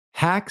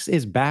Hacks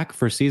is back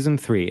for season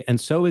 3,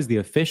 and so is the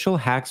official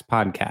Hacks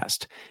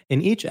podcast.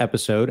 In each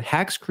episode,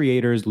 Hacks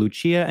creators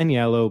Lucia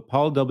Aniello,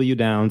 Paul W.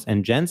 Downs,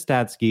 and Jen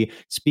Statsky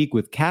speak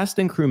with cast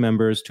and crew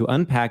members to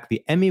unpack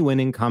the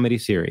Emmy-winning comedy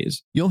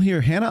series. You'll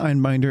hear Hannah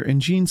Einbinder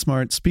and Gene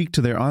Smart speak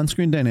to their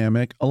on-screen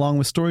dynamic, along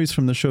with stories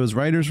from the show's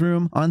writer's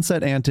room,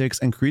 on-set antics,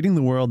 and creating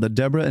the world that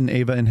Deborah and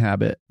Ava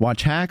inhabit.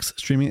 Watch Hacks,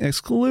 streaming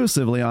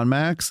exclusively on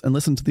Max, and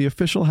listen to the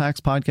official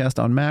Hacks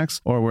podcast on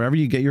Max or wherever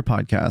you get your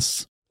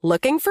podcasts.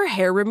 Looking for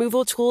hair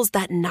removal tools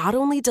that not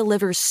only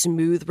deliver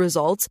smooth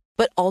results,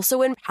 but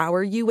also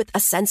empower you with a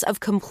sense of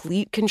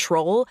complete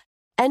control?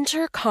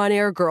 Enter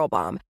Conair Girl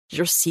Bomb,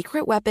 your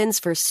secret weapons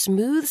for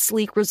smooth,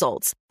 sleek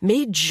results,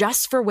 made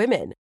just for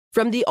women.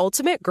 From the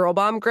ultimate Girl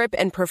Bomb grip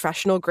and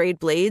professional-grade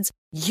blades,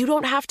 you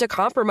don't have to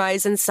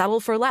compromise and settle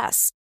for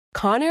less.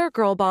 Conair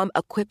Girl Bomb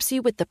equips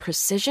you with the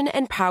precision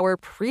and power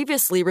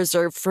previously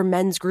reserved for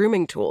men's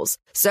grooming tools.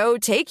 So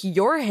take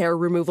your hair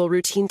removal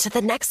routine to the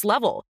next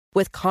level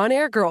with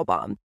Conair Girl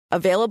Bomb.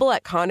 Available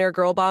at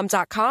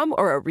ConairGirlBomb.com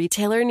or a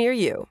retailer near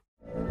you.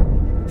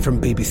 From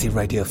BBC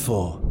Radio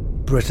 4,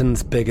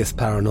 Britain's biggest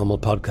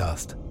paranormal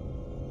podcast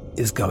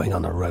is going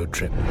on a road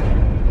trip.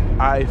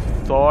 I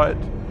thought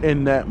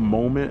in that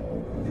moment,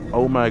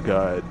 oh my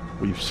God,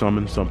 we've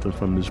summoned something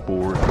from this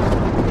board.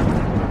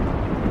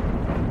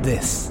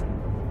 This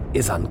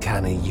is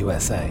Uncanny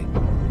USA.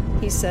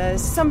 He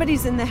says,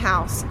 somebody's in the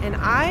house, and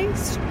I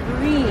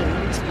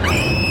screamed.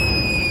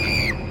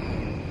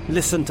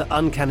 Listen to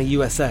Uncanny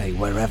USA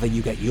wherever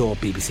you get your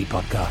BBC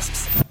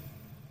podcasts,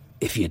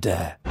 if you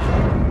dare.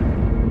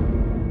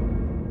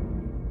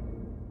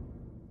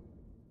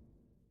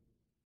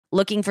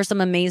 Looking for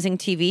some amazing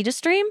TV to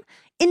stream?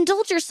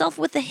 Indulge yourself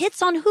with the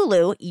hits on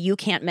Hulu you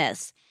can't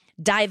miss.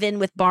 Dive in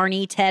with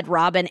Barney, Ted,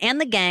 Robin,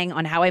 and the gang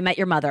on How I Met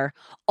Your Mother.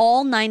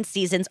 All 9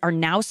 seasons are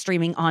now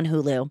streaming on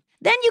Hulu.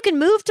 Then you can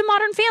move to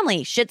Modern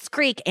Family, Schitt's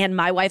Creek, and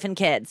My Wife and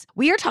Kids.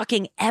 We are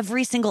talking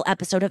every single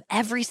episode of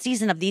every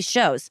season of these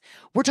shows.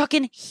 We're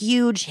talking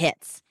huge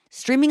hits.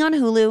 Streaming on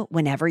Hulu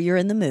whenever you're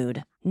in the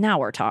mood. Now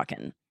we're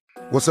talking.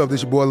 What's up,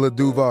 this your boy Lil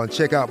Duval, and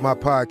check out my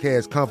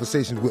podcast,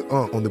 Conversations with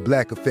Unc, on the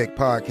Black Effect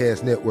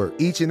Podcast Network.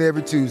 Each and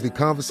every Tuesday,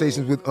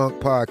 Conversations with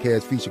Unc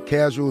podcast feature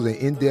casuals and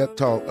in-depth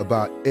talk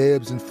about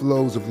ebbs and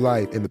flows of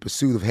life and the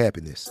pursuit of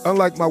happiness.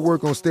 Unlike my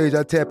work on stage,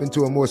 I tap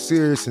into a more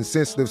serious and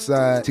sensitive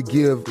side to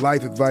give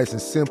life advice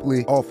and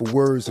simply offer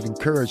words of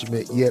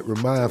encouragement, yet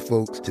remind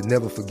folks to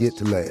never forget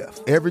to laugh.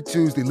 Every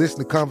Tuesday, listen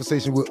to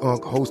Conversation with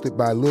Unc, hosted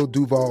by Lil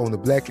Duval on the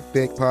Black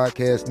Effect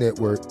Podcast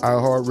Network,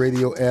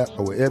 iHeartRadio app,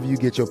 or wherever you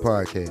get your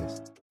podcasts.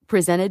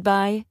 Presented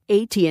by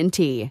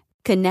AT&T.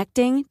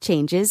 Connecting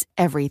changes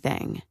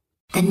everything.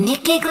 The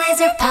Nikki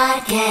Glazer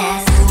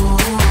Podcast.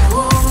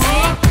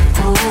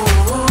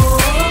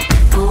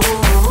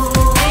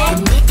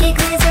 The Nikki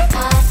Glazer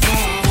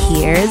Podcast.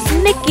 Here's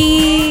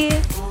Nikki.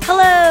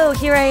 Hello,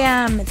 here I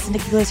am. It's the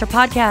Nikki Glazer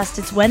Podcast.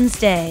 It's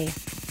Wednesday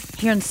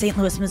here in St.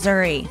 Louis,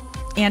 Missouri.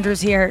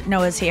 Andrew's here.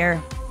 Noah's here.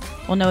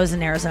 Well, Noah's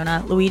in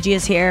Arizona. Luigi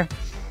is here.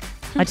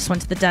 I just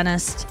went to the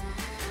dentist.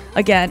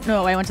 Again,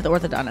 no, I went to the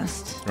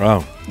orthodontist.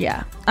 Oh.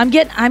 Yeah.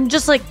 I'm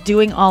just like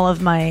doing all of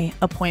my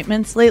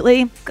appointments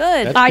lately.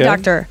 Good. That's Eye good.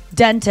 doctor,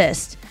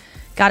 dentist.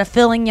 Got a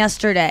filling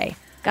yesterday.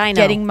 Gyno.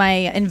 Getting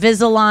my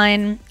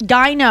Invisalign.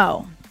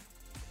 Gyno.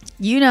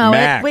 You know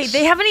Max. it. Wait,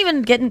 they haven't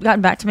even gotten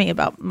back to me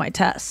about my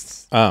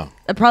tests. Oh.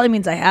 That probably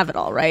means I have it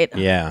all, right?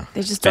 Yeah.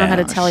 They just don't know how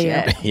to tell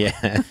you.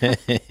 Yeah.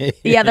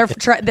 Yeah,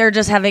 they're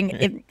just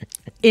having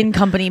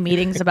in-company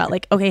meetings about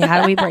like, okay, how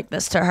do we break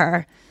this to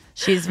her?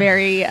 She's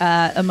very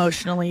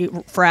emotionally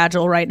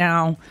fragile right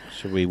now.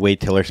 Should we wait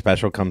till her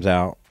special comes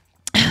out?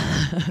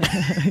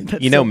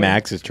 You know,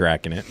 Max is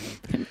tracking it.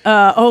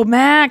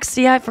 Max.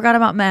 Yeah, I forgot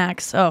about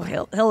Max. Oh,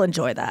 he'll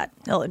enjoy that.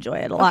 He'll enjoy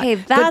it a lot. Okay,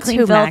 that's Good Clean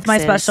who Filth, Max my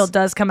is. special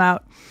does come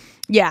out.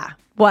 Yeah.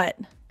 What?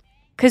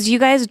 Because you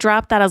guys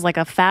dropped that as like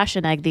a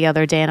fashion egg the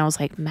other day, and I was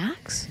like,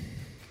 Max?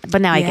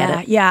 But now I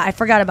get it. Yeah, I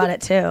forgot about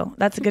it too.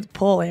 That's a good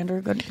pull,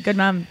 Andrew. Good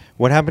mom.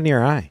 What happened to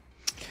your eye?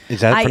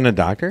 Is that from the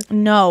doctor?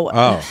 No.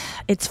 Oh.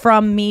 It's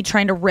from me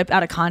trying to rip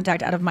out a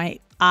contact out of my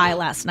eye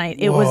last night.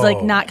 It was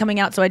like not coming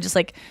out, so I just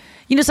like,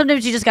 you know,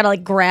 sometimes you just gotta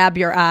like grab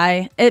your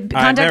eye.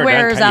 Contact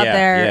wearers out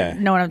there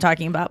know what I'm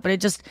talking about, but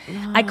it just,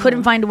 I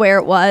couldn't find where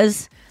it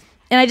was.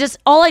 And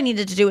all I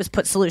needed to do was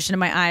put solution in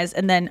my eyes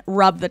and then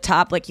rub the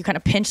top, like you kind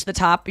of pinch the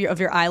top of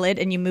your eyelid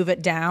and you move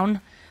it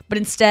down. But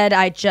instead,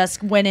 I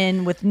just went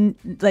in with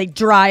like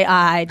dry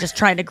eye, just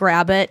trying to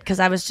grab it because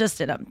I was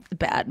just in a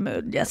bad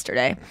mood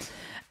yesterday.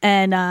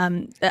 And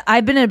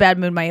I've been in a bad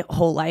mood my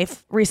whole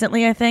life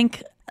recently, I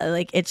think.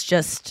 Like, it's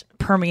just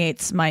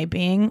permeates my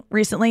being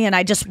recently. And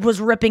I just was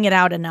ripping it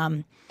out. And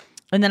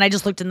then I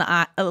just looked in the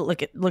eye,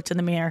 looked in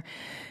the mirror.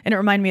 And it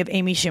reminded me of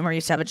Amy Schumer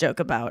used to have a joke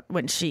about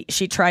when she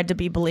tried to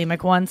be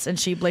bulimic once. And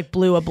she like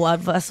blew a blood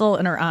vessel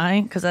in her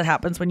eye. Because that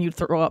happens when you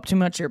throw up too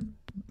much, your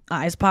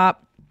eyes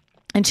pop.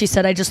 And she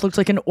said, I just looked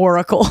like an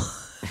oracle.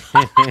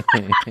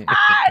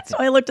 So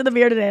I looked in the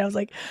mirror today and I was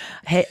like,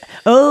 hey,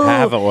 oh,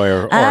 Have an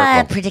oracle.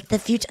 I predict the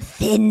future.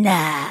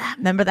 Thinner.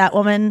 Remember that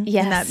woman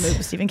Yes. in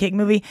that Stephen King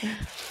movie?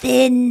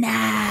 Thinner.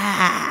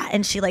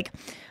 And she like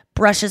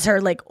brushes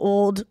her like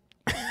old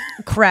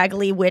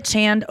craggly witch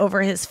hand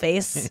over his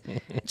face.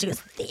 She goes,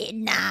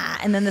 thinner.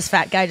 And then this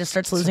fat guy just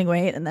starts losing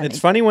weight. And then It's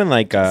funny when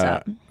like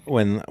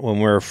when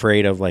we're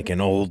afraid of like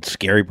an old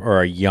scary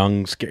or a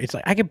young scary. It's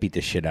like I could beat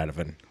the shit out of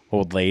an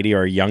old lady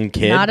or a young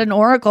kid. Not an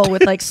oracle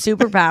with like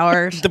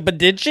superpowers. But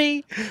did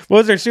she? What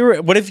was her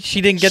super? What if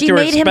she didn't get She through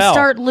her made him spell?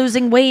 start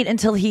losing weight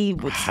until he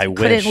I couldn't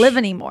wish. live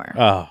anymore.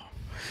 Oh,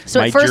 So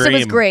my at first it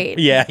was dream. great.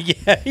 Yeah.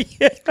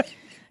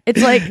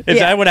 It's like Is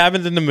that what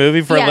happens in the movie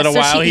for a little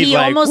while? He He's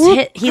like, almost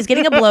 "Whoop." he's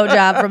getting a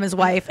blowjob from his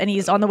wife, and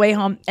he's on the way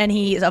home, and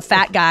he's a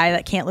fat guy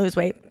that can't lose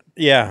weight.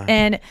 Yeah.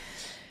 And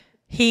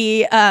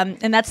he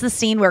and that's the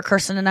scene where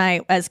Kirsten and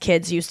I, as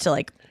kids, used to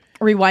like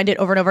rewind it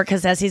over and over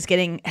because as he's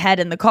getting head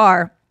in the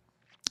car,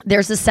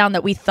 there's this sound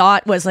that we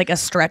thought was like a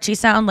stretchy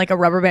sound, like a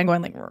rubber band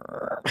going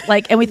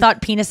like, and we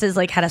thought penises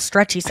like had a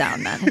stretchy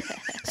sound then.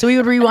 So we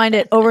would rewind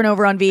it over and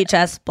over on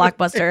VHS,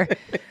 Blockbuster,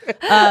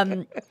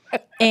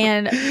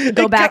 and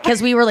go back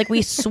because we were like,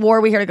 we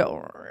swore we heard it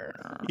go.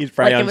 He's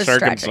probably like it was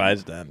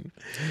uncircumcised then.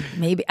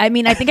 Maybe. I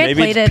mean, I think I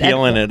Maybe played it's it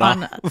peeling it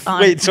on.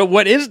 Wait, so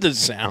what is the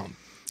sound?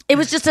 It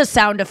was just a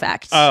sound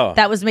effect. Oh.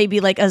 That was maybe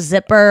like a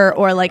zipper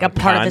or like a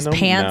part of his condom?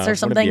 pants No, or it wouldn't be a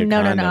something.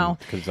 No. condom,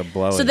 'cause of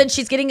blowing. So then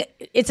she's getting,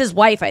 it's his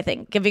wife, I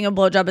think, giving a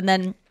blowjob. And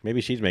then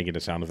Maybe she's making a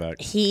sound effect.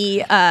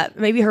 he,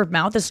 maybe her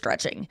mouth is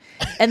stretching.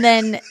 And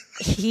then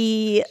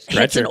he hits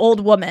Stretcher. an old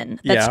woman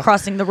that's Yeah.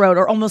 crossing the road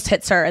or almost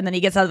hits her. And then he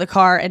gets out of the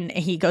car and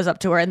he goes up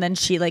to her. And then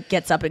she like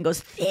gets up and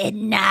goes,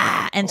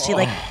 thinner. And she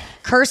like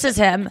curses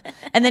him.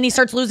 And then he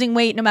starts losing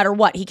weight no matter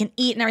what. He can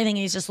eat and everything.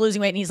 And he's just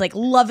losing weight. And he's like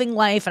loving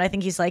life. And I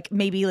think he's like,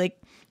 maybe like,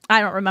 I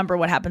don't remember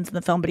what happens in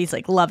the film, but he's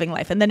like loving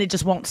life, and then it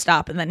just won't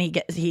stop, and then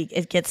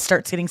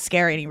starts getting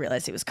scary, and he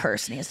realized he was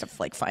cursed, and he has to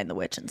like find the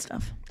witch and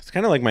stuff. It's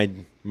kind of like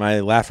my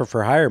Laugher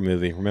for Hire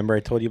movie. Remember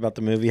I told you about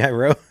the movie I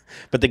wrote?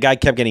 But the guy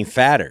kept getting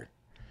fatter.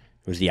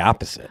 It was the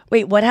opposite.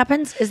 Wait, what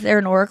happens? Is there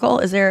an oracle?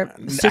 Is there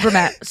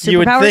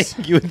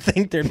superpowers? You would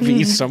think there'd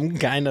be some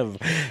kind of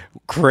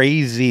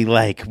crazy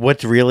like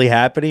what's really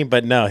happening,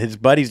 but no, his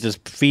buddy's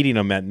just feeding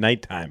him at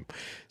nighttime.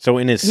 So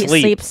in his He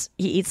sleep, sleeps.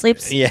 He eats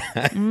sleeps. yeah,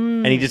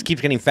 and he just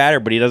keeps getting fatter,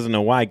 but he doesn't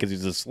know why because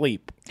he's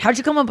asleep. How'd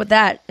you come up with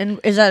that? And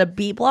is that a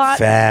B plot?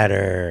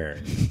 Fatter.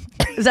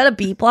 Is that a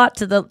B plot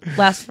to the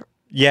last?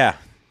 Yeah,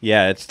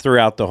 it's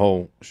throughout the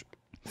whole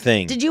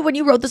thing. Did you, when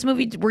you wrote this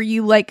movie, were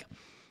you like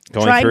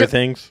Going trying through to,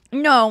 things?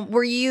 No,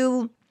 were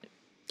you?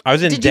 I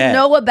was in Did debt. you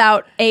know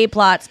about A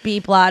plots, B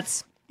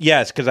plots?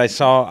 Yes, because I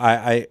saw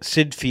I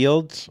Sid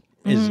Fields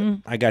is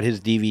I got his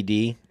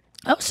DVD.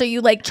 Oh, so you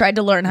like tried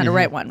to learn how to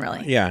write one,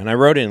 really? Yeah, and I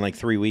wrote it in like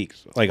 3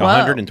 weeks, like Whoa.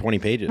 120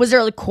 pages. Was there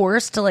a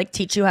course to like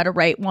teach you how to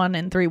write one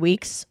in 3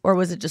 weeks, or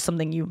was it just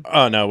something you?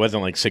 Oh no, it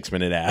wasn't like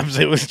 6-minute abs.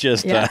 It was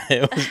just Yeah.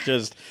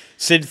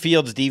 Sid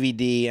Fields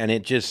DVD, and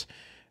it just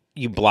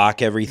you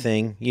block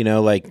everything,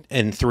 like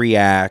in 3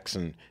 acts,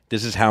 and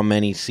this is how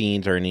many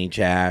scenes are in each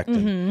act.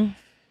 And,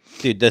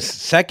 dude, the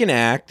second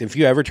act, if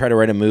you ever try to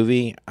write a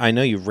movie, I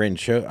know you've written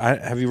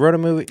have you wrote a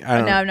movie? I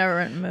don't No, know. I've never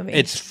written a movie.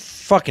 It's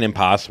fucking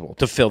impossible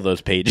to fill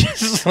those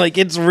pages. Like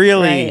it's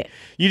really Right.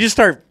 you just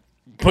start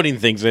putting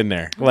things in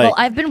there. Like well,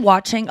 I've been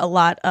watching a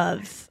lot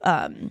of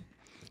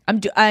I've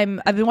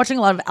been watching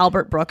a lot of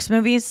Albert Brooks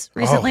movies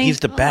recently. Oh, he's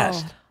the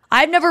best.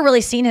 I've never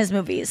really seen his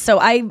movies, so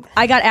I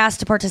got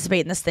asked to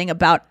participate in this thing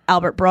about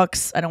Albert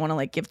Brooks. I don't want to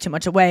like give too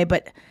much away,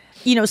 but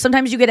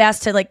sometimes you get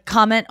asked to like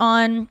comment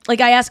on, like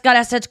got asked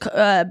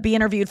to be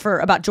interviewed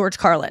about George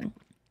Carlin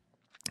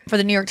for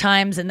the New York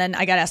Times, and then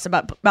I got asked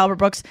about Albert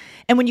Brooks.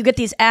 And when you get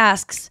these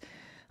asks,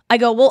 I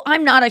go, well,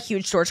 I'm not a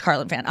huge George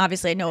Carlin fan.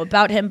 Obviously, I know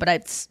about him,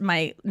 but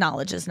my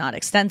knowledge is not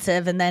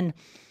extensive. And then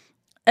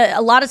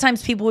a lot of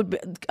times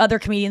other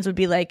comedians would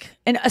be like,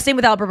 and same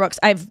with Albert Brooks.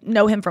 I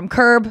know him from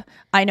Curb.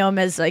 I know him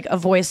as like a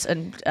voice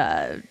in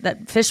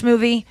that Fish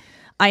movie.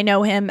 I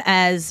know him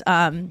as,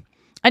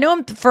 I know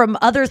him from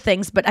other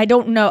things, but I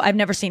don't know. I've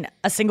never seen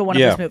a single one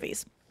of his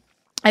movies.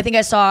 I think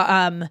I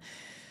saw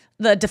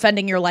the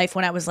Defending Your Life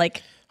when I was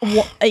like,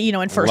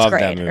 in first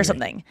grade or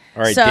something.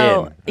 Or I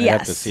so, did. yes. I'd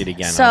have to see it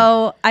again.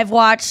 So I've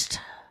watched.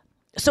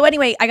 So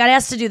anyway, I got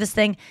asked to do this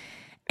thing,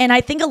 and I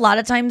think a lot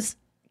of times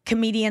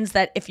comedians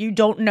that if you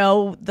don't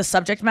know the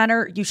subject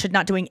matter, you should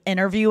not do an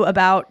interview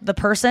about the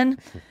person.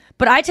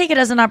 But I take it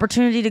as an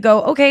opportunity to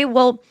go, okay,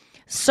 well,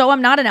 so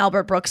I'm not an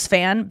Albert Brooks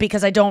fan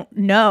because I don't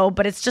know,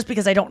 but it's just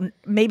because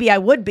maybe I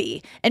would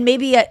be. And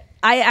maybe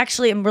I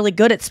actually am really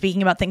good at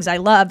speaking about things I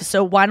love.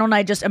 So why don't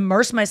I just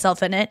immerse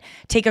myself in it,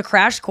 take a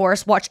crash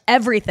course, watch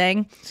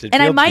everything,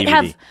 and I might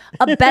have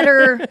a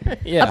better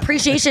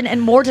appreciation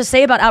and more to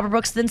say about Albert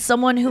Brooks than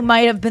someone who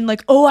might have been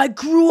like, oh, I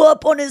grew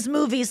up on his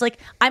movies. Like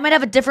I might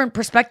have a different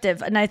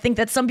perspective. And I think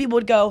that some people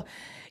would go,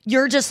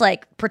 you're just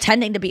like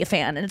pretending to be a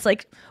fan. And it's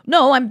like,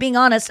 no, I'm being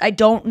honest. I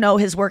don't know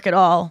his work at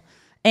all.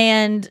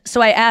 And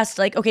so I asked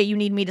like, okay, you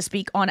need me to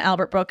speak on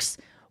Albert Brooks.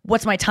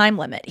 what's my time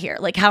limit here?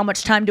 Like, how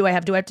much time do I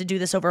have? Do I have to do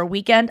this over a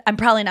weekend? I'm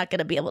probably not going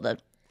to be able to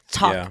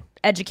talk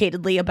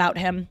educatedly about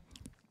him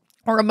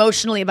or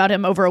emotionally about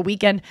him over a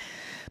weekend.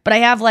 But I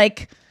have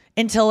like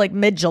until like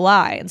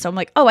mid-July. And so I'm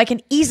like, I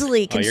can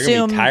easily consume you're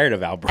gonna be tired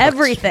of Al Brooks.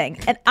 Everything.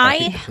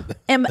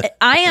 And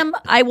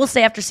I will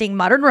say, after seeing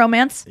Modern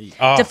Romance,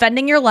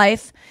 Defending Your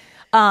Life,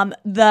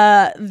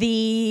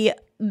 the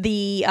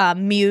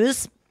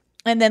Muse,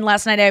 and then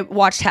last night I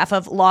watched half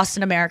of Lost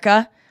in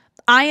America.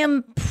 I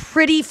am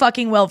pretty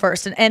fucking well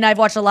versed, and I've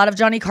watched a lot of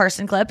Johnny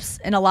Carson clips,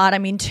 and a lot, I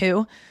mean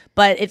 2,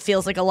 but it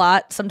feels like a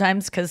lot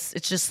sometimes because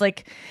it's just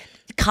like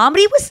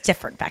comedy was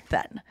different back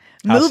then.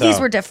 Movies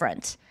were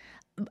different.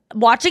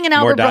 Watching an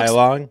Albert Brooks, more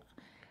dialogue,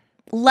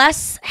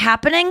 less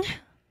happening,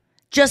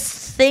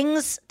 just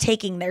things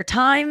taking their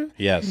time.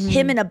 Yes,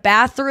 him in a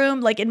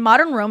bathroom, like in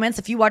Modern Romance.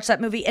 If you watch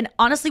that movie, and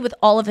honestly, with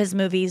all of his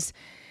movies,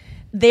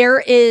 there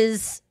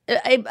is,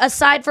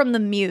 aside from the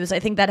Muse, I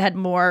think that had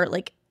more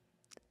like,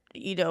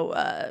 I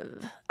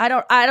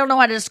don't know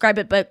how to describe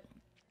it, but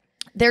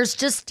there's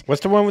just,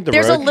 what's the one with the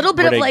there's road a little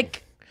bit of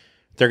like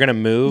they're gonna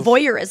move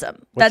voyeurism.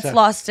 What's that's that?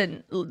 Lost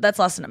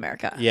in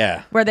America.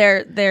 Yeah, where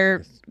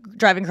they're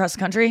driving across the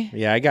country.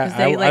 Yeah,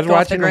 I was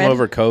watching them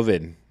over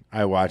COVID.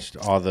 I watched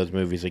all those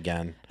movies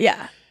again.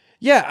 Yeah.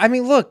 I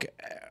mean, look,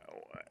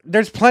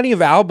 there's plenty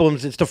of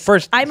albums. It's the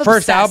first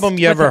album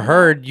you ever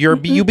heard.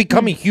 You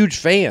become a huge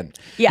fan.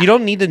 Yeah. You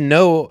don't need to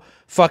know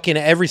fucking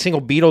every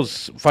single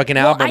Beatles fucking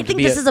album. I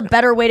think this is a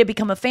better way to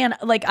become a fan.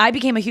 Like, I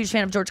became a huge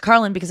fan of George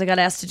Carlin because I got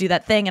asked to do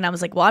that thing, and I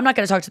was like, well, I'm not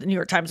going to talk to the New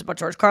York Times about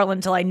George Carlin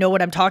until I know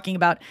what I'm talking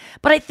about.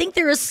 But I think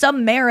there is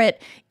some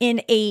merit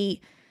in a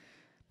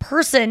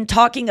person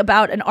talking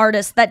about an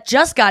artist that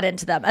just got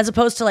into them, as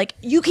opposed to like,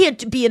 you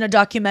can't be in a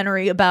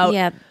documentary about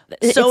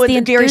so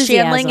and Gary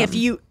Shandling if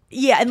you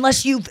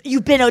unless you've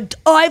been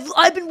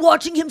I've been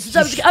watching him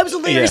since I was a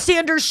Larry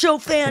Sanders Show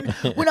fan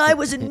when I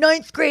was in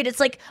 9th grade.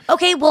 It's like,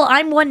 okay, well,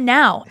 I'm one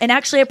now, and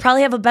actually I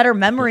probably have a better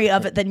memory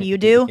of it than you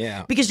do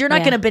because you're not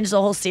going to binge the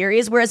whole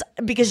series,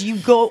 because you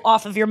go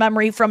off of your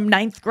memory from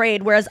 9th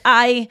grade, whereas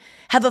I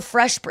have a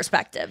fresh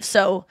perspective.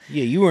 So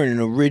you weren't an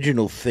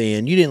original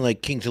fan. You didn't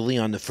like Kings of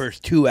Leon the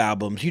first 2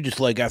 albums. You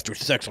just like After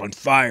Sex on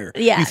Fire.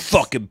 Yes. You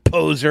fucking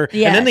poser.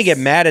 Yes. And then they get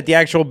mad at the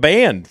actual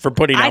band for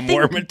putting out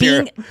more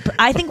material.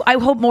 I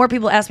hope more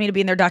people ask me to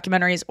be in their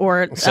documentaries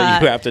or so you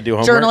have to do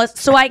homework?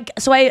 Journalists. So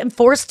I am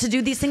forced to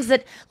do these things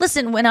that,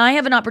 listen, when I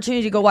have an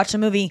opportunity to go watch a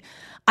movie,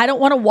 I don't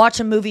want to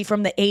watch a movie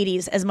from the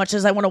 80s as much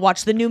as I want to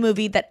watch the new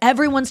movie that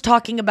everyone's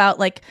talking about.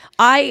 Like,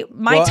 my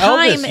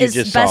time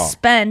is best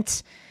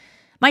spent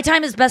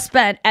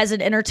as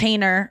an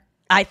entertainer,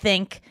 I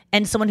think,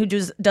 and someone who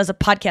does a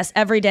podcast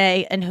every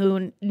day and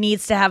who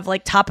needs to have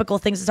like topical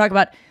things to talk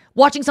about.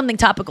 Watching something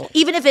topical,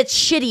 even if it's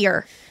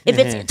shittier, if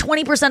it's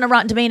 20% of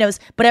Rotten Tomatoes,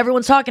 but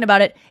everyone's talking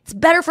about it, it's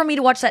better for me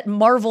to watch that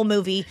Marvel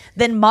movie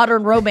than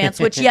Modern Romance,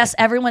 which, yes,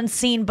 everyone's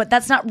seen, but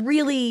that's not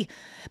really.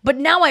 But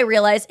now I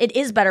realize it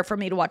is better for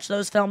me to watch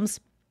those films,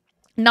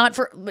 not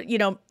for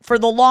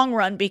the long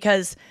run,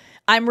 because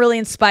I'm really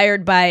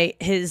inspired by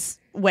his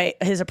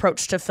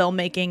approach to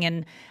filmmaking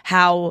and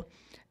how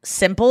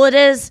simple it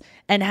is,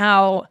 and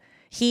how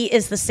he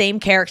is the same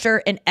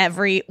character in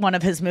every one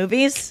of his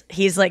movies.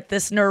 He's like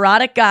this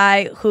neurotic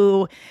guy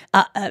who,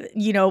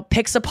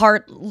 picks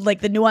apart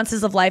like the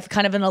nuances of life,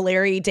 kind of in a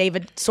Larry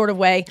David sort of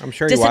way. I'm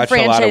sure he watched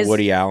a lot of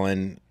Woody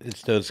Allen.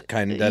 It's same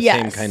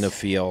kind of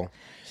feel.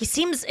 He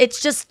seems.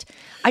 It's just,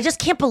 I just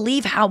can't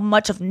believe how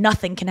much of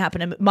nothing can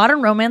happen in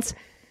Modern Romance.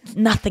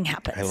 Nothing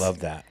happens. I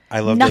love that.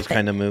 I love those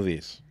kind of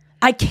movies.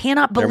 I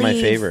cannot believe they're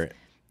my favorite.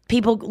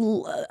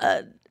 People.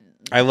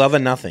 I love a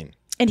nothing.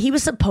 And he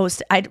was supposed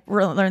to, I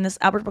learned this,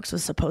 Albert Brooks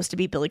was supposed to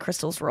be Billy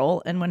Crystal's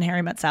role in When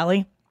Harry Met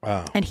Sally.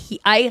 Wow. And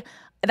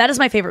that is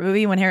my favorite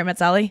movie, When Harry Met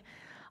Sally.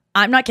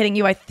 I'm not kidding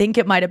you. I think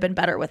it might have been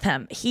better with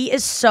him. He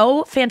is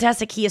so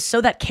fantastic. He is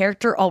so that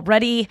character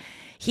already.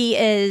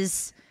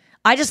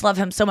 I just love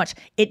him so much.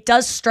 It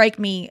does strike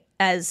me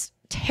as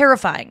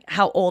terrifying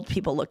how old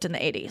people looked in the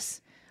 80s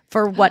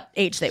for what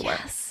age they were.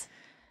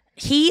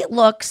 He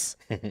looks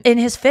in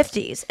his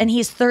 50s and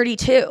he's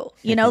 32.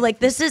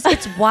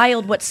 It's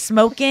wild what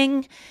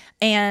smoking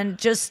and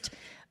just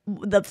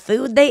the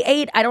food they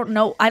ate. I don't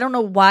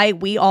know why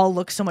we all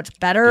look so much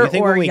better or younger. Do you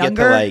think when we get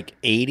to like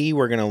 80,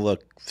 we're going to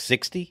look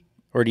 60?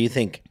 Or do you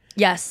think?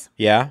 Yes.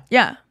 Yeah?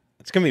 Yeah.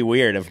 It's going to be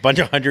weird if a bunch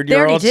of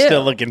 100-year-olds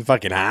still looking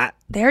fucking hot.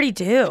 They already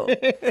do.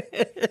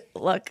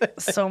 Look,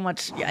 so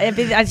much.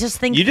 I just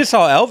think. You just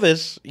saw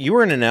Elvis. You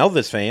weren't an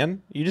Elvis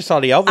fan. You just saw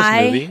the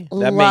Elvis movie.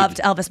 I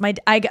loved Elvis.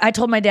 I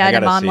told my dad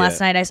and mom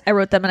last night, I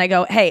wrote them and I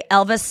go, hey,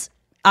 Elvis,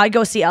 I'd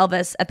go see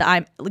Elvis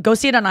at go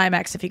see it on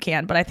IMAX if you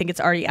can, but I think it's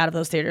already out of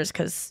those theaters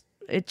because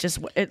I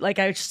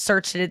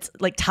searched it. It's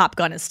like Top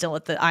Gun is still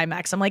at the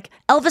IMAX. I'm like,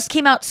 Elvis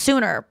came out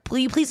sooner.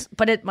 Please,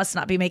 but it must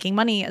not be making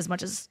money as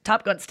much as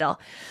Top Gun still.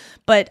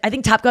 But I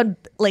think Top Gun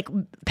like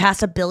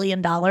passed $1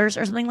 billion or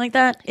something like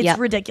that. It's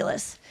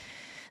ridiculous.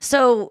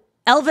 So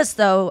Elvis,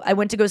 though, I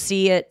went to go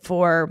see it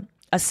for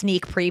a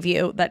sneak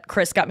preview that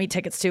Chris got me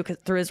tickets to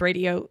through his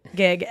radio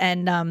gig,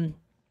 and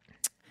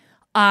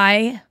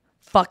I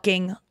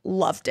fucking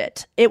loved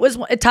it. It was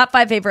top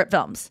 5 favorite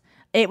films.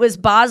 It was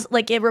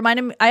it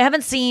reminded me, I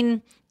haven't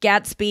seen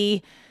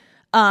Gatsby,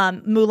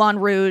 Moulin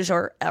Rouge,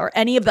 or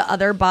any of the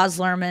other Baz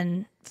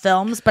Luhrmann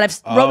films,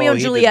 but Romeo and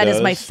Juliet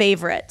is my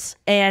favorite.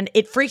 And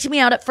it freaked me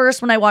out at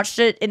first when I watched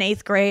it in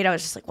 8th grade. I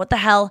was just like, what the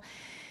hell?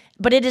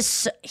 But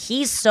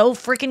he's so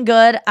freaking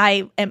good.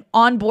 I am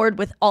on board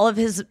with all of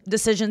his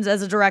decisions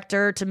as a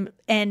director.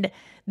 And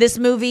this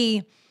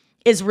movie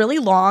is really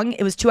long.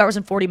 It was 2 hours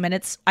and 40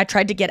 minutes. I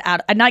tried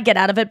to not get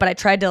out of it, but I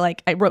tried to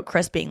I wrote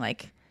Chris being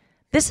like,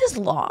 this is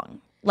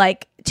long.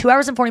 2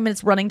 hours and 40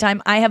 minutes running time.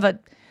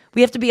 We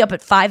have to be up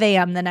at 5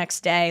 a.m. the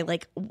next day.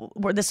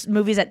 Where this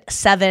movie's at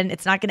 7.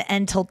 It's not going to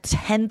end till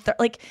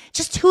 10:30.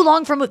 Just too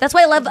long for a movie. That's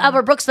why I love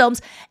Albert Brooks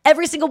films.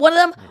 Every single one of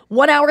them,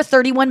 1 hour,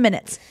 31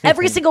 minutes.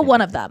 Every single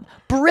one of them.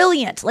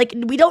 Brilliant.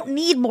 We don't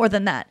need more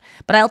than that.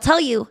 But I'll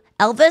tell you,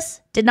 Elvis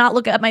did not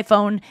look at my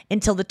phone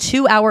until the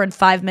 2 hour and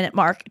 5 minute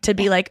mark to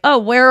be like, oh,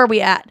 where are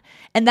we at?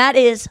 And that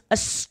is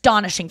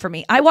astonishing for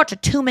me. I watch a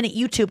 2-minute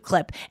YouTube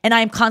clip and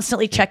I am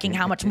constantly checking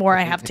how much more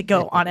I have to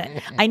go on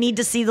it. I need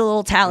to see the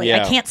little tally.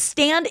 Yeah. I can't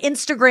stand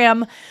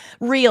Instagram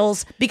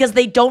reels because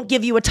they don't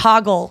give you a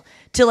toggle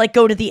to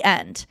go to the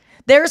end.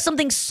 There's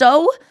something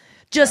so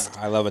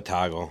I love a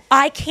toggle.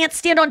 I can't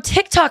stand on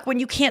TikTok when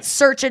you can't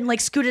search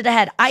and scoot it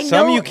ahead.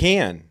 Some you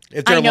can.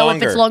 If they're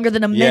longer. If it's longer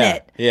than a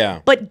minute.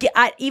 Yeah. But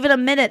even a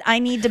minute, I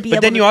need to be able to.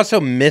 But then you also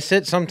miss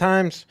it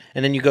sometimes,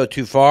 and then you go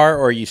too far,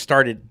 or you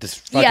started this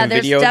fucking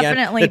video again.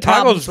 Definitely the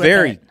toggle's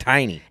very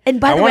tiny. And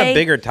by the way, I want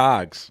bigger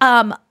togs.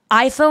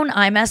 iPhone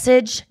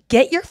iMessage,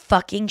 get your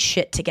fucking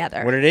shit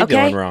together. What are they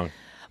doing wrong?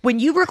 When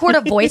you record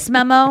a voice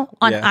memo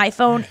on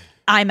iPhone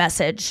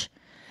iMessage,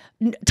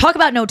 talk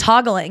about no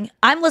toggling.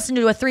 I'm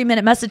listening to a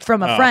 3-minute message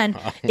from a friend.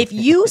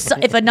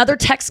 If another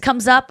text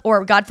comes up,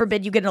 or God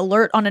forbid you get an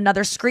alert on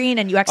another screen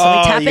and you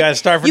accidentally tap you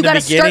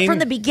gotta start from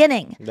the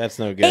beginning. That's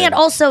no good. And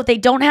also, they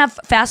don't have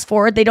fast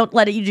forward. They don't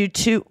let you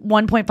do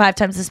 1.5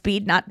 times the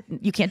speed.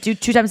 You can't do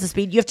 2 times the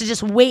speed. You have to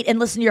just wait and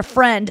listen to your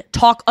friend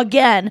talk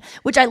again,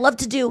 which I love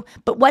to do.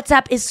 But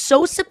WhatsApp is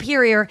so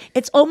superior.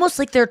 It's almost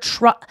like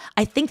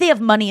I think they have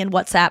money in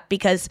WhatsApp,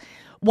 because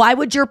why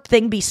would your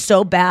thing be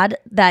so bad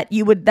that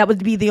that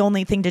would be the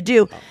only thing to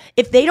do?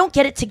 If they don't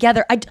get it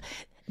together,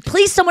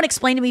 please someone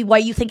explain to me why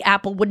you think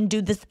Apple wouldn't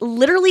do this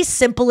literally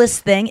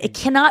simplest thing.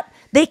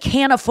 They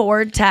can't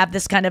afford to have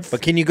this kind of.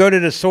 But can you go to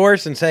the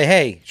source and say,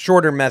 hey,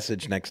 shorter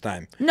message next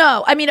time?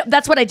 No, I mean,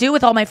 that's what I do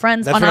with all my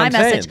friends on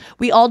iMessage.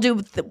 We all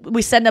do,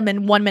 we send them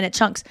in 1-minute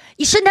chunks.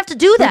 You shouldn't have to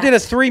do that. Who did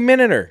a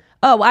 3-minute-er?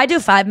 Oh, I do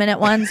 5-minute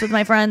ones with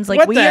my friends. We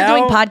are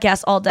doing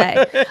podcasts all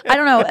day. I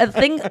don't know.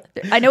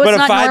 I know it's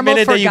not normal for guys. But a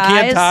 5-minute that you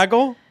can't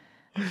toggle?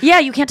 Yeah,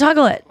 you can't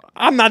toggle it.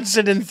 I'm not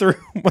sitting through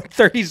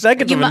 30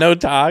 seconds of a no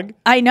tog.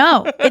 I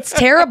know. It's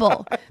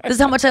terrible. This is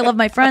how much I love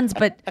my friends.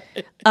 But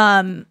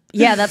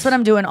yeah, that's what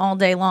I'm doing all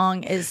day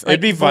long is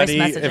It'd be funny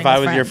if I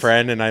was your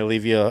friend and I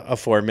leave you a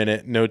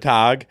 4-minute no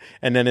tog,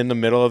 and then in the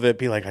middle of it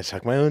be like, I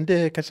suck my own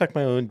dick. I suck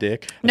my own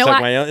dick. And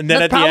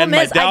then at the end,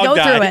 my dog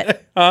died. Through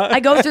it. I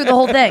go through the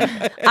whole thing.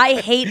 I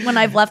hate when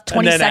I've left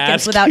 20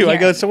 seconds without hearing. I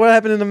go, so what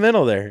happened in the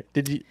middle there?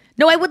 Did you?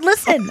 No, I would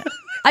listen.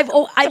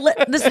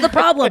 This is the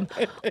problem.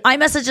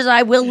 iMessages,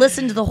 I will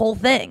listen to the whole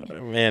thing.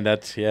 Man,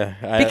 that's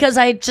because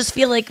I just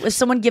feel like if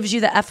someone gives you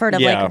the effort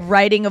of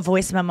writing a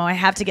voice memo, I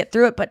have to get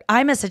through it. But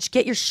iMessage,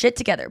 get your shit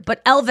together.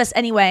 But Elvis,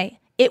 anyway,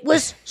 it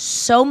was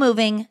so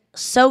moving,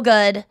 so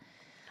good.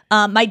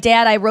 My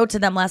dad, I wrote to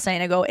them last night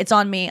and I go, it's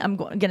on me. I'm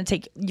going to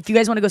take, if you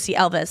guys want to go see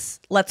Elvis,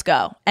 let's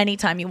go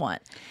anytime you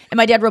want. And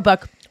my dad wrote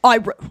back,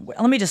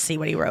 let me just see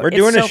what he wrote. We're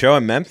doing a show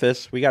in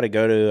Memphis. We got to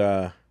go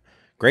to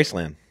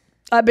Graceland.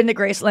 I've been to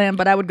Graceland,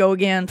 but I would go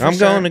again. I'm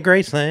going to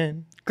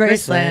Graceland.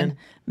 Graceland,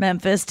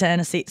 Memphis,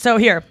 Tennessee. So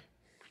here,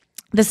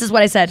 this is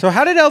what I said. So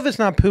how did Elvis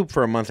not poop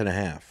for a month and a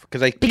half?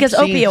 Because I keep seeing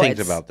opioids. Things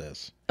about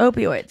this.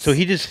 Opioids. So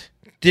he just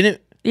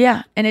didn't.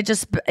 Yeah, and it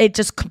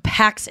just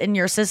compacts in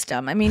your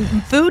system. I mean,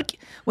 food.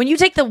 When you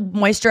take the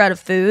moisture out of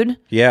food.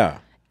 Yeah.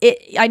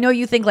 I know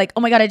you think like, oh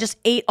my God, I just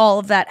ate all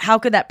of that. How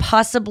could that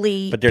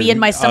possibly be in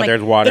my stomach?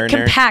 There's water in there?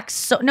 It compacts.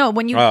 So no,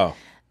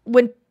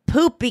 when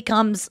poop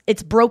becomes,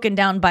 it's broken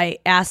down by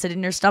acid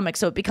in your stomach.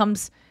 So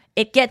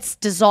it gets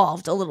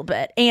dissolved a little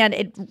bit and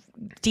it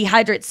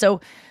dehydrates.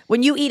 So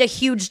when you eat a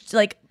huge,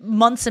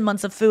 months and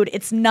months of food,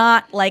 it's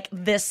not like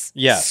this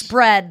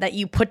spread that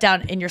you put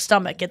down in your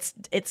stomach.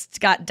 It's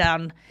got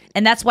down.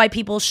 And that's why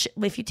people,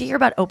 if you hear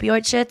about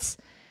opioid shits,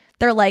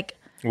 they're like,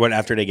 what,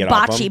 after they get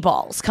off them? Bocce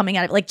balls coming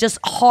out of it, just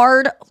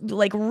hard,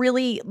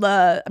 really.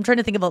 I'm trying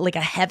to think of a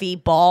heavy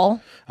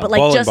ball, but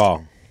bowling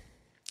ball.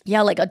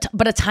 Yeah,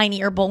 but a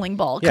tinier bowling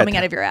ball coming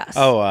out of your ass.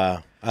 Oh,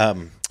 a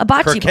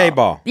bocce croquet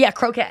ball. Yeah,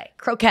 croquette.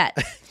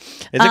 Is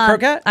it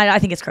croquette? I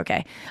think it's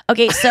croquet.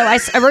 Okay, so I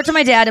wrote to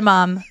my dad and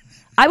mom.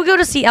 I would go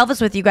to see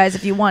Elvis with you guys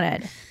if you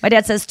wanted. My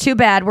dad says, too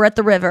bad, we're at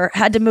the river.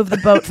 Had to move the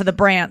boat for the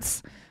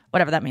Brants.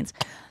 Whatever that means.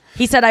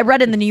 He said, I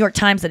read in the New York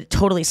Times that it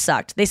totally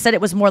sucked. They said it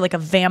was more like a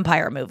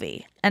vampire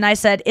movie. And I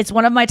said, it's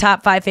one of my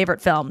top 5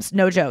 favorite films.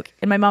 No joke.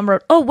 And my mom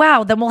wrote, oh,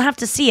 wow, then we'll have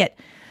to see it.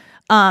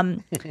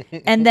 And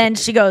then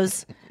she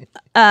goes,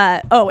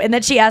 And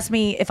then she asked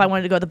me if I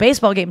wanted to go to the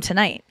baseball game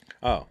tonight.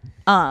 Oh.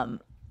 And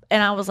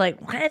I was like,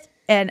 what?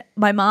 And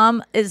my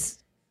mom has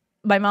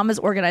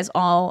organized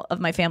all of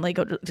my family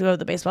to go to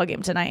the baseball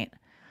game tonight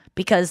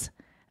because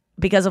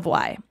of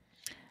why.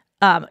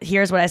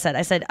 Here's what I said.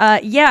 I said,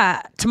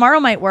 yeah, tomorrow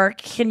might work.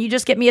 Can you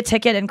just get me a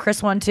ticket and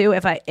Chris one too?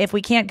 If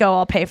we can't go,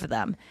 I'll pay for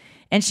them.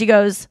 And she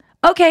goes,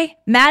 okay,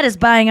 Matt is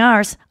buying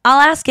ours. I'll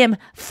ask him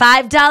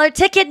 $5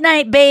 ticket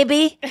night,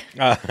 baby.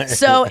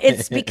 So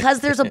it's because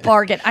there's a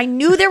bargain. I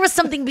knew there was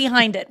something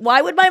behind it.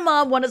 Why would my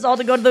mom want us all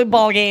to go to the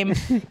ball game?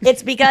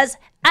 It's because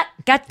I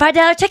got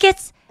 $5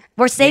 tickets.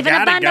 We're saving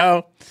a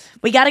bundle.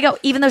 We got to go.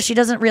 Even though she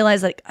doesn't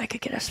realize that I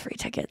could get us free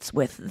tickets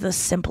with the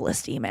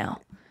simplest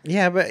email.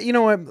 Yeah, but you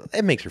know what?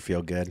 It makes her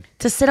feel good.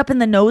 To sit up in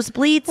the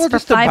nosebleeds for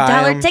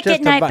 $5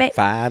 ticket night.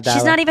 $5.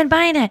 She's not even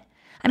buying it.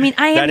 I mean,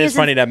 That is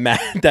funny that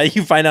Matt, that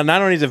you find out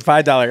not only is it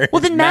 $5.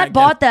 Well, then Matt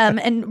bought them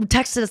and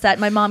texted us that.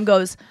 And my mom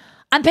goes,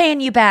 I'm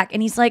paying you back.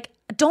 And he's like,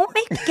 don't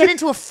get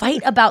into a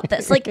fight about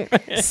this. Like,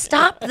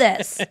 stop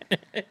this.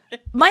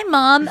 My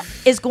mom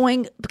is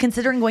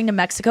considering going to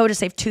Mexico to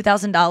save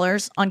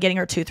 $2,000 on getting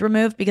her tooth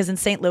removed because in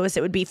St. Louis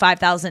it would be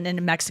 $5,000 and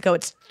in Mexico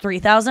it's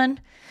 $3,000.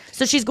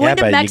 So she's going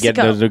to Mexico. You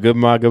get those good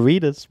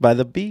margaritas by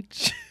the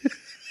beach.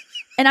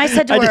 And I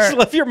said to her, I just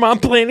love your mom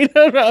planning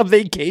a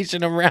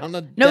vacation around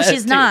a No,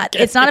 she's not.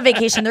 It's not a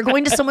vacation. They're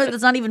going to somewhere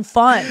that's not even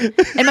fun.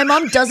 And my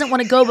mom doesn't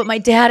want to go, but my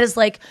dad is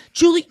like,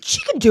 Julie, she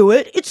can do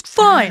it. It's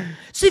fine.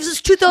 Saves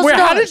us $2,000.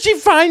 How did she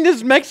find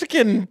this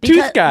Mexican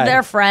tooth guy?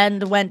 Their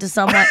friend went to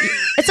someone.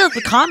 It's a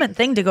common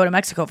thing to go to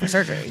Mexico for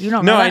surgery. You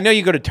don't know that? I know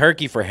you go to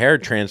Turkey for hair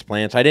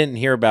transplants. I didn't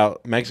hear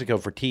about Mexico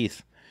for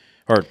teeth.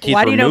 Or teeth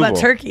Why do you know removal.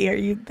 about Turkey? Are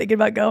you thinking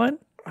about going?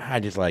 I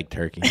just like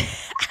turkey.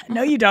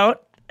 No, you don't.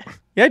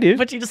 Yeah, I do.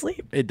 Put you to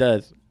sleep. It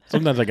does.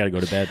 Sometimes I got to go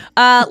to bed.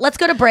 Let's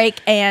go to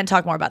break and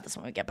talk more about this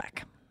when we get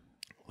back.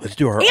 Let's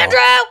do our Andrew!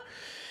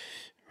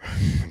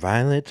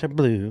 Violets are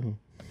blue.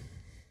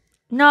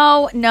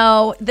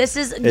 No. This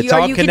is... It's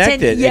all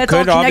connected. Yeah, it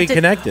could all be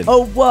connected.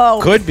 Oh, whoa.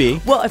 Could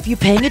be. Well, if you're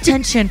paying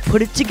attention,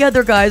 put it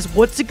together, guys.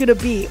 What's it going to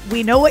be?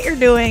 We know what you're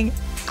doing.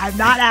 I'm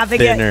not having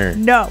thinner. it.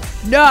 No.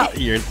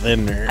 You're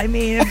thinner. I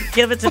mean,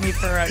 give it to me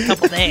for a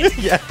couple days.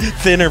 Yeah,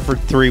 thinner for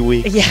 3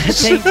 weeks. Yeah,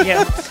 thank you.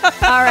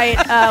 All right,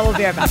 we'll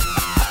be right back.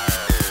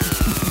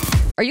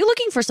 Are you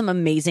looking for some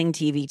amazing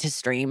TV to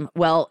stream?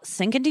 Well,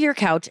 sink into your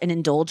couch and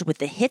indulge with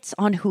the hits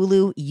on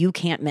Hulu you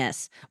can't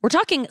miss. We're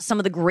talking some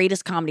of the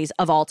greatest comedies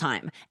of all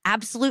time.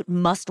 Absolute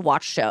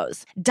must-watch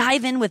shows.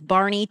 Dive in with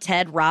Barney,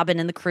 Ted, Robin,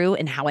 and the crew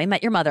in How I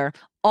Met Your Mother.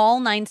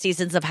 All 9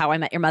 seasons of How I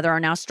Met Your Mother are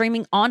now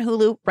streaming on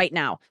Hulu right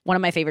now. One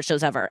of my favorite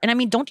shows ever. And I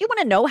mean, don't you want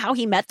to know how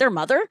he met their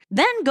mother?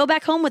 Then go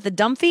back home with the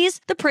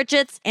Dumfies, the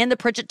Pritchetts, and the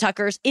Pritchett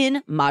Tuckers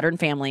in Modern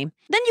Family.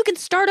 Then you can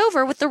start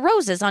over with the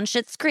Roses on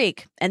Schitt's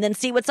Creek. And then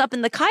see what's up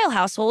in the Kyle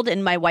household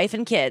in My Wife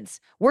and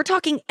Kids. We're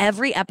talking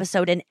every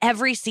episode and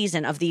every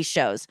season of these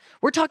shows.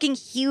 We're talking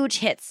huge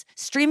hits,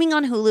 streaming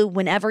on Hulu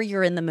whenever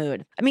you're in the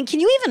mood. I mean,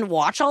 can you even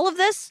watch all of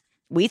this?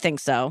 We think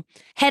so.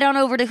 Head on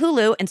over to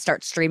Hulu and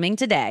start streaming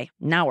today.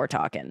 Now we're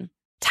talking.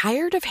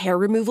 Tired of hair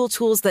removal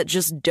tools that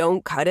just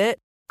don't cut it?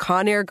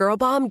 Conair Girl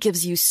Bomb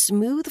gives you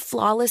smooth,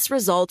 flawless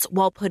results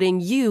while putting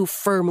you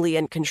firmly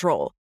in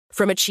control.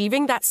 From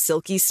achieving that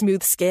silky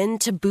smooth skin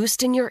to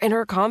boosting your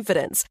inner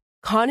confidence,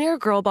 Conair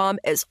Girl Bomb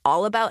is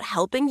all about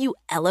helping you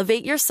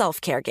elevate your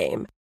self-care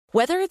game.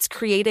 Whether it's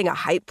creating a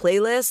hype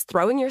playlist,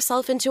 throwing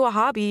yourself into a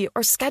hobby,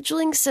 or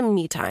scheduling some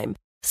me time,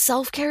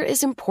 self-care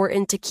is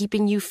important to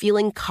keeping you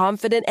feeling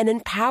confident and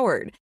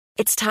empowered.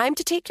 It's time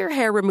to take your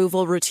hair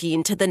removal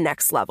routine to the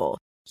next level.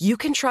 You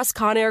can trust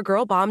Conair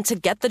Girl Bomb to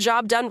get the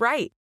job done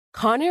right.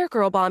 Conair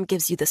Girl Bomb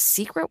gives you the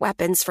secret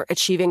weapons for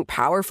achieving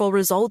powerful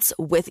results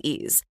with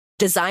ease.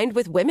 Designed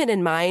with women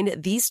in mind,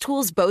 these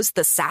tools boast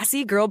the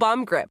sassy Girl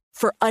Bomb grip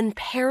for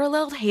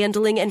unparalleled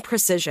handling and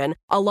precision,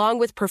 along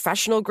with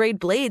professional-grade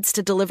blades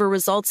to deliver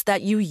results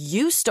that you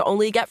used to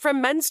only get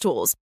from men's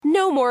tools.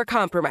 No more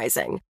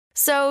compromising.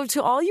 So,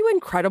 to all you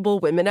incredible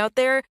women out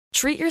there,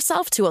 treat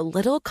yourself to a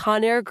little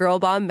Conair Girl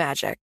Bomb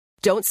magic.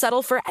 Don't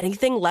settle for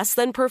anything less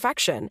than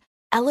perfection.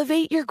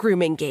 Elevate your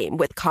grooming game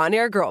with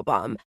Conair Girl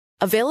Bomb.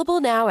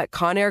 Available now at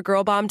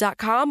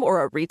ConairGirlBomb.com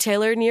or a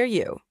retailer near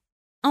you.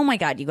 Oh my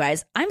God, you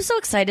guys. I'm so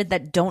excited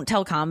that Don't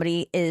Tell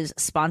Comedy is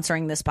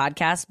sponsoring this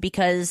podcast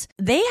because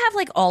they have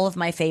like all of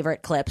my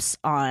favorite clips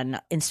on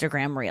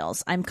Instagram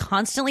Reels. I'm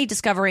constantly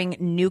discovering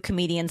new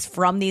comedians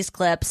from these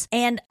clips.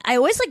 And I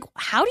always like,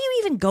 how do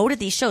you even go to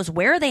these shows?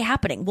 Where are they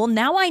happening? Well,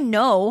 now I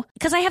know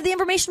because I have the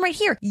information right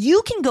here.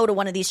 You can go to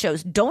one of these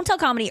shows. Don't Tell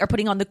Comedy are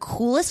putting on the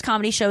coolest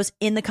comedy shows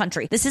in the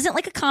country. This isn't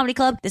like a comedy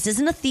club. This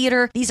isn't a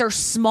theater. These are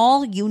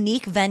small,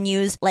 unique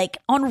venues like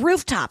on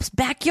rooftops,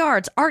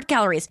 backyards, art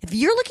galleries. If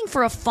you're looking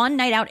for a fun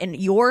night out in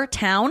your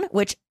town,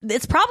 which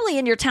it's probably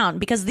in your town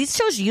because these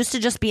shows used to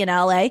just be in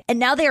LA and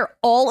now they are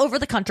all over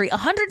the country,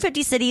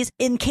 150 cities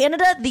in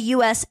Canada, the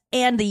US,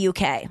 and the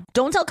UK.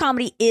 Don't Tell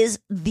Comedy is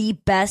the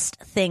best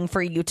thing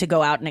for you to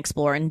go out and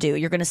explore and do.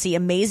 You're going to see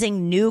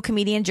amazing new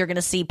comedians. You're going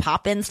to see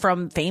pop-ins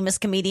from famous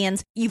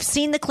comedians. You've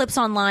seen the clips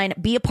online.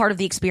 Be a part of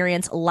the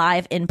experience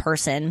live in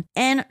person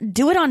and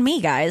do it on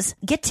me, guys.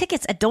 Get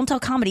tickets at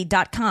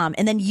don'ttellcomedy.com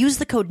and then use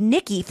the code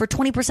Nikki for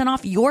 20%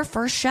 off your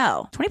first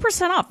show.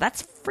 20% off.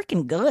 That's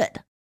freaking good.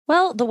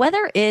 Well, the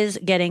weather is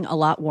getting a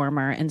lot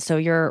warmer, and so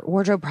your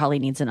wardrobe probably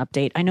needs an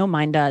update. I know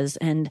mine does,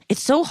 and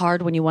it's so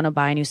hard when you want to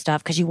buy new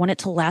stuff because you want it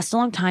to last a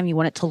long time, you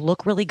want it to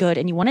look really good,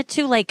 and you want it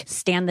to like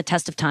stand the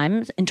test of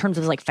time in terms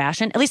of like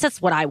fashion. At least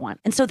that's what I want.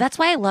 And so that's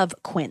why I love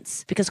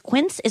Quince, because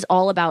Quince is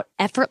all about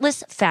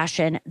effortless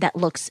fashion that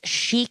looks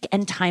chic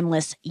and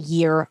timeless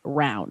year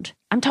round.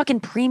 I'm talking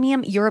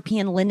premium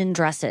European linen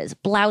dresses,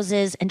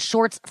 blouses, and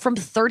shorts from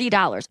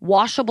 $30.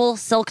 Washable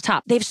silk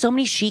top. They have so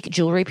many chic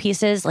jewelry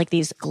pieces like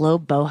these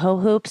globe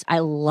boho hoops. I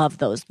love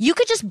those. You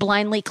could just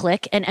blindly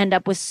click and end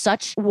up with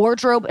such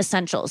wardrobe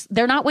essentials.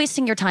 They're not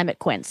wasting your time at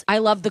Quince. I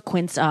love the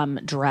Quince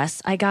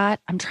dress I got.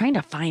 I'm trying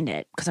to find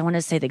it because I want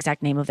to say the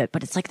exact name of it,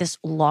 but it's like this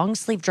long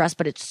sleeve dress,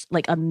 but it's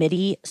like a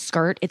midi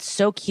skirt. It's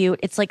so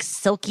cute. It's like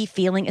silky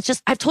feeling. It's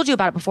just, I've told you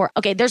about it before.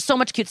 Okay, there's so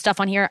much cute stuff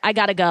on here. I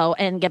got to go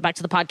and get back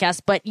to the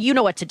podcast, but you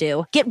know what to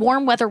do. Get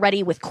warm weather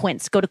ready with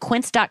Quince. Go to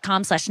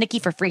quince.com/Nikki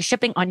for free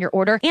shipping on your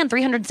order and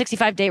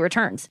 365-day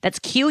returns. That's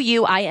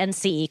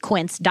QUINC,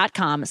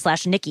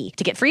 quince.com/Nikki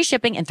to get free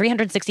shipping and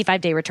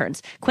 365-day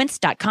returns.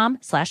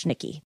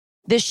 Quince.com/Nikki.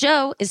 This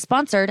show is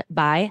sponsored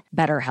by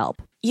BetterHelp.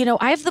 You know,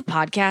 I have the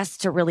podcast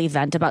to really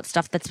vent about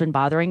stuff that's been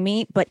bothering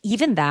me, but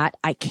even that,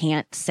 I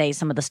can't say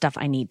some of the stuff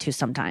I need to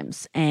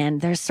sometimes.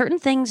 And there's certain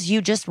things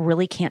you just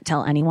really can't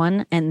tell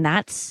anyone, and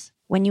that's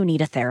when you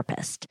need a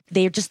therapist.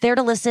 They're just there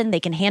to listen. They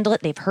can handle it.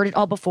 They've heard it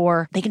all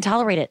before. They can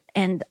tolerate it.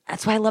 And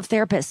that's why I love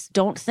therapists.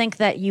 Don't think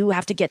that you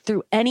have to get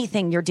through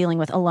anything you're dealing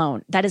with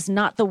alone. That is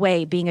not the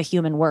way being a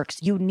human works.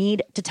 You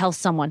need to tell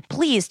someone.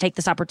 Please take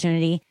this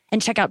opportunity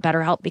and check out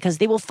BetterHelp because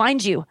they will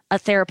find you a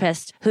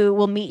therapist who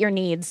will meet your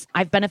needs.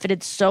 I've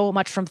benefited so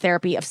much from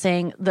therapy of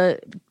saying the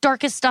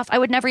darkest stuff I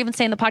would never even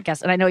say in the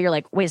podcast. And I know you're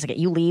like, wait a second,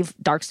 you leave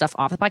dark stuff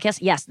off the podcast?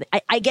 Yes,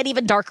 I get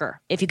even darker,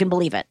 if you can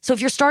believe it. So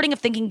if you're starting of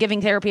thinking giving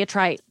therapy a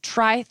try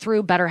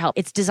through BetterHelp.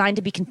 It's designed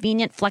to be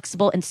convenient,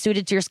 flexible, and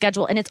suited to your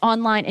schedule. And it's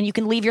online, and you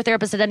can leave your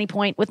therapist at any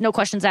point with no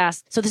questions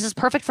asked. So this is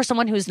perfect for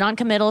someone who's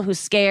non-committal, who's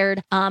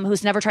scared,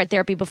 who's never tried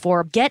therapy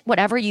before. Get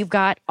whatever you've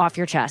got off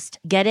your chest.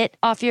 Get it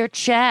off your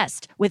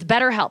chest with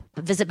BetterHelp.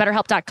 Visit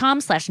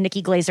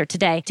BetterHelp.com/Nikki Glazer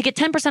today to get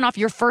 10% off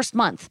your first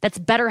month. That's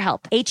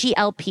BetterHelp,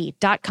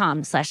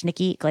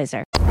 HELP.com/Nikki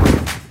Glazer.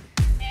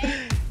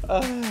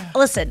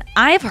 Listen,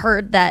 I've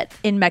heard that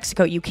in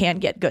Mexico you can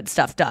get good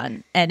stuff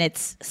done, and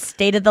it's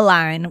state of the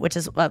line, which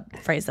is a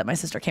phrase that my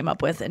sister came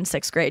up with in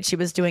 6th grade. She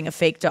was doing a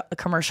fake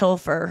commercial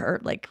for her,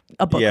 like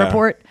a book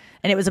report,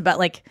 and it was about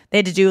like they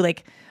had to do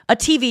like a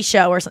TV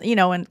show or something, you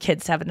know, when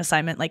kids have an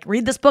assignment, like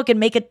read this book and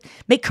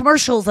make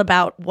commercials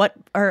about what,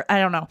 or I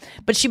don't know.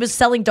 But she was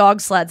selling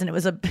dog sleds, and it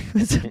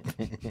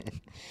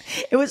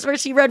was where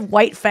she read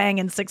White Fang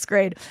in 6th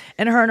grade,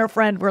 and her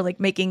friend were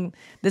like making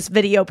this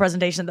video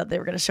presentation that they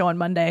were going to show on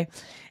Monday.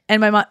 And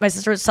my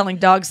sister was selling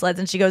dog sleds,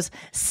 and she goes,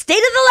 "State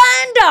of the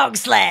line dog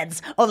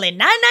sleds, only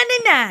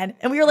 $9.99."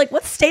 And we were like,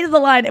 "What's state of the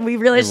line?" And we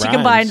realized she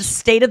combined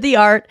state of the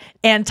art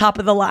and top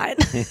of the line.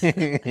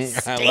 State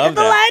of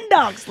the line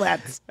dog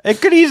sleds.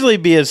 It could easily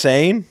be a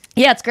saying.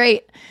 Yeah, it's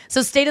great.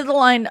 So state of the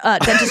line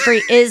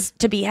dentistry is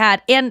to be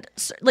had. And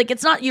like,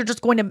 it's not you're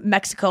just going to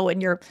Mexico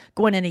and you're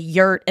going in a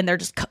yurt and they're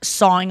just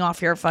sawing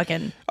off your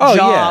fucking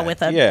jaw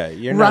with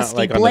a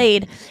rusty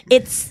blade.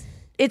 It's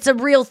a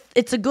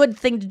good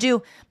thing to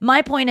do.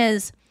 My point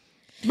is,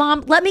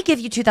 Mom, let me give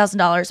you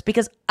 $2,000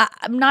 because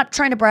I'm not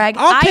trying to brag.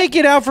 I'll take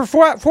it out for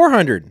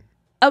 $400.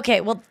 Okay,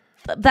 well,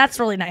 that's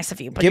really nice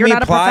of you, but give you're me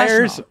not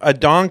pliers, a professional. a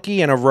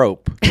donkey, and a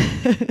rope.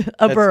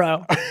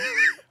 Burro.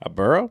 A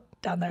burro?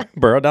 Down there.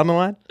 Burro down the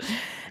line?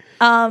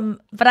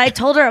 But I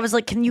told her, I was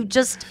like, can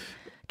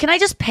I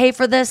just pay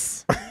for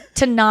this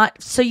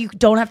so you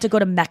don't have to go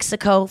to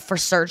Mexico for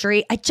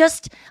surgery?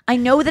 I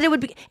know that it would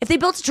be, if they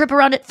built a trip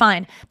around it,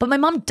 fine. But my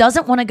mom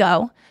doesn't want to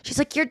go. She's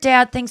like, your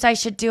dad thinks I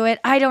should do it.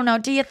 I don't know.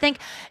 Do you think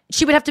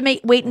she would have to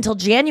wait until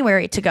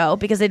January to go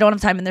because they don't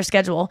have time in their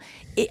schedule?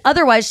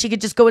 Otherwise, she could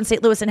just go in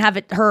St. Louis and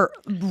have her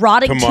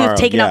rotting tooth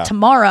taken out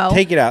tomorrow.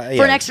 Take it out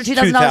for an extra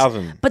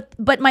 $2,000.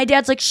 But my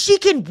dad's like, she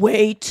can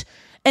wait.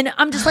 And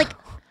I'm just like,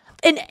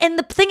 and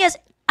the thing is,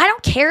 I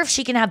don't care if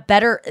she can have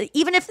better,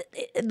 even if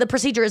the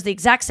procedure is the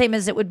exact same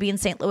as it would be in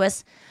St.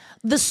 Louis.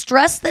 the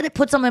stress that it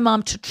puts on my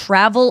mom to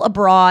travel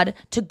abroad,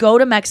 to go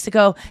to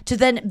Mexico, to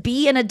then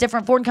be in a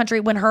different foreign country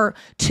when her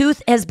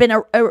tooth has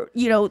been,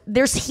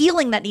 there's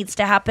healing that needs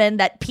to happen,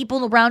 that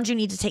people around you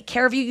need to take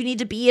care of you. You need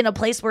to be in a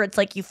place where it's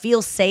like you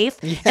feel safe.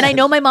 Yes. And I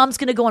know my mom's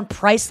going to go on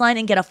Priceline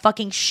and get a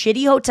fucking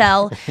shitty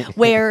hotel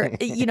where,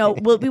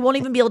 we won't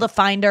even be able to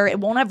find her. It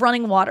won't have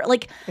running water.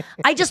 Like,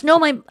 I just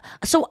know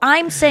so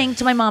I'm saying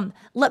to my mom,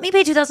 let me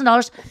pay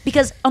 $2,000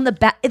 because on the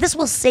back, this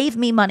will save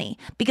me money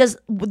because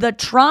the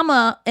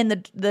trauma and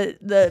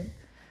the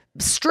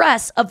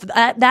stress of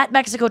that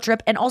Mexico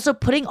trip and also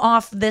putting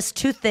off this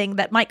tooth thing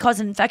that might cause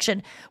an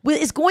infection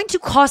is going to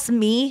cost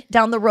me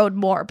down the road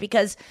more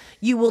because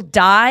you will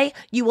die,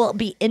 you will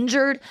be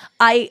injured.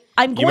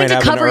 I'm going to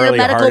cover your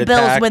medical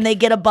bills when they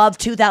get above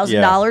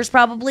 $2,000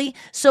 probably.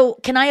 So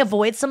can I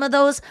avoid some of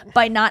those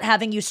by not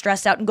having you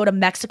stressed out and go to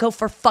Mexico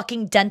for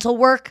fucking dental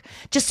work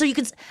just so you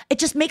can? It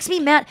just makes me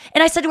mad.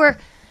 And I said to her,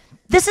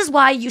 this is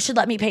why you should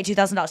let me pay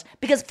 $2,000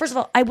 because first of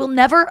all, I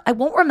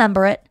won't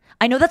remember it.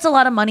 I know that's a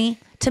lot of money.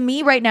 To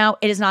me right now,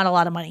 it is not a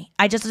lot of money.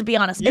 I just, to be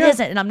honest, it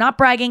isn't. And I'm not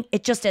bragging.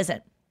 It just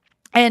isn't.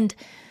 And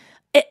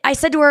I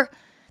said to her,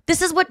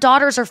 this is what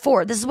daughters are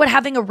for. This is what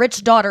having a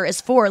rich daughter is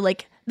for.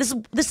 Like,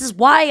 this is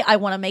why I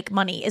want to make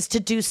money, is to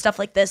do stuff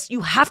like this.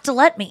 You have to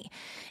let me.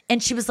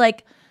 And she was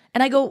like,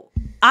 and I go,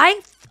 I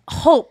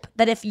hope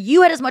that if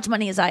you had as much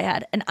money as I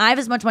had, and I have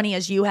as much money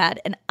as you had,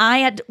 and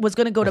I was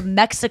going to go to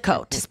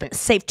Mexico to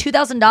save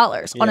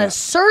 $2,000 on a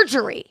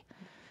surgery,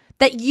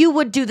 that you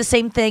would do the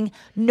same thing.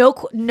 No,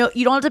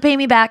 you don't have to pay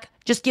me back.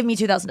 Just give me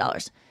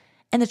 $2,000.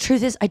 And the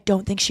truth is, I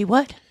don't think she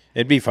would.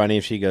 It'd be funny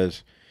if she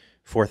goes,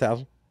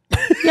 4,000.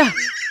 Yeah,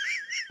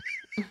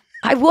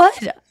 I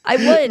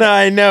would. No,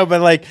 I know,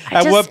 but like,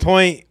 at what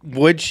point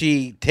would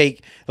she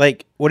take?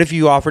 Like, what if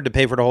you offered to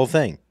pay for the whole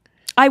thing?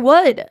 I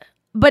would,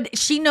 but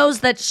she knows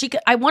that she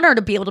could. I want her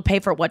to be able to pay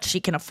for what she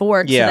can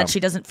afford, so that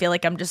she doesn't feel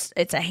like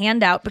it's a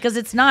handout, because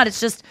it's not. It's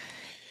just.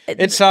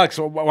 It sucks.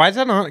 Why is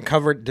that not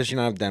covered? Does she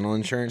not have dental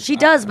insurance? She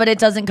does, but it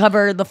doesn't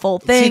cover the full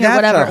thing. See, that's or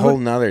whatever. A whole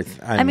nother.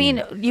 I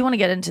mean, you want to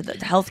get into the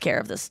healthcare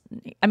of this?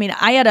 I mean,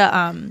 I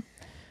had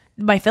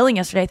my filling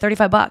yesterday,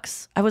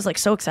 $35. I was like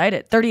so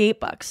excited.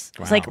 $38. Wow.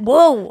 It's like,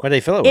 whoa! What did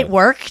they fill it with? It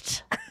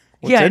worked.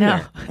 What's in I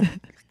know.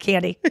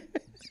 Candy.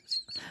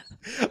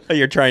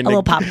 You're trying a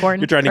little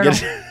popcorn. You're trying to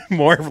get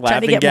more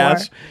laughing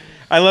gas. More.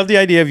 I love the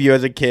idea of you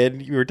as a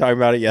kid. You were talking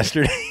about it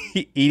yesterday,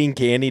 eating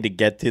candy to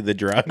get to the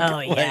drug. Oh,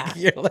 yeah.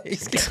 You're like,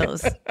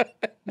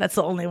 that's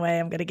the only way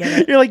I'm going to get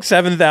it. You're like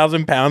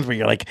 7,000 pounds, but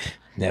you're like,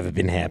 never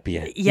been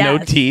happier. Yeah.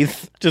 No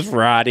teeth, just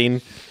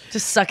rotting.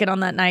 Just sucking on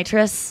that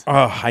nitrous.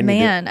 Oh, I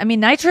mean,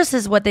 nitrous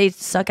is what they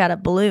suck out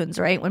of balloons,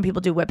 right? When people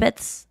do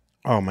whippets.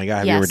 Oh, my God.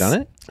 Have you ever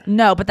done it?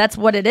 No, but that's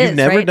what it is. You've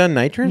never right? done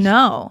nitrous?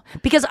 No.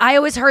 Because I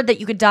always heard that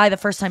you could die the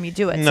first time you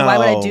do it. So why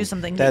would I do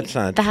something? That's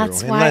not true.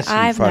 That's why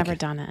I've never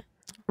done it.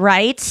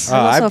 Right?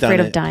 I'm also I've afraid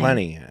done of dying.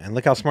 Plenty. And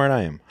look how smart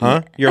I am.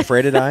 Huh? You're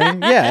afraid of dying?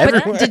 Yeah.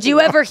 But did you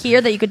ever hear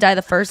that you could die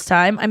the first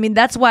time? I mean,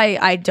 that's why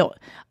I don't.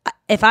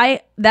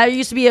 That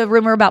used to be a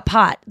rumor about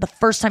pot. The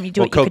first time you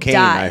do it, you cocaine, could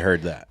die. I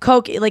heard that.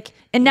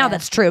 And now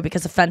that's true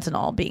because of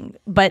fentanyl being,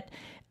 but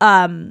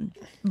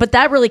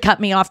that really cut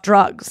me off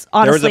drugs.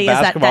 Honestly, is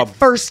that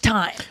first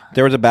time.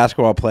 There was a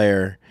basketball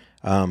player.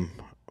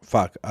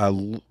 Starts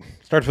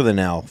with an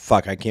L.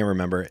 I can't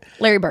remember it.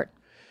 Larry Bird.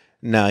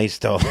 No, he's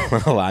still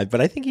alive,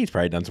 but I think he's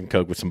probably done some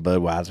coke with some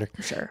Budweiser.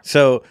 Sure.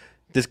 So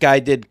this guy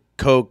did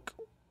coke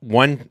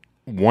one.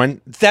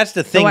 That's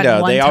the thing,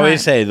 though. They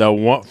always say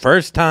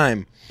first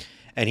time,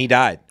 and he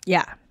died.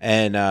 Yeah.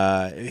 And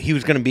he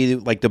was going to be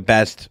like the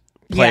best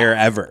player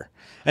ever.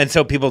 And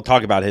so people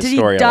talk about his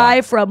story. Did he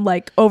die from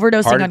like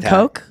overdosing on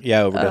coke?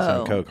 Yeah, overdosing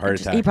on coke, heart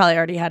attack. He probably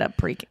already had a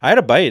pre. I had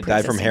a buddy that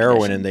died from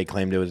heroin, and they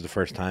claimed it was the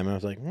first time. I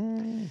was like,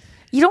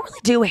 You don't really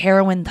do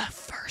heroin the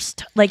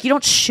first. Like, you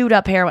don't shoot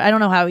up heroin. I don't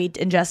know how he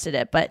ingested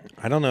it, but...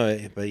 I don't know,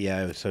 but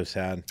yeah, it was so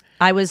sad.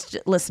 I was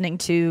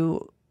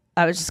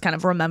just kind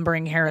of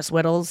remembering Harris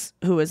Whittles,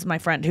 who was my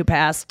friend who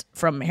passed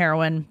from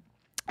heroin,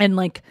 and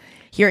like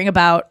reading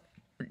about,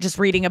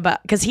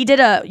 because he did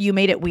a You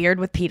Made It Weird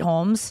with Pete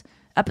Holmes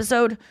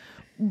episode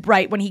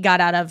right when he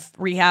got out of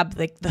rehab,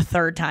 like the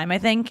third time, I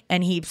think.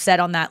 And he said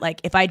on that,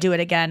 like, if I do it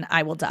again,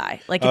 I will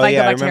die. Like, if I go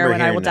back to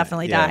heroin, I will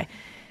definitely die.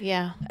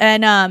 Yeah.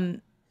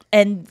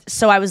 And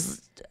so I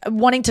was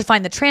wanting to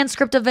find the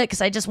transcript of it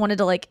because I just wanted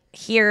to like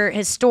hear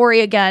his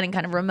story again and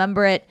kind of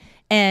remember it.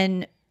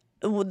 And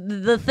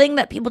the thing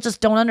that people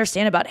just don't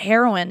understand about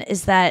heroin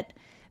is that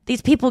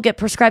these people get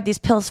prescribed these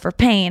pills for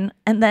pain,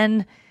 and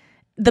then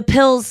the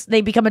pills,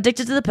 they become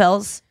addicted to the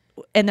pills,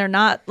 and they're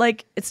not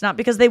like, it's not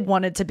because they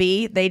wanted to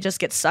be, they just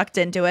get sucked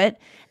into it.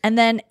 And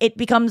then it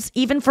becomes,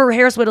 even for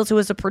Harris Whittles, who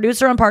was a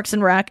producer on Parks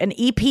and Rec, an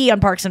EP on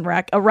Parks and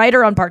Rec, a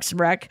writer on Parks and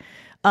Rec,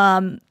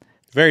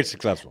 very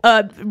successful.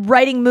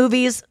 Writing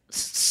movies,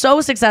 so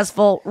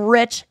successful,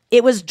 rich.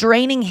 It was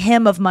draining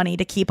him of money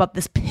to keep up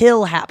this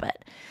pill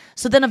habit.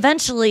 So then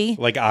eventually...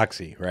 Like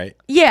Oxy, right?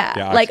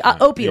 Yeah, like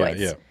opioids.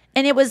 Yeah.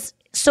 And it was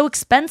so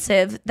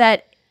expensive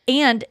that...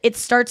 And it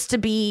starts to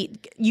be...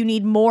 You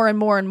need more and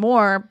more and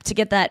more to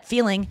get that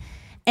feeling.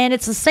 And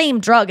it's the same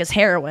drug as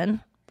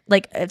heroin.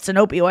 Like, it's an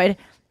opioid.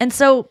 And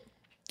so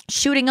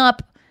shooting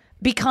up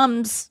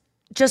becomes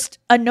just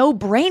a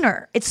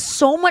no-brainer. It's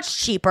so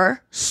much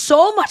cheaper,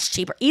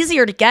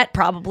 easier to get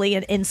probably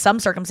in some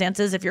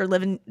circumstances. If you're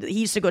living,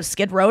 he used to go to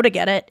Skid Row to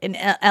get it in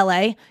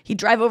LA. He'd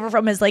drive over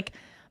from his like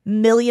 $1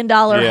 million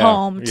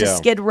home to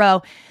Skid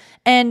Row,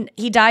 and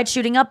he died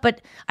shooting up.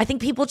 But I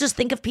think people just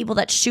think of people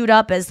that shoot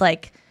up as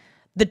like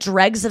the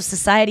dregs of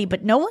society,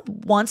 but no one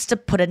wants to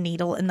put a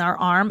needle in their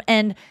arm.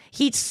 And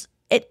it's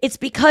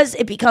because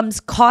it becomes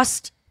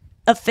cost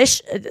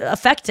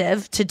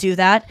effective to do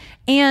that,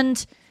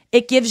 and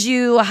it gives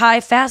you a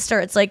high faster.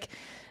 It's like,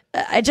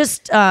 it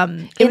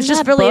was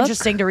just really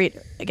interesting to read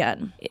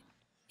again.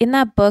 In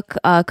that book,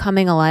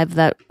 Coming Alive,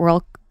 that we're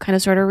all kind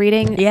of sort of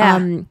reading. Yeah.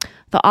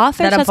 The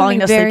author that I'm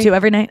falling asleep to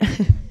every night.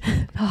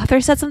 The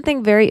author said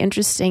something very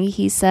interesting.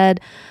 He said,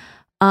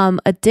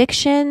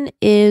 addiction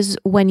is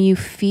when you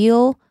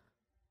feel,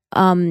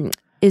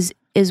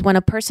 is when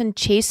a person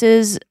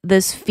chases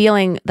this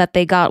feeling that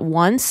they got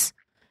once,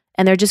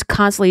 and they're just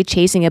constantly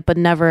chasing it, but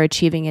never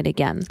achieving it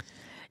again.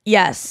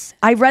 Yes.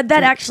 I read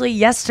that actually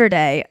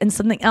yesterday and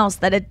something else,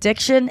 that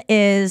addiction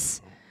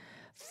is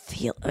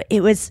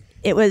it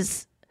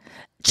was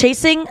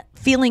chasing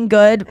feeling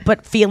good,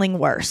 but feeling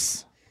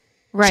worse.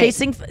 Right.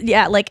 Chasing.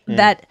 Yeah. Like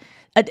that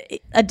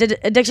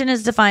addiction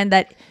is defined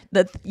that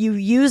you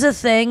use a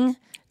thing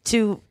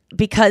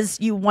because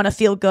you want to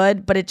feel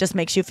good, but it just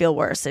makes you feel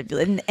worse.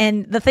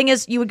 And the thing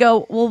is, you would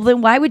go, well,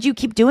 then why would you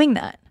keep doing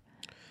that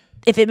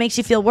if it makes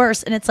you feel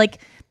worse? And it's like,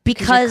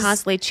 because you're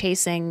constantly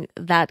chasing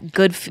that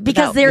good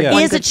because there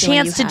is a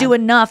chance to do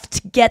enough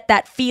to get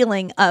that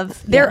feeling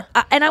of there.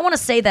 And I want to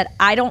say that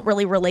I don't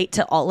really relate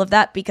to all of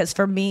that, because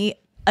for me,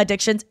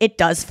 addictions, it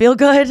does feel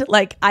good.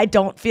 Like,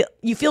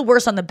 you feel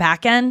worse on the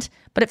back end,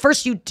 but at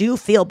first you do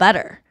feel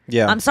better.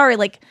 Yeah. I'm sorry.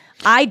 Like,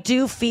 I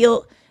do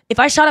feel, if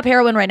I shot up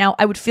heroin right now,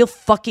 I would feel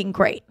fucking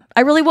great.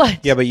 I really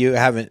would. Yeah, but you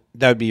haven't,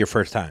 that would be your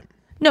first time.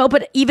 No,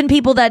 but even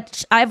people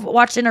that I've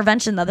watched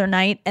Intervention the other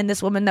night, and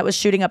this woman that was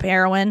shooting up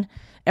heroin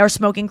or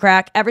smoking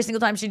crack, every single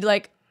time she'd be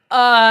like,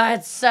 oh,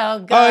 it's so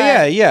good.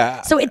 Oh,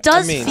 yeah. So it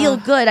does feel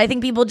good. I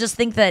think people just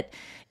think that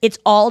it's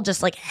all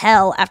just like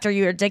hell after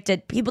you're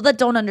addicted. People that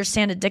don't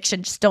understand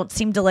addiction just don't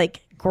seem to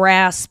like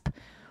grasp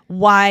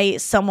why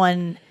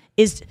someone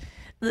is.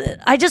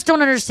 I just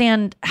don't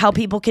understand how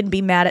people can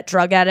be mad at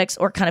drug addicts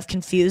or kind of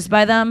confused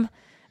by them.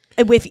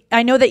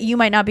 I know that you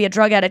might not be a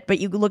drug addict, but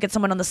you look at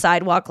someone on the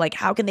sidewalk, like,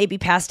 how can they be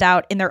passed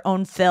out in their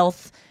own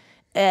filth?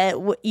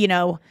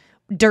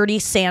 Dirty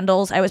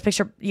sandals. I always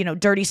picture,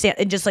 dirty sand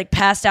and just like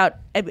passed out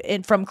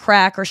from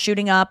crack or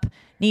shooting up,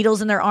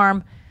 needles in their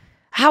arm.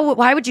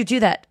 Why would you do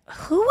that?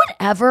 Who would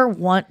ever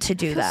want to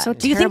do that? So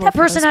do you think that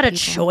person had a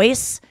people.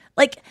 choice?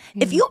 Like,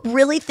 if you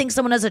really think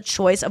someone has a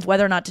choice of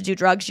whether or not to do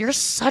drugs, you're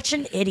such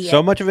an idiot.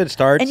 So much of it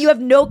starts. And you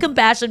have no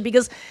compassion,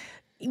 because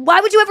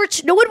why would you ever,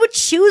 no one would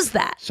choose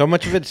that. So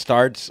much of it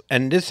starts,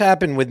 and this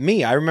happened with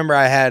me. I remember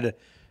I had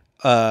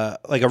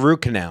like a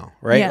root canal,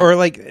 right? Yeah. Or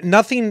like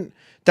nothing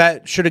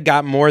that should have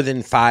got more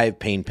than 5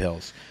 pain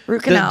pills.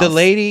 Root canals the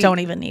lady, don't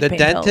even need the pain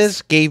dentist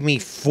pills. gave me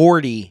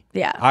 40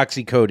 Yeah.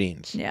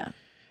 oxycodines. Yeah.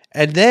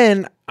 And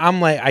then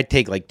I'm like, I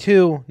take like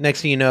 2.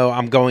 Next thing you know,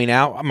 I'm going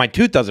out. My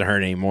tooth doesn't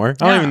hurt anymore.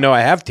 I don't even know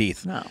I have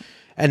teeth. No.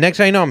 And next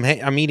thing I know,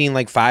 I'm eating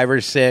like 5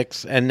 or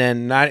 6, and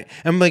then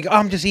I'm like, oh,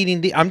 I'm just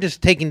eating. I'm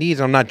just taking these.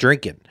 I'm not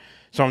drinking.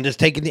 So I'm just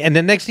taking and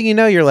then next thing you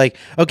know, you're like,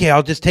 okay,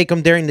 I'll just take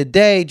them during the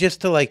day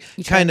just to like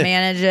kind of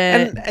manage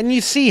it. And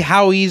you see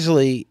how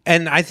easily,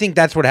 and I think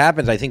that's what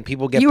happens. I think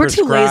people get You were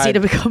prescribed. too lazy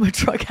to become a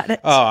drug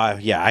addict. Oh,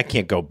 yeah, I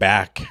can't go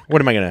back.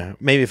 What am I going to,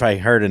 maybe if I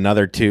hurt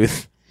another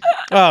tooth.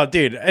 Oh,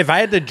 dude, if I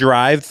had to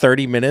drive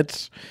 30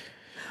 minutes.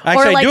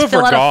 Actually, like I do it for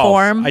fill out a golf.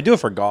 form. I do it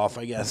for golf,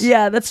 I guess.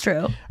 Yeah, that's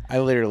true. I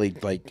literally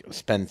like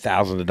spend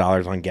thousands of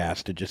dollars on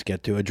gas to just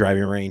get to a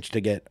driving range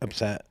to get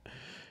upset.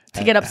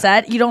 To get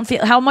upset? You don't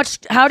feel, how much,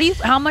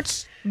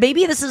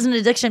 maybe this is an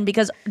addiction,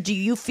 because do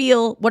you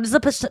feel, what is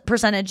the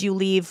percentage you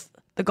leave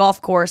the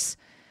golf course?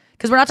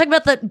 Because we're not talking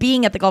about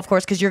being at the golf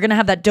course, because you're going to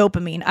have that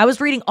dopamine. I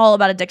was reading all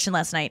about addiction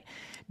last night.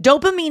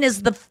 Dopamine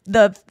is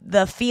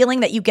the feeling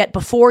that you get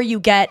before you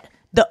get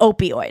the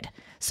opioid.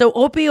 So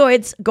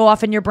opioids go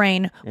off in your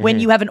brain when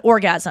you have an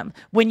orgasm,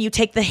 when you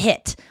take the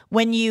hit,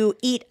 when you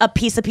eat a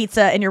piece of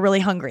pizza and you're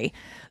really hungry.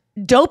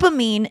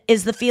 Dopamine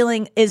is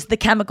the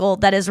chemical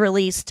that is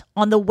released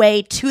on the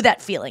way to that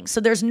feeling.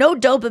 So there's no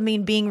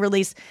dopamine being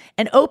released,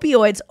 and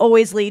opioids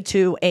always lead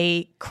to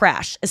a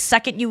crash. A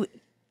second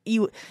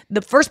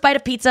the first bite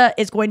of pizza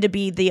is going to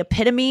be the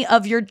epitome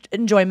of your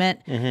enjoyment.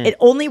 It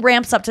only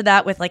ramps up to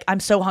that with like, I'm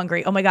so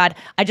hungry. Oh my God,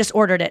 I just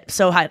ordered it.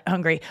 So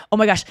hungry. Oh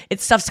my gosh,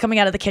 stuff's coming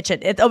out of the kitchen.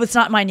 It's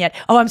not mine yet.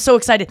 Oh, I'm so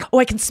excited. Oh,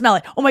 I can smell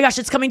it. Oh my gosh,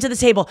 it's coming to the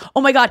table.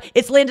 Oh my God,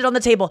 it's landed on the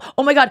table.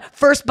 Oh my God,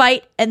 first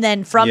bite. And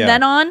then from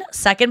then on,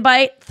 second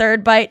bite,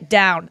 third bite,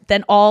 down.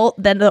 Then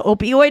the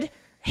opioid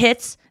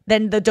hits,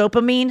 then the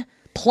dopamine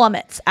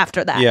plummets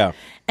after that. Yeah.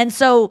 And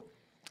so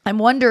I'm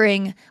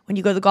wondering, when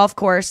you go to the golf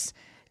course,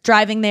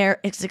 driving there,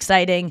 it's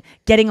exciting.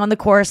 Getting on the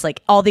course,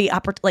 like all the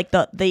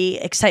the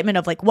excitement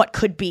of like what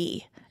could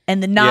be.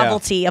 and the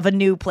novelty of a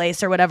new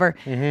place or whatever.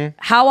 Mm-hmm.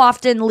 How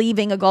often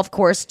leaving a golf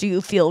course do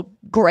you feel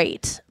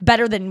great?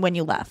 Better than when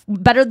you left?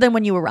 Better than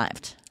when you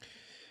arrived?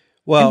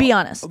 Well, and be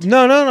honest.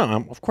 No.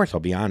 Of course, I'll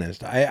be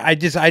honest.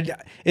 There's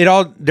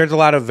a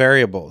lot of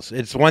variables.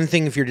 It's one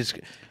thing if you're just.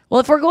 Well,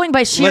 if we're going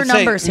by sheer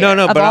numbers here,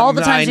 of but all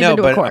the times you've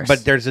been to a course.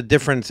 But there's a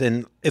difference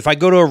in if I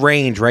go to a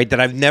range, right, that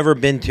I've never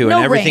been to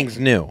and everything's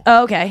new.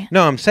 Oh, okay.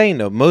 No, I'm saying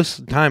though, most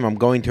of the time I'm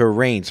going to a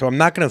range, so I'm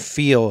not going to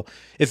feel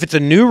if it's a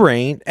new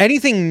range.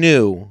 Anything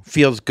new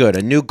feels good.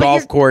 A new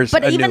golf course,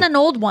 but even an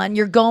old one,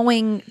 you're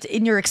going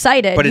and you're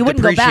excited. But you it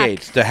wouldn't go back.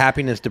 depreciates. The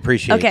happiness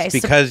depreciates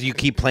because you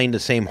keep playing the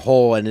same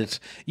hole, and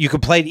you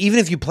could play even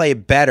if you play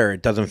it better,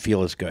 it doesn't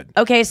feel as good.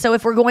 Okay, so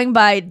if we're going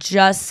by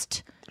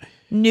just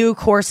new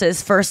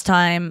courses, first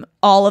time,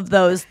 all of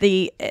those,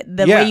 the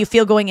way you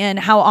feel going in,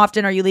 how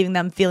often are you leaving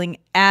them feeling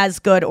as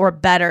good or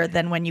better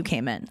than when you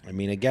came in? I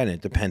mean, again, it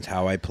depends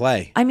how I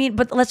play. I mean,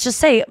 but let's just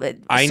say,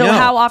 I so know,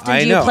 how often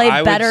do you play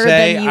better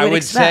than you would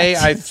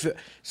expect?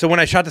 So when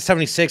I shot the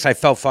 76, I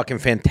felt fucking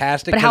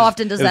fantastic. But how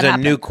often does that happen? It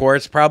was a new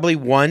course, probably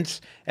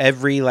once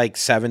every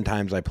 7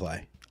 times I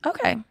play.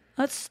 Okay,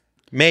 that's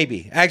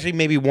maybe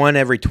one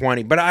every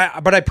 20. But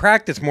I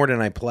practice more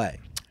than I play.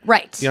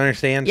 Right. You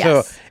understand?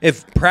 Yes. So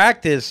if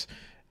practice,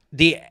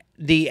 the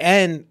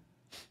end.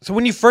 So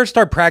when you first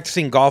start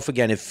practicing golf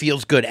again, it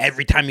feels good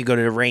every time you go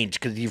to the range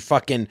because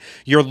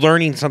you're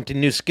learning something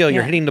new skill.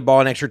 You're hitting the ball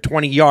an extra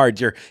 20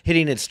 yards. You're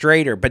hitting it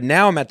straighter. But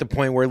now I'm at the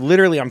point where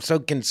literally I'm so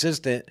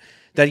consistent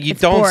that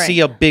it's don't boring. see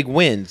a big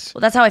wins.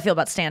 Well, that's how I feel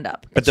about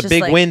stand-up. But the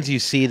big wins you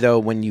see, though,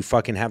 when you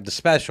fucking have the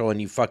special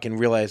and you fucking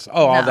realize,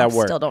 all that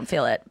worked. Still don't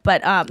feel it.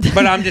 But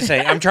but I'm just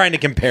saying, I'm trying to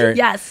compare it.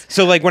 Yes.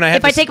 So when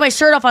if I take my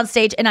shirt off on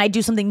stage and I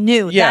do something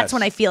new, that's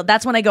when I feel.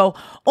 That's when I go,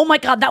 oh my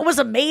God, that was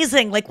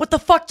amazing. Like, what the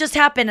fuck just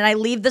happened? And I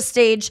leave the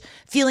stage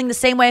feeling the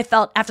same way I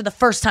felt after the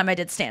first time I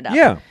did stand-up.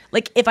 Yeah.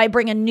 Like, if I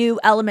bring a new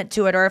element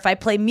to it, or if I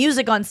play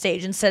music on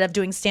stage instead of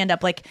doing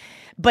stand-up,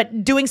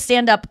 but doing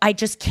stand-up, I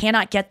just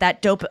cannot get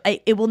that dope.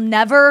 It will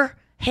never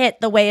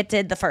hit the way it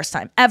did the first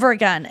time ever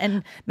again,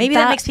 and maybe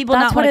that makes people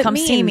not want to come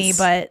see me,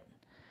 but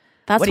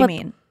that's what do you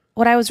mean?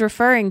 What I was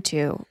referring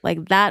to,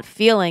 like that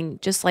feeling,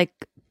 just like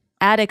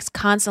addicts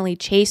constantly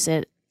chase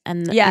it,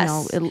 and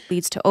it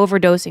leads to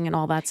overdosing and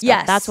all that stuff.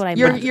 Yes, that's what I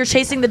meant. You're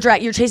chasing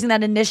you're chasing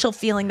that initial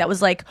feeling that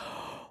was like,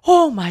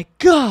 oh my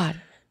God.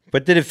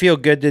 But did it feel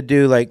good to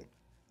do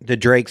the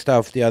Drake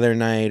stuff the other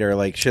night, or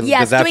yes,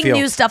 does that doing feel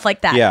new stuff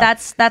like that? Yeah.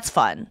 that's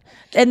fun,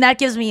 and that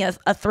gives me a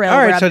thrill. All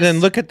right, so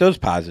then look at those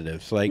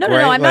positives. No,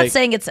 I'm not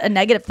saying it's a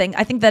negative thing.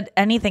 I think that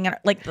anything,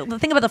 the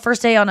thing about the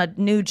first day on a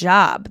new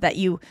job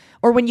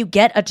or when you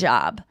get a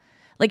job,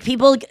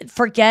 people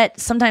forget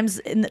sometimes.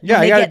 I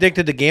got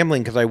addicted to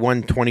gambling because I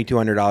won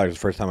 $2,200 the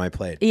first time I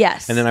played.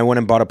 Yes. And then I went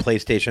and bought a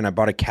PlayStation. I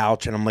bought a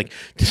couch, and I'm like,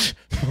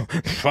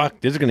 fuck,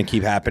 this is going to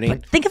keep happening.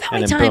 But think of how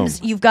many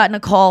times you've gotten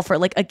a call for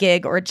a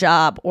gig or a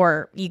job,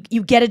 or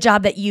you get a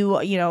job that you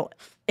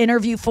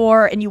interview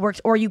for and you work,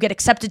 or you get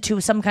accepted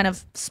to some kind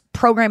of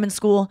program in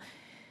school,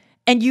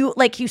 and you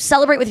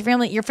celebrate with your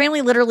family. Your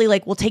family literally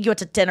will take you out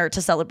to dinner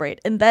to celebrate,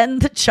 and then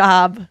the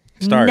job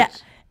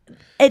starts.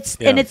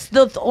 And it's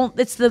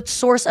the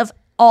source of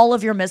all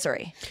of your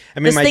misery. I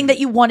mean, this thing that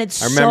you wanted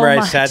so much. I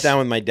remember I sat down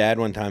with my dad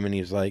one time, and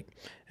he was like,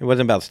 it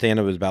wasn't about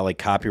stand-up, it was about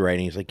copywriting.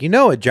 He's like,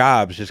 any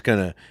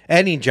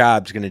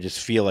job's gonna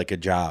just feel like a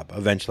job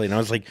eventually. And I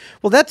was like,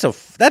 well,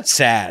 that's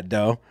sad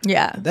though.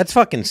 Yeah, that's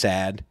fucking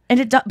sad.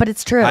 And but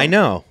it's true. I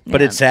know,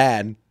 but it's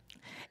sad.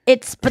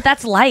 But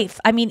that's life.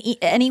 I mean,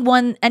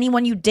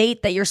 anyone you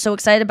date that you're so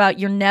excited about,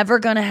 you're never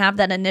gonna have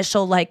that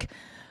initial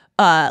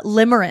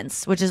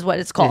limerence, which is what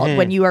it's called,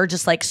 when you are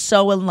just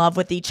so in love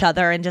with each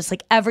other and just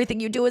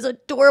everything you do is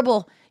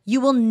adorable. You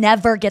will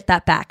never get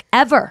that back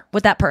ever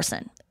with that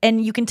person.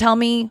 And you can tell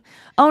me,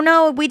 oh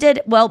no, we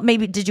did. Well,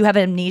 maybe did you have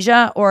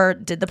amnesia, or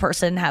did the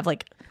person have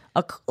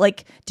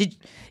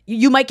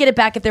you might get it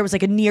back if there was a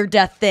near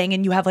death thing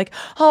and you have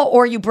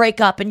or you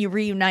break up and you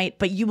reunite,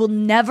 but you will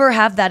never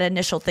have that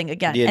initial thing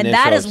again. And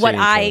that is what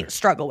I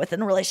struggle with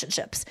in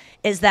relationships,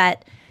 is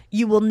that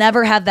you will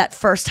never have that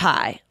first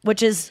high,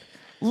 which is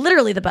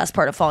literally the best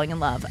part of falling in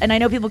love. And I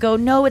know people go,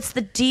 no, it's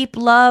the deep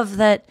love,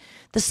 that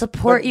the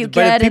support you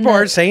get. But if people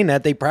are saying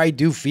that, they probably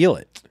do feel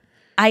it.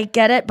 I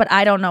get it, but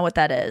I don't know what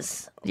that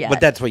is. Yeah,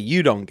 but that's what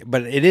you don't.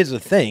 But it is a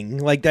thing.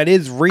 That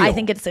is real. I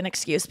think it's an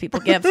excuse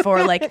people give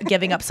for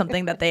giving up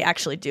something that they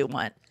actually do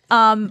want.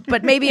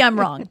 But maybe I'm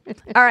wrong.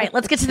 All right,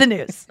 let's get to the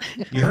news.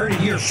 You heard it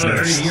here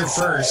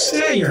first.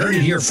 Yeah, you heard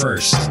it here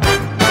first.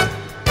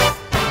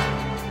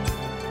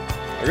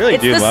 I really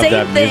do love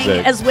that music. It's the same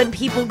thing as when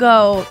people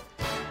go,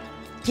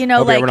 Hope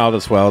everyone all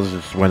the swells.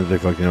 It's Wednesday.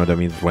 Fuck, you know what that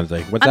means? It's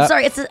Wednesday. What's that?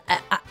 I'm sorry.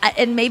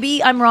 And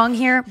maybe I'm wrong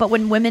here, but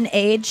when women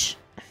age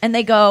and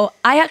they go,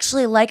 I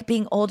actually like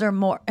being older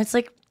more. It's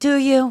do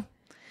you?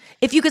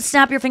 If you could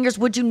snap your fingers,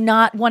 would you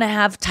not want to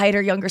have tighter,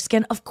 younger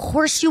skin? Of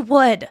course you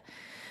would.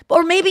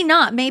 Or maybe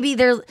not. Maybe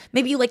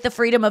you like the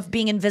freedom of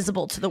being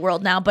invisible to the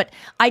world now. But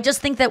I just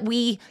think that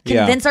we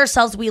convince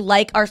ourselves we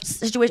like our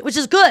situation, which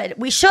is good.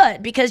 We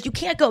should, because you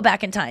can't go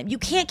back in time. You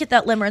can't get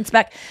that limerence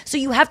back. So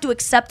you have to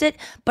accept it.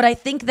 But I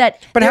think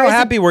that. But how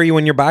happy were you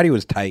when your body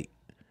was tight?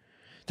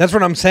 That's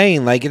what I'm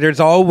saying. Like, there's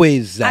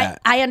always that.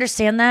 I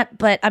understand that,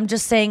 but I'm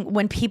just saying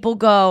when people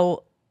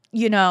go,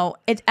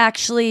 it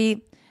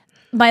actually,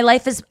 my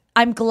life is.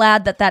 I'm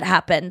glad that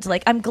happened.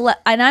 Like, I'm glad,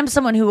 and I'm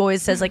someone who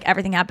always says like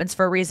everything happens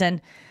for a reason.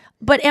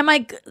 But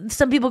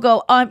some people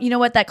go, you know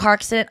what, that car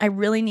accident, I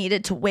really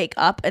needed to wake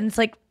up. And it's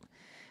like,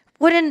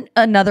 wouldn't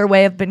another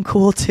way have been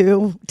cool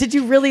too? Did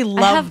you really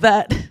love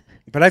that?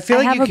 But I feel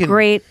like I have a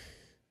great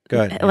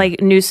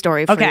news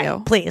story for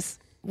you. Please.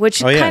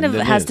 Which kind of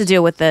has to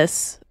do with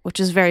this,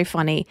 which is very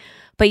funny.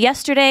 But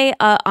yesterday,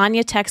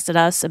 Anya texted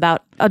us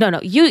about,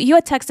 you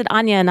had texted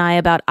Anya and I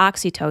about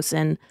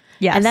oxytocin.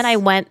 Yes. And then I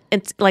went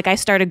and I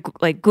started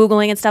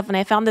Googling and stuff, and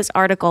I found this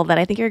article that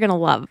I think you're going to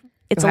love.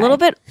 It's a little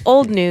bit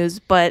old news,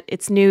 but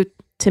it's new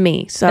to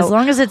me. So as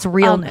long as it's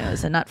real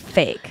news and not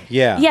fake.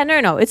 Yeah. Yeah,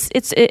 no.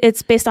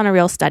 It's based on a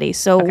real study.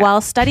 So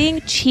while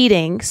studying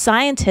cheating,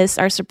 scientists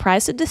are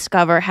surprised to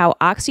discover how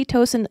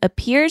oxytocin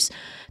appears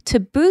to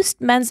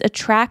boost men's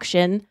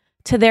attraction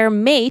to their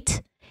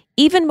mate,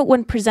 even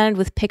when presented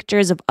with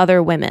pictures of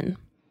other women.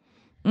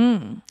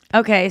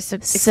 Okay, so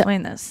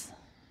explain this.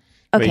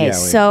 Okay,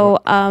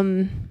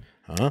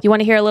 you want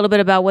to hear a little bit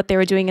about what they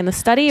were doing in the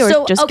study,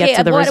 or just get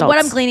to the results? What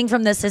I'm gleaning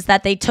from this is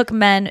that they took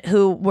men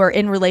who were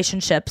in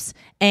relationships,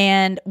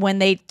 and when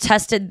they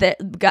tested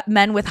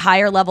men with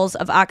higher levels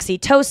of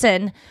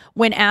oxytocin,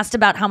 when asked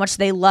about how much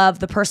they love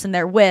the person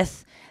they're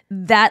with,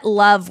 that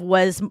love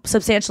was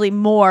substantially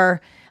more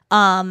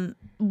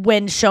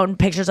when shown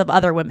pictures of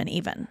other women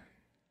even.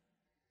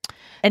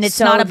 And it's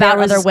not about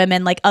other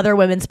women, like other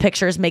women's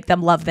pictures make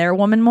them love their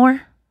woman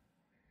more?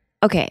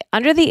 Okay,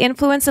 under the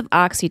influence of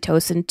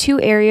oxytocin, 2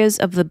 areas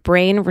of the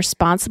brain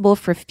responsible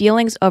for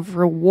feelings of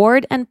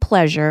reward and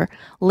pleasure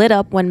lit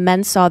up when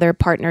men saw their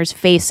partners'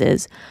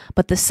 faces,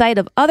 but the sight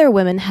of other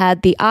women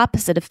had the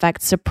opposite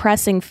effect,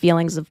 suppressing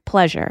feelings of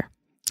pleasure.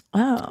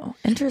 Oh,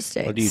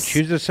 interesting. Well, do you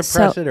choose to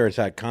suppress it, or is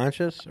that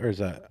conscious, or is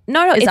that...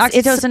 No, is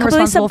oxytocin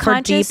responsible for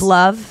deep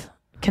love,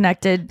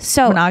 connected,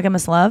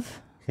 monogamous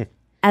love?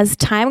 As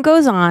time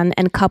goes on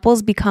and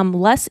couples become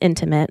less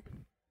intimate,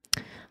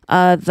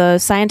 the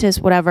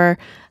scientist,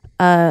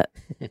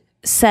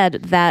 said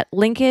that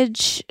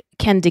linkage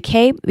can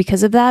decay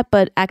because of that,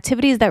 but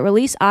activities that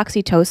release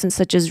oxytocin,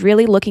 such as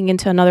really looking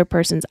into another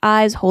person's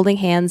eyes, holding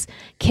hands,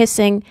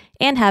 kissing,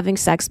 and having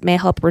sex, may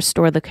help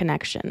restore the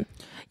connection.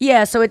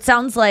 Yeah, so it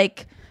sounds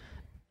like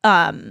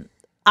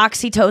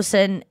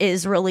oxytocin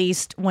is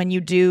released when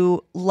you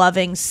do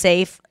loving,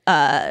 safe,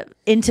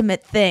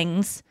 intimate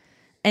things.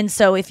 And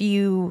so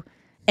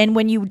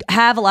when you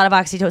have a lot of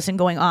oxytocin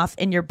going off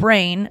in your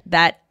brain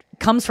that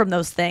comes from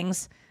those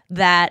things,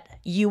 that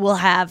you will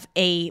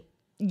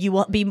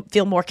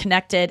feel more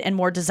connected and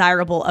more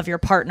desirable of your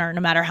partner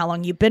no matter how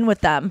long you've been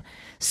with them.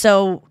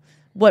 So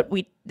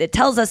it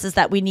tells us is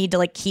that we need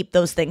to keep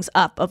those things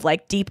up of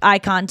deep eye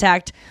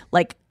contact,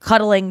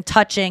 cuddling,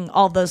 touching,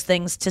 all those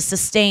things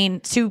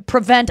to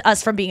prevent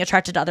us from being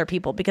attracted to other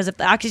people. Because if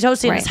the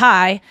oxytocin is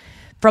high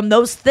from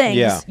those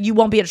things, you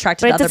won't be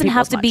attracted to other people. But it doesn't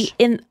have to be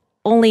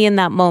only in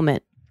that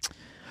moment.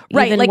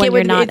 Right,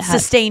 it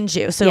sustains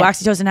you. So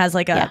oxytocin has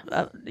a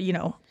half-life.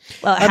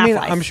 I mean,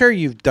 I'm sure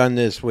you've done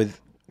this with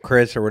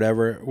Chris or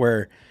whatever,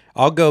 where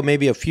I'll go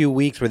maybe a few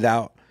weeks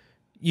without.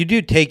 You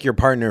do take your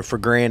partner for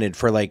granted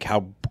for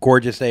how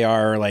gorgeous they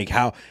are,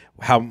 or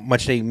how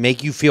much they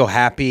make you feel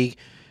happy.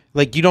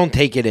 You don't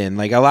take it in.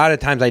 A lot of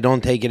times I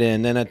don't take it in,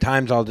 and then at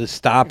times I'll just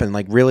stop and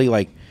really be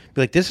like,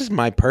 this is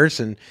my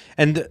person.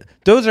 And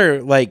those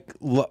are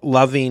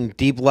loving,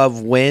 deep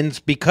love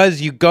wins,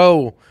 because I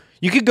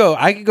could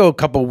go a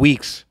couple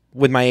weeks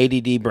with my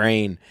ADD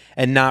brain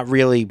and not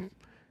really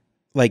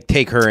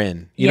take her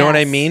in. You know what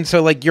I mean?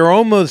 So you're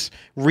almost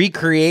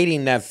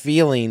recreating that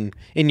feeling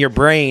in your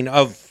brain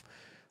of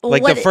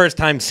the first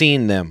time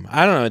seeing them.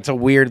 I don't know. It's a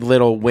weird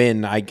little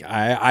win.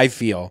 I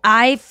feel.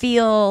 I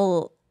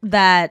feel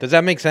that. Does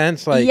that make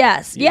sense?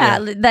 Yes.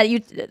 Yeah.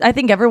 I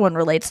think everyone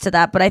relates to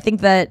that, but I think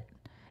that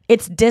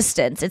it's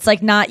distance. It's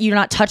you're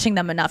not touching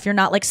them enough. You're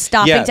not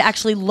stopping to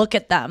actually look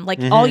at them.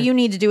 All you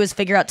need to do is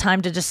figure out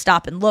time to just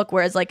stop and look.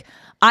 Whereas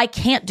I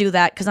can't do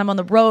that because I'm on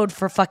the road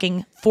for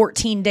fucking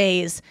 14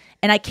 days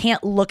and I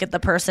can't look at the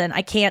person.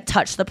 I can't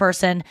touch the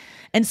person.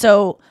 And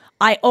so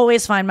I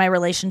always find my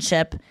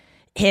relationship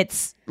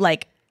hits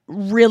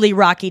really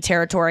rocky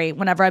territory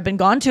whenever I've been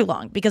gone too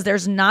long, because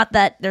there's not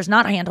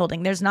hand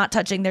holding, there's not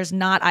touching, there's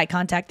not eye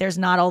contact, there's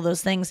not all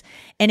those things.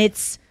 And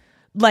it's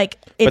but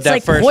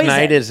that first poison.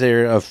 night, is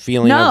there a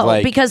feeling of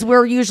No, because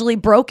we're usually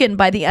broken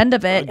by the end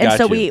of it. And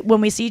so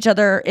when we see each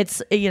other,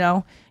 it's,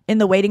 in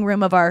the waiting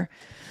room of our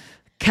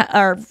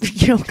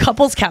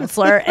couples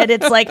counselor, and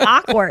it's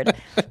awkward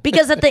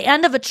because at the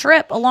end of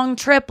a long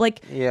trip,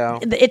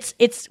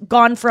 it's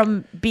gone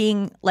from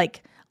being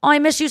oh, I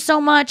miss you so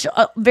much,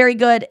 very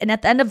good. And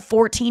at the end of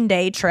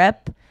 14-day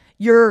trip,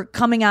 you're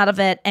coming out of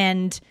it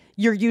and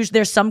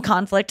there's some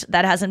conflict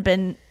that hasn't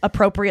been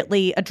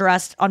appropriately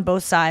addressed on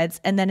both sides,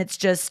 and then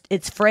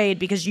it's frayed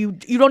because you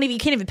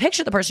can't even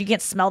picture the person, you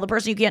can't smell the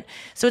person,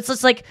 so it's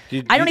just like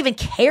I don't even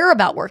care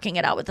about working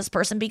it out with this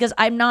person because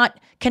I'm not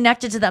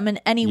connected to them in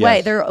any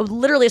way. They're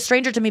literally a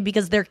stranger to me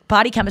because their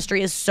body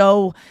chemistry is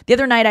so. The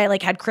other night I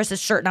like had Chris's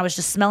shirt and I was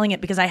just smelling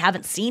it because I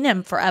haven't seen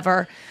him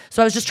forever,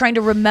 so I was just trying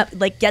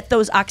to get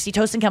those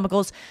oxytocin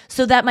chemicals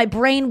so that my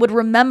brain would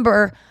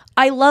remember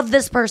I love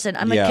this person,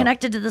 I'm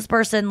connected to this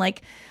person,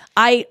 like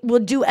I will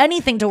do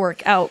anything to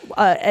work out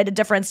at a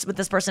difference with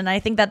this person. And I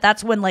think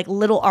that's when like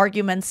little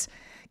arguments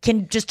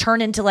can just turn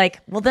into like,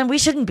 well, then we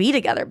shouldn't be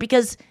together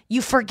because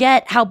you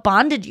forget how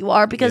bonded you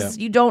are because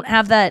you don't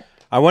have that.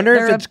 I wonder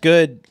if it's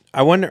good.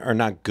 Or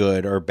not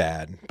good or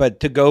bad, but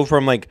to go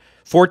from like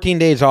 14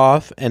 days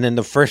off and then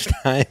the first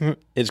time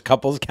is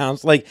couples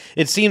counseling. Like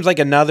it seems like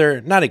another,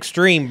 not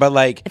extreme, but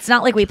like it's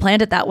not like we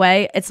planned it that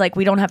way. It's like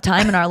we don't have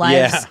time in our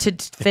lives to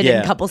fit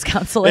in couples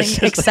counseling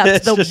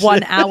except the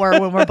 1 hour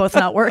when we're both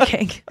not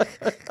working.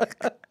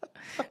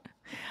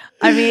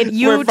 I mean,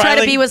 you try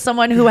to be with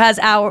someone who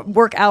has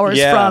work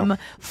hours from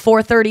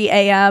 4:30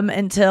 a.m.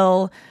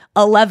 until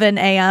 11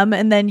 a.m.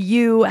 and then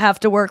you have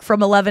to work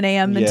from 11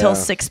 a.m. until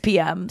 6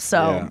 p.m.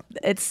 So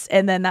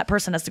and then that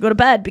person has to go to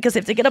bed because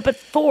they have to get up at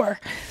 4.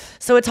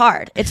 So it's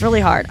hard. It's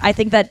really hard. I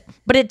think that,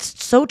 but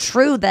it's so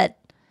true that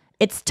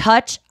it's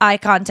touch, eye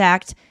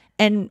contact,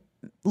 and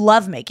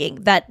love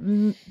making that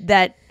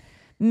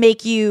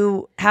make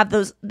you have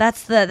those.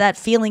 That's that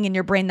feeling in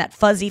your brain, that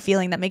fuzzy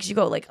feeling that makes you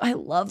go like, I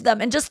love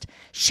them. And just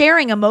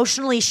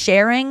emotionally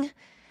sharing,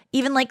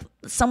 even like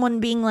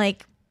someone being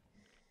like,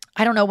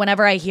 I don't know,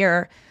 whenever I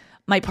hear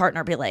my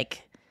partner be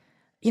like,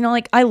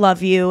 like, I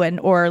love you,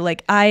 or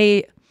like,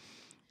 it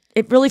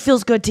really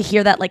feels good to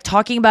hear that, like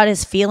talking about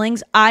his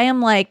feelings. I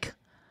am like,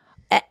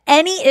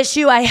 any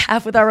issue I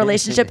have with our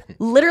relationship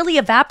literally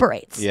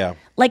evaporates. Yeah.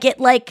 Like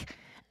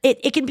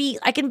it can be,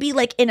 I can be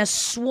like in a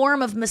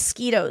swarm of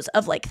mosquitoes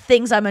of like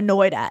things I'm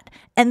annoyed at,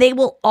 and they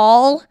will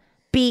all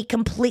be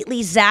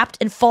completely zapped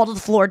and fall to the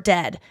floor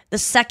dead. The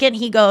second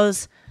he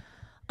goes,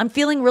 I'm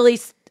feeling really,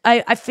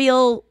 I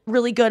feel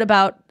really good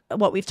about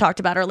what we've talked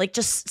about, or like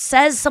just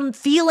says some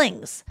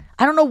feelings.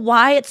 I don't know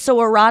why it's so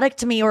erotic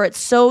to me, or it's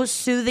so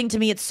soothing to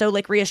me. It's so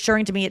like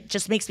reassuring to me. It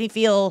just makes me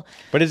feel.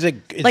 But is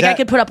like I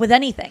could put up with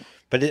anything?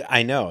 But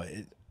I know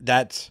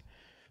that's.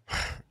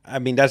 I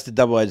mean, that's the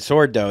double-edged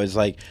sword, though. Is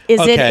like, is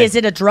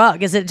it a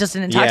drug? Is it just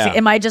an intoxicant?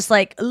 Am I just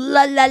like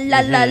la la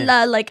la la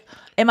la? Like,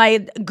 am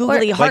I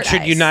googly heart? Like,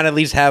 should you not at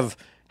least have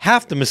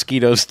half the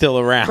mosquitoes still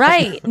around?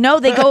 Right. No,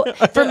 they go,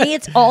 for me,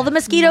 it's all the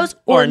mosquitoes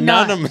or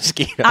none of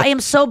mosquitoes. I am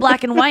so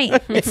black and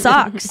white. It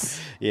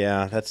sucks.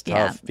 Yeah, that's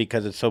tough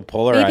because it's so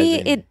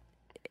polarizing. Maybe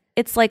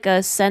it's like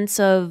a sense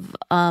of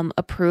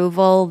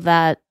approval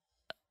that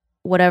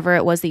whatever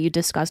it was that you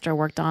discussed or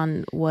worked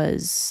on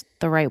was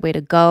the right way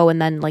to go.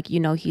 And then like,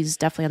 he's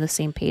definitely on the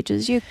same page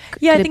as you.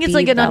 Yeah, I think it's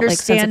like an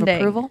understanding. Like, sense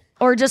of approval?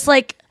 Or just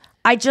like,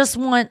 I just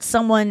want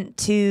someone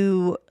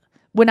to...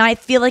 When I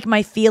feel like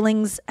my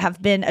feelings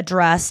have been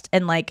addressed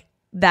and like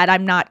that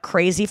I'm not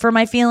crazy for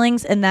my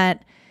feelings, and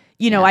that,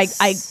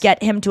 I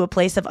get him to a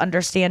place of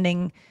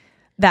understanding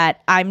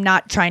that I'm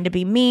not trying to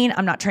be mean.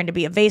 I'm not trying to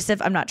be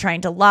evasive. I'm not trying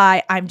to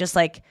lie. I'm just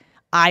like,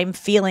 I'm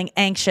feeling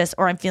anxious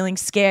or I'm feeling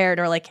scared,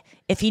 or like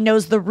if he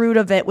knows the root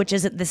of it, which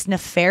isn't this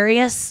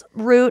nefarious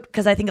root.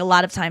 Because I think a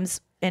lot of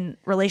times in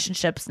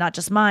relationships, not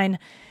just mine,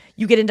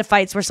 you get into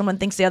fights where someone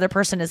thinks the other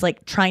person is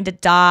like trying to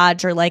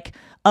dodge or like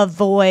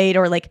avoid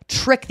or like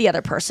trick the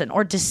other person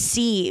or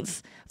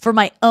deceive for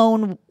my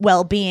own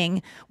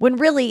well-being, when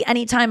really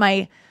anytime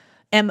I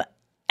am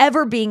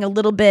ever being a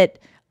little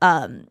bit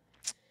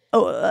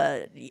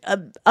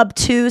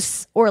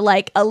obtuse or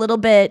like a little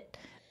bit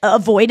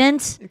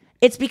avoidant,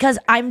 it's because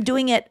I'm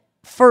doing it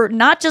for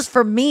not just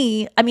for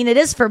me. I mean, it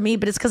is for me,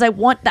 but it's because I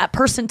want that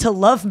person to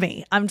love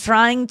me. I'm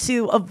trying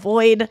to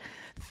avoid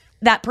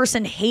that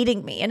person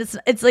hating me. And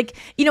it's like,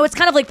 it's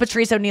kind of like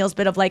Patrice O'Neal's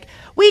bit of like,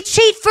 we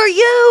cheat for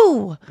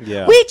you.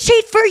 Yeah. We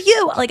cheat for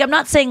you. Like, I'm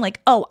not saying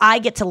like, oh, I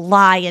get to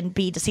lie and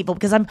be deceitful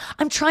because I'm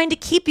trying to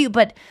keep you.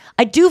 But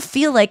I do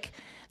feel like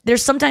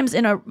there's sometimes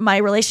in my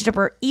relationship,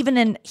 or even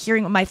in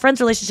hearing my friends'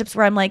 relationships,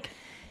 where I'm like,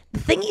 the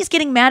thing he's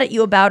getting mad at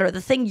you about, or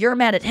the thing you're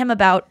mad at him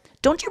about,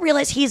 don't you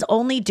realize he's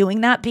only doing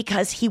that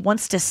because he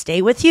wants to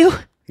stay with you?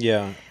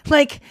 Yeah.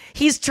 Like,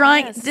 he's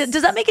trying. Yes.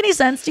 Does that make any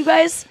sense to you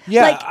guys?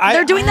 Yeah. Like,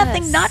 they're doing that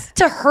thing not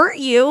to hurt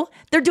you.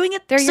 They're doing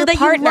it so that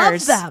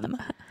partners. You love them.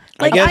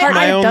 Like, I guess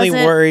my only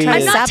worry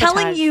I'm is... not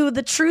telling you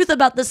the truth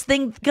about this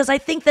thing because I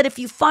think that if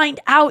you find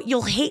out,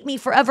 you'll hate me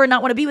forever and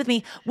not want to be with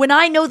me. When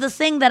I know the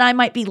thing that I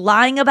might be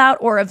lying about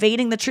or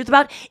evading the truth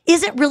about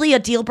isn't really a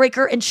deal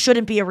breaker and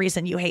shouldn't be a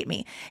reason you hate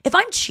me. If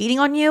I'm cheating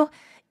on you,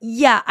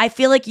 yeah, I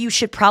feel like you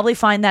should probably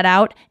find that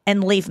out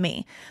and leave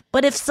me.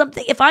 But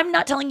if I'm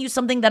not telling you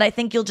something that I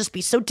think you'll just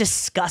be so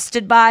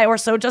disgusted by, or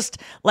so just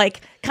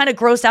like kind of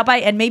grossed out by,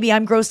 and maybe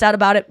I'm grossed out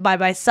about it by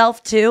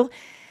myself too,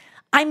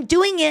 I'm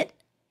doing it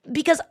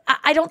because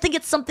I don't think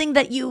it's something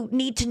that you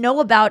need to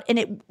know about,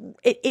 and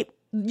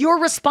your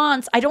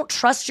response, I don't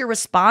trust your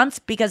response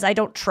because I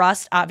don't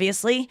trust,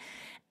 obviously.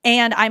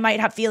 And I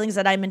might have feelings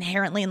that I'm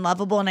inherently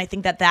unlovable. And I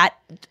think that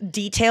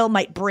detail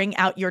might bring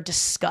out your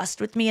disgust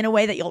with me in a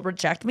way that you'll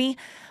reject me.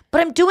 But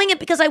I'm doing it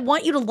because I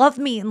want you to love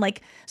me. And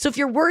like, so if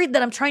you're worried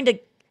that I'm trying to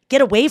get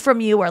away from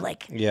you or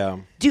like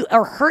do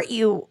or hurt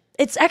you,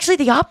 it's actually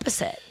the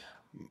opposite.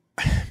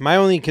 My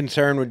only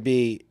concern would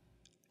be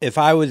if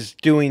I was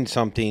doing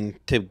something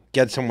to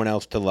get someone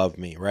else to love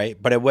me, right?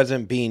 But it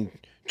wasn't being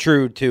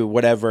true to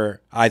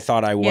whatever I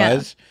thought I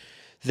was.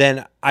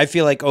 Then I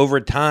feel like over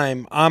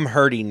time, I'm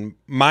hurting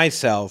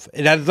myself.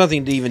 It has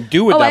nothing to even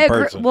do with that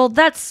person. Well,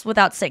 that's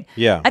without saying.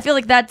 Yeah. I feel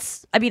like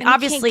that's, I mean, And you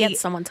obviously. can't get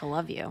someone to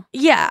love you.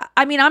 Yeah.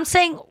 I mean, I'm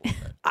saying,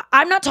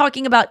 I'm not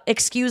talking about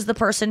excuse the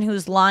person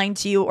who's lying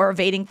to you or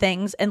evading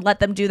things and let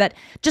them do that.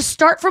 Just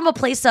start from a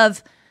place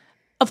of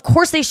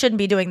course they shouldn't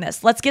be doing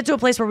this. Let's get to a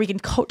place where we can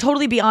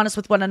totally be honest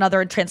with one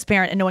another and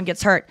transparent and no one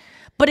gets hurt.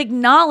 But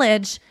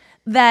acknowledge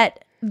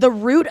that the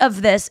root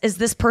of this is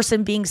this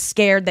person being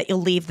scared that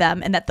you'll leave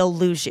them and that they'll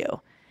lose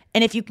you.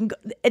 And if you can,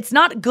 it's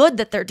not good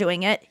that they're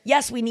doing it.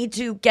 Yes, we need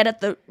to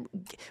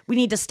we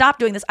need to stop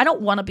doing this. I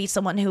don't want to be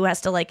someone who has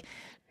to like,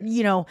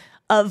 you know,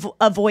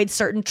 avoid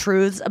certain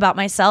truths about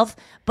myself.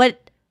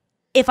 But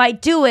if I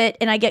do it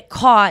and I get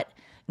caught,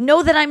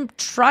 know that I'm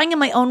trying in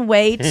my own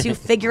way to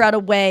figure out a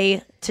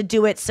way to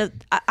do it. So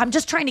I'm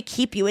just trying to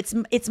keep you.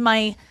 It's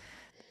my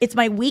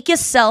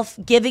weakest self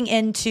giving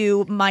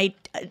into my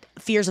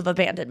fears of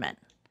abandonment.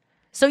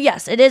 So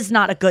yes, it is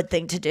not a good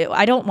thing to do.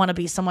 I don't want to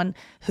be someone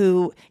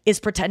who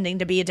is pretending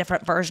to be a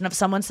different version of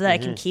someone so that I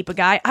can keep a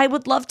guy. I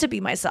would love to be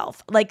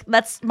myself. Like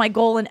that's my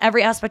goal in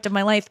every aspect of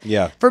my life.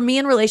 Yeah. For me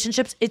in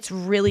relationships, it's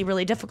really,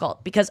 really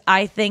difficult because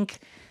I think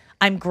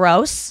I'm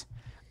gross.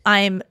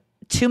 I'm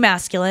too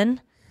masculine.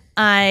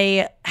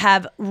 I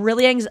have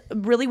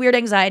really weird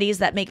anxieties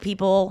that make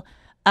people,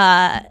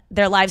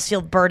 their lives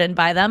feel burdened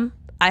by them.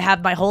 I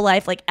have my whole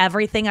life, like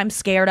everything I'm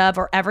scared of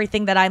or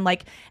everything that I'm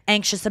like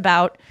anxious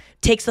about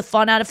takes the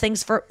fun out of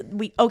things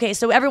okay,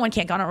 so everyone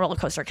can't go on a roller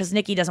coaster because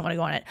Nikki doesn't want to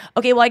go on it.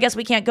 Okay, well, I guess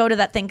we can't go to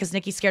that thing because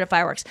Nikki's scared of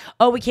fireworks.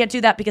 Oh, we can't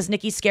do that because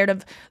Nikki's scared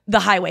of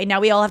the highway.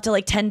 Now we all have to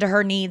like tend to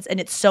her needs and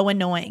it's so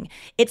annoying.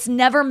 It's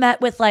never met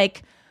with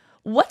like,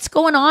 what's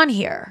going on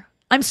here?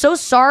 I'm so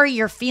sorry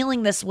you're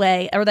feeling this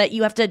way or that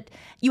you have to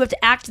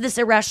act this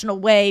irrational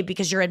way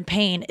because you're in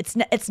pain.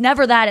 It's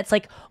never that. It's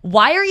like,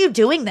 why are you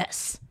doing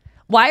this?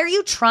 Why are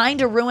you trying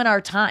to ruin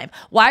our time?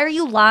 Why are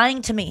you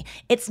lying to me?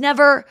 It's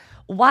never,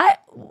 why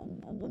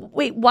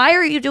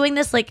are you doing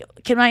this? Like,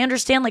 can I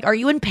understand? Like, are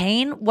you in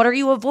pain? What are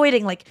you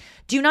avoiding? Like,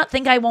 do you not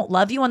think I won't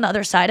love you on the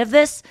other side of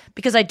this?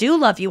 Because I do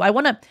love you. I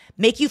want to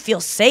make you feel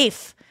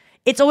safe.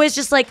 It's always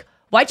just like,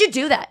 why'd you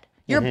do that?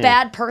 You're a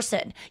bad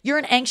person. You're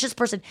an anxious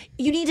person.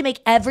 You need to make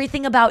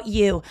everything about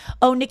you.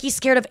 Oh, Nikki's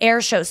scared of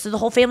air shows, so the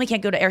whole family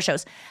can't go to air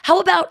shows. How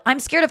about I'm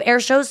scared of air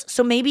shows,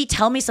 so maybe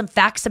tell me some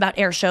facts about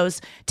air shows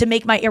to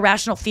make my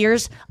irrational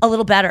fears a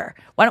little better.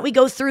 Why don't we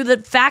go through the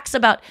facts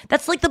about,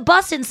 that's like the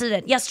bus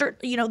incident.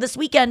 This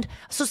weekend,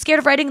 I was so scared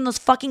of riding in those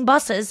fucking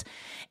buses,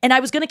 and I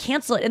was going to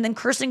cancel it. And then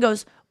Kirsten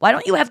goes, why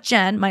don't you have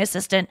Jen, my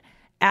assistant,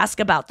 ask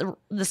about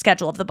the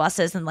schedule of the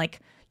buses and like,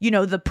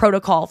 the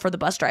protocol for the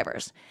bus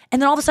drivers. And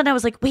then all of a sudden I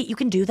was like, wait, you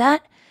can do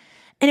that?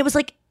 And it was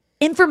like,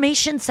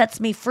 information sets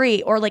me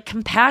free, or like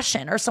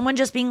compassion, or someone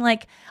just being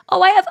like,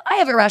 oh, I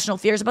have irrational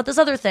fears about this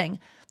other thing.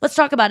 Let's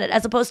talk about it,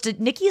 as opposed to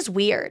Nikki is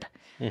weird.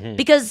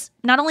 Because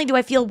not only do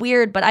I feel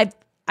weird, but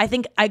I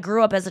think I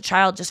grew up as a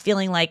child just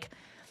feeling like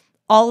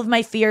all of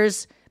my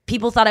fears,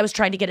 people thought I was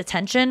trying to get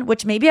attention,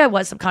 which maybe I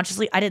was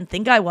subconsciously. I didn't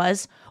think I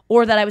was,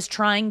 or that I was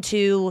trying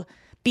to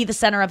be the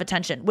center of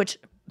attention, which,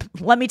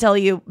 let me tell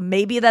you,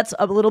 maybe that's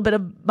a little bit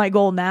of my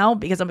goal now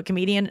because I'm a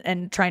comedian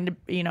and trying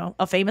to,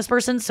 a famous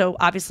person. So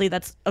obviously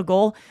that's a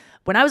goal.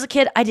 When I was a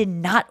kid, I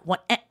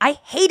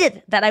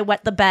hated that I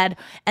wet the bed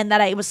and that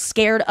I was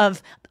scared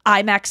of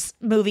IMAX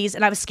movies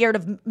and I was scared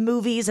of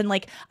movies and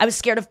like I was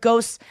scared of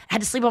ghosts. I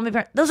had to sleep on my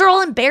parents. Those are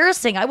all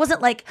embarrassing. I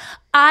wasn't like,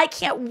 I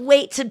can't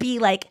wait to be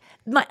like,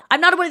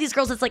 I'm not one of these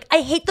girls that's like,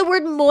 I hate the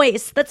word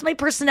moist. That's my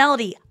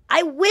personality.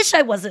 I wish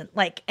I wasn't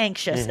like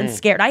anxious and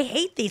scared. I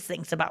hate these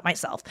things about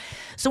myself.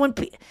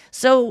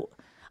 So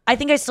I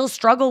think I still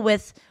struggle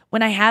with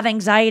when I have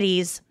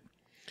anxieties.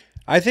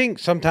 I think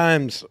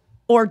sometimes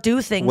or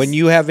do things when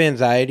you have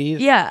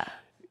anxieties. Yeah.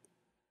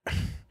 I'm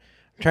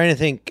trying to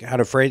think how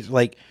to phrase,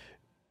 like,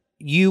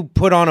 you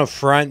put on a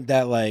front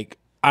that like,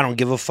 I don't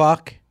give a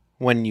fuck,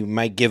 when you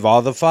might give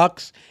all the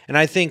fucks. And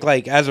I think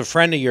like as a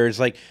friend of yours,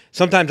 like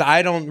sometimes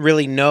I don't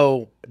really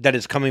know that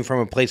it's coming from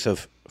a place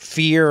of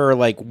fear or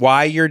like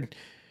why you're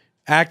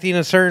acting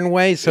a certain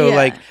way. So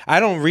like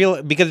I don't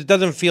really, because it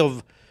doesn't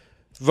feel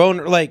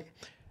vulnerable. Like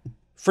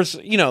for,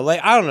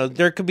 like, I don't know,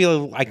 there could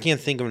be, I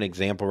can't think of an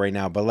example right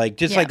now, but like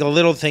just like a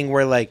little thing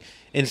where like,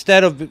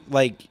 instead of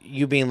like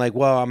you being like,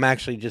 well, I'm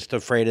actually just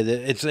afraid of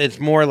it. It's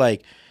more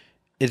like,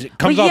 it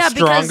comes off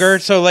stronger.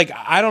 So like,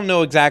 I don't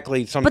know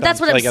exactly sometimes. But that's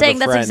what I'm saying.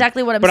 That's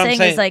exactly what I'm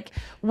saying is like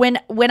when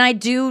I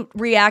do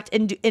react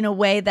in a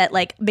way that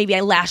like maybe I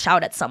lash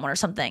out at someone or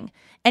something.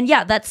 And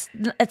yeah, that's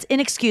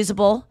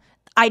inexcusable.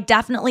 I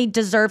definitely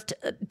deserve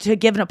to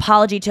give an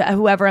apology to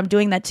whoever I'm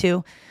doing that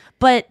to.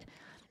 But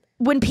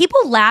when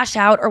people lash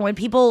out or when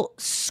people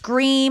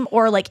scream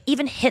or like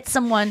even hit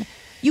someone,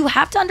 you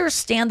have to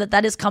understand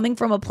that is coming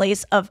from a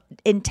place of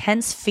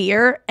intense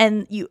fear.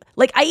 And you,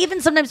 like, I even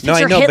sometimes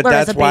picture Hitler as a baby. But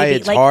that's why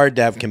it's hard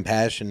to have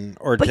compassion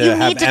or to have empathy.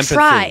 But you need to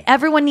try.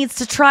 Everyone needs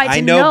to try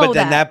to know that. I know, but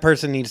then that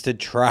person needs to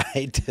try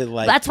to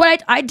like. That's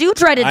what I do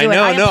try to do it.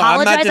 I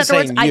apologize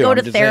afterwards. I go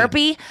to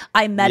therapy.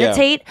 I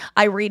meditate.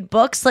 I read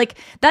books. Like,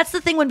 that's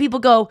the thing when people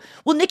go,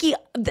 well, Nikki,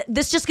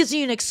 this just gives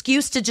you an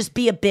excuse to just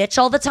be a bitch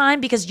all the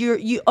time because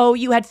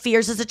you had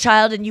fears as a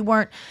child and you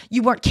weren't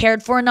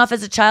cared for enough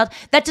as a child.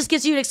 That just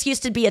gives you an excuse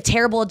to be a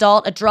terrible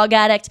adult, a drug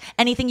addict,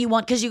 anything you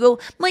want, because you go,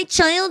 my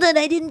childhood,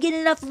 I didn't get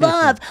enough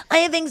love. I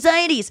have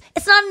anxieties.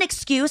 It's not an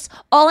excuse.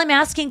 All I'm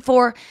asking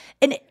for,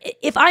 and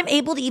if I'm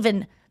able to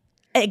even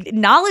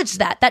acknowledge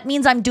that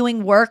means I'm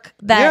doing work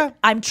that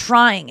I'm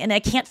trying, and I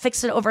can't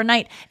fix it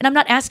overnight. And I'm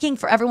not asking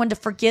for everyone to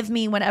forgive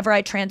me whenever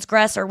I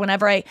transgress or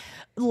whenever I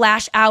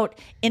lash out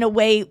in a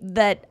way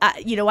that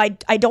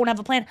I don't have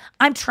a plan.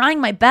 I'm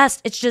trying my best.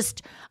 It's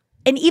just,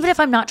 and even if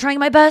I'm not trying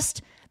my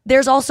best,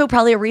 there's also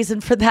probably a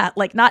reason for that.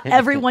 Like, not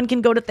everyone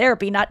can go to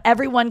therapy. Not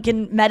everyone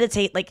can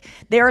meditate. Like,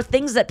 there are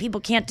things that people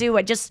can't do.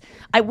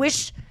 I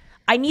wish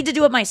I need to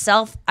do it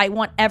myself. I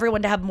want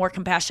everyone to have more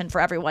compassion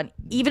for everyone.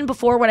 Even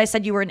before when I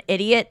said you were an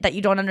idiot, that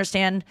you don't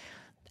understand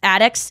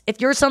addicts. If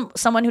you're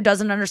someone who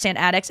doesn't understand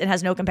addicts and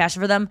has no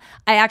compassion for them,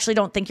 I actually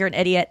don't think you're an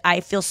idiot.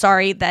 I feel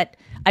sorry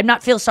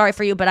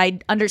for you, but I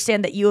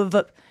understand that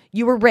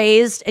you were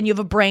raised and you have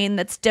a brain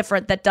that's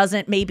different, that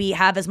doesn't maybe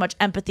have as much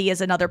empathy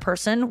as another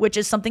person, which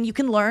is something you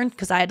can learn,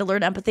 because I had to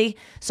learn empathy.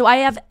 So I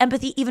have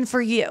empathy even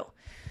for you.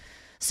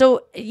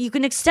 So you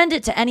can extend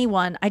it to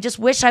anyone. I just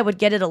wish I would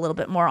get it a little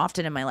bit more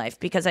often in my life,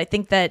 because I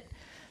think that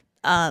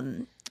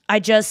I'm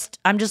just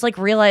like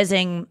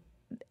realizing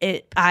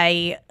it.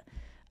 At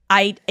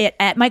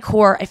my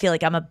core, I feel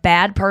like I'm a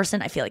bad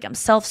person. I feel like I'm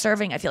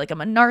self-serving. I feel like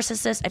I'm a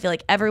narcissist. I feel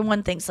like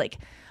everyone thinks like,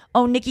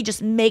 oh, Nikki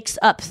just makes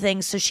up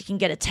things so she can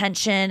get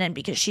attention and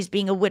because she's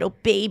being a widow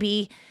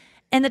baby.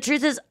 And the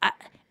truth is,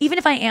 even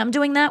if I am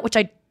doing that, which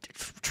I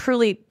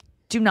truly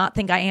do not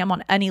think I am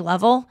on any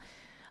level,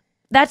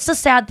 that's a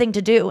sad thing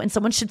to do. And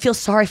someone should feel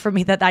sorry for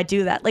me that I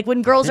do that. Like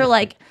when girls are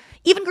like,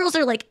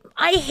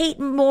 I hate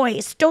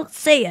moist, don't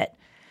say it.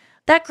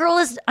 That girl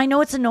is, I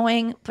know it's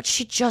annoying, but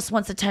she just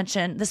wants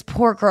attention. This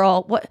poor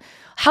girl.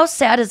 How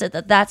sad is it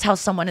that that's how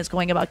someone is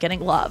going about getting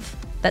love?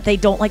 That they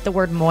don't like the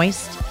word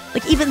moist?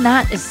 Like, even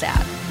that is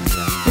sad.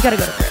 We gotta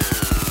go to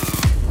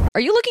break. Are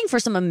you looking for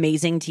some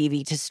amazing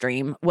TV to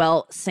stream?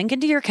 Well, sink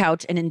into your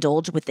couch and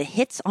indulge with the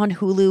hits on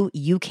Hulu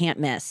you can't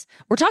miss.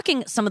 We're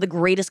talking some of the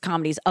greatest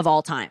comedies of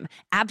all time.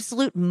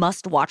 Absolute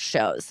must-watch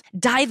shows.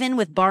 Dive in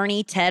with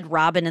Barney, Ted,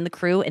 Robin, and the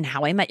crew in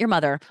How I Met Your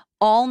Mother.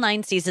 All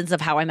 9 seasons of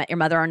How I Met Your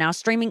Mother are now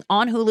streaming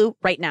on Hulu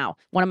right now.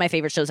 One of my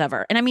favorite shows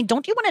ever. And I mean,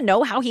 don't you want to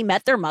know how he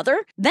met their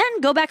mother?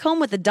 Then go back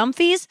home with the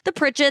Dumfies, the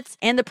Pritchetts,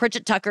 and the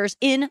Pritchett Tuckers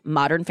in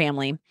Modern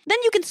Family. Then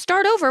you can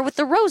start over with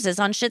the Roses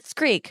on Schitt's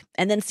Creek.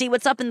 And then see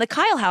what's up in the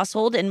Kyle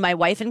household in My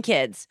Wife and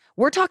Kids.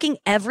 We're talking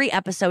every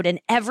episode and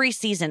every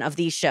season of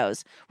these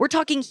shows. We're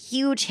talking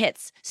huge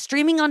hits,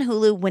 streaming on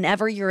Hulu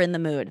whenever you're in the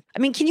mood. I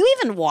mean, can you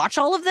even watch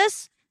all of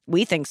this?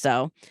 We think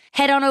so.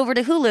 Head on over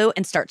to Hulu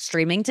and start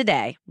streaming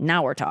today.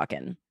 Now we're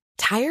talking.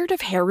 Tired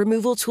of hair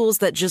removal tools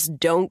that just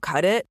don't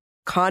cut it?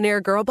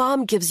 Conair Girl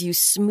Bomb gives you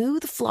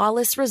smooth,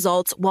 flawless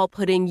results while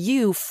putting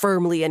you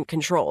firmly in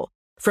control.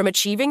 From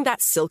achieving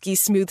that silky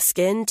smooth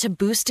skin to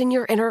boosting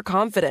your inner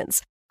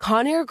confidence,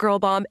 Conair Girl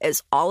Bomb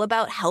is all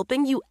about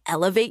helping you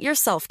elevate your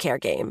self-care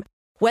game.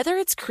 Whether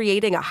it's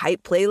creating a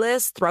hype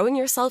playlist, throwing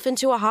yourself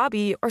into a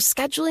hobby, or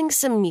scheduling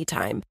some me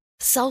time,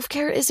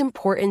 self-care is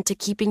important to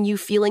keeping you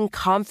feeling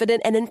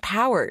confident and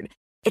empowered.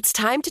 It's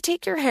time to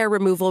take your hair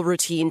removal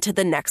routine to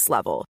the next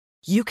level.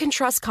 You can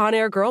trust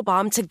Conair Girl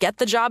Bomb to get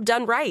the job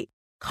done right.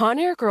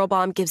 Conair Girl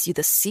Bomb gives you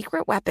the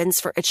secret weapons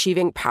for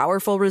achieving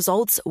powerful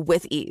results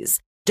with ease.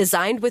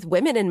 Designed with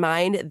women in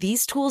mind,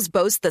 these tools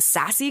boast the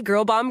sassy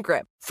Girl Bomb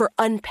grip for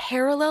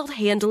unparalleled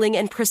handling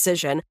and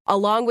precision,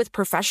 along with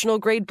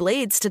professional-grade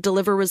blades to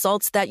deliver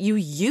results that you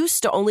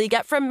used to only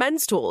get from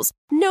men's tools.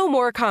 No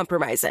more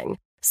compromising.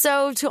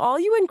 So, to all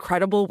you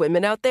incredible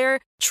women out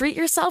there, treat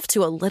yourself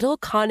to a little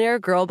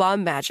Conair Girl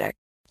Bomb magic.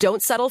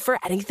 Don't settle for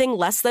anything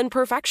less than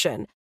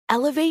perfection.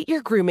 Elevate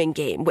your grooming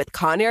game with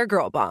Conair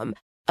Girl Bomb.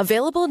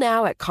 Available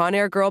now at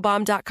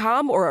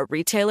ConairGirlBomb.com or a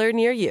retailer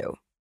near you.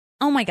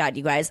 Oh my God,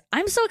 you guys.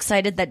 I'm so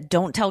excited that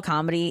Don't Tell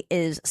Comedy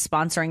is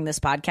sponsoring this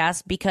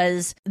podcast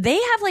because they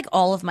have like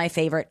all of my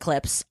favorite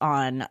clips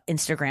on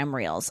Instagram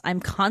Reels. I'm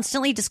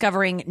constantly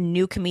discovering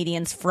new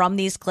comedians from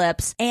these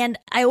clips. And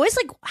I always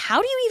like,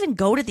 how do you even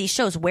go to these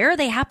shows? Where are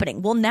they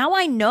happening? Well, now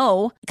I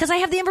know because I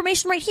have the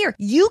information right here.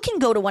 You can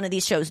go to one of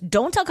these shows.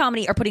 Don't Tell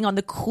Comedy are putting on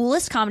the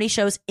coolest comedy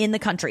shows in the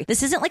country.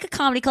 This isn't like a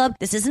comedy club.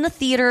 This isn't a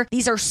theater.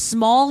 These are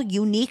small,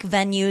 unique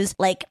venues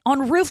like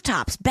on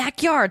rooftops,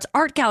 backyards,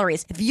 art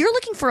galleries. If you're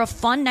looking for a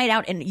fun night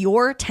out in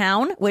your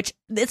town, which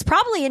it's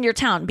probably in your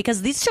town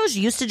because these shows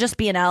used to just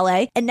be in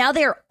LA and now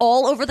they're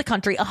all over the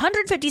country,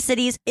 150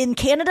 cities in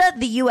Canada,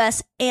 the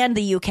US, and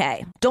the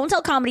UK. Don't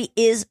Tell Comedy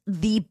is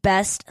the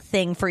best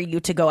thing for you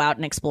to go out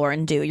and explore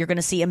and do. You're going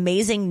to see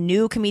amazing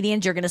new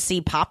comedians. You're going to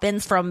see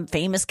pop-ins from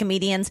famous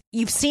comedians.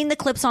 You've seen the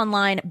clips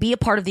online. Be a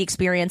part of the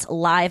experience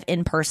live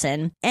in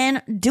person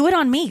and do it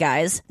on me,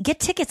 guys. Get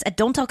tickets at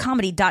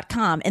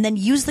don'ttellcomedy.com and then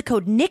use the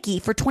code Nikki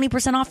for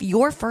 20% off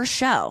your first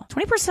show.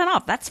 20%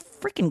 off. That's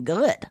freaking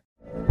good.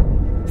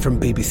 From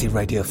BBC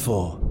Radio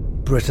 4,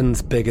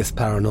 Britain's biggest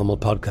paranormal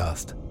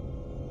podcast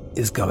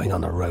is going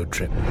on a road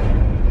trip.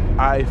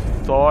 I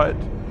thought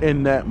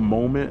in that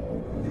moment,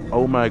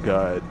 oh my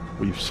God,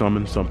 we've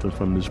summoned something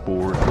from this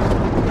board.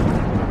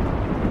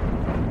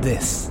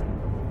 This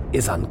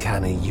is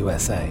Uncanny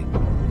USA.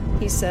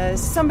 He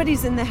says,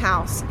 somebody's in the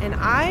house, and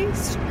I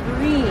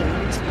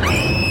screamed.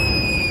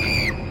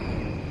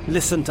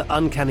 Listen to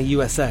Uncanny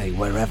USA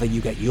wherever you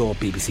get your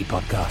BBC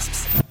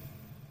podcasts,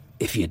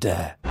 if you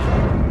dare.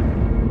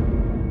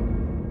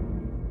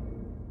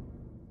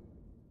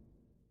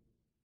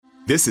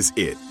 This is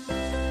it.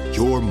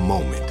 Your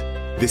moment.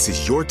 This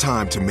is your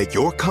time to make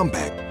your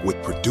comeback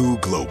with Purdue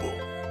Global.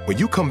 When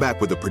you come back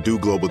with a Purdue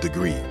Global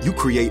degree, you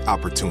create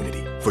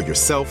opportunity for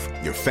yourself,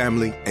 your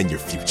family, and your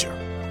future.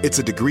 It's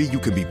a degree you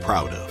can be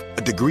proud of,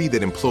 a degree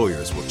that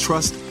employers will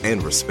trust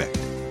and respect.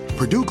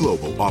 Purdue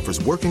Global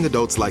offers working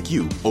adults like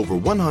you over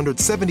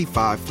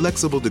 175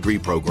 flexible degree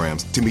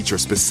programs to meet your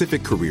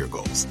specific career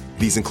goals.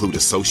 These include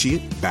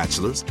associate,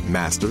 bachelor's,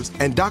 master's,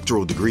 and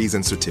doctoral degrees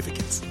and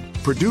certificates.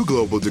 Purdue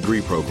Global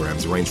degree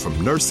programs range from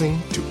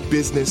nursing to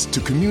business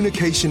to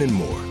communication and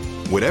more.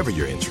 Whatever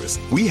your interest,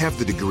 we have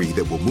the degree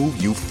that will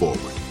move you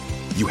forward.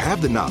 You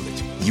have the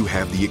knowledge, you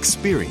have the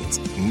experience.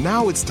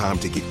 Now it's time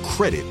to get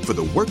credit for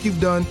the work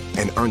you've done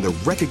and earn the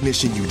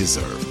recognition you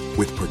deserve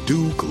with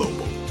Purdue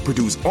Global,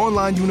 Purdue's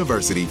online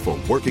university for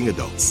working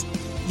adults.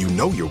 You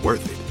know you're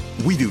worth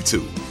it. We do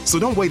too. So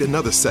don't wait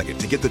another second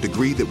to get the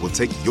degree that will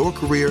take your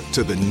career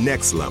to the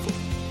next level.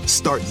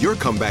 Start your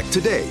comeback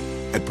today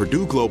at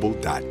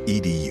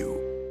purdueglobal.edu.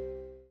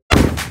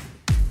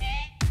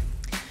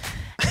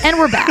 And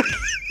we're back.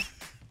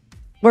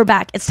 We're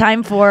back. It's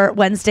time for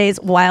Wednesday's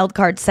wild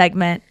card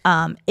segment.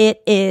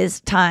 It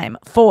is time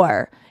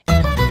for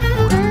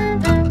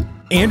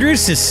Andrew's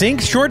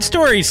succinct short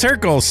story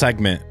circle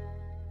segment.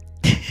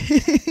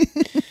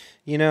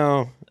 You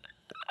know,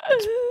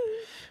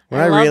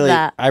 when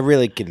I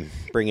really can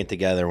bring it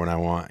together when I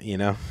want, you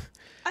know.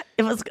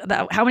 It was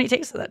how many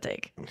takes did that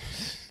take?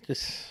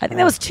 I think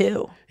that was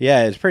 2.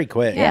 Yeah, it was pretty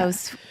quick. Yeah, it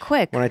was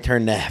quick. When I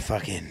turned that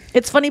fucking...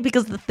 It's funny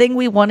because the thing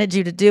we wanted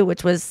you to do,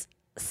 which was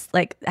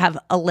like have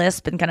a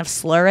lisp and kind of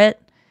slur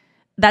it,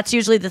 that's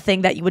usually the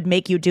thing that would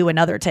make you do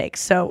another take.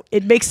 So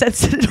it makes sense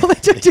that it only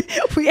took you,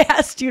 we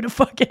asked you to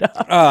fuck it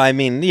up. Oh, I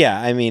mean, yeah.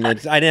 I mean, I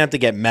didn't have to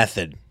get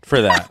method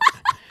for that.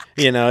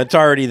 You know, it's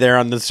already there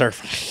on the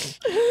surface.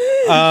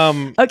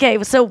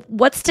 Okay, so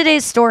what's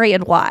today's story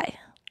and why?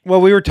 Well,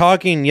 we were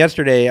talking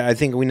yesterday. I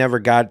think we never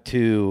got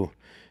to...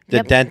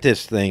 the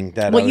dentist thing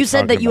that you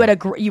said that you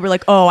had you were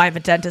like, oh, I have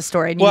a dentist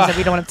story, and you said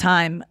we don't have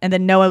time, and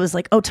then Noah was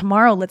like, oh,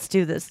 tomorrow let's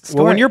do this story.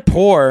 Well, when you're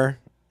poor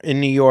in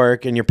New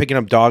York and you're picking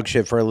up dog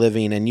shit for a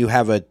living and you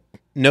have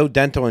no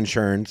dental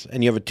insurance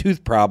and you have a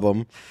tooth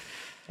problem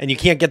and you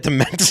can't get to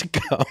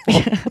Mexico.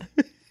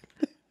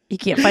 You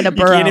can't find a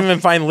borough. You can't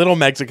even find Little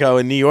Mexico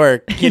in New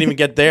York. You can't even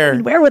get there.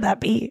 Where would that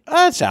be?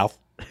 South.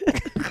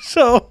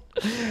 So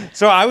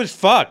I was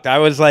fucked. I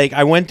was like,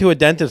 I went to a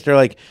dentist. They're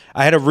like,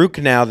 I had a root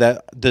canal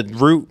that the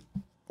root,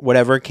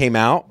 whatever, came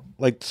out.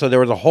 Like, so there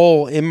was a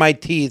hole in my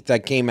teeth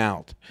that came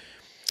out.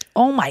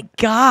 Oh my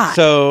God.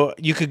 So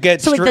you could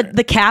get... So like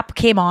the cap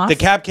came off? The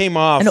cap came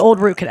off. An old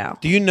root canal.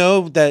 Do you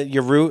know that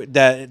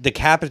that the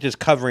cap is just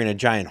covering a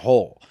giant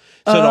hole?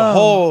 So the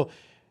hole,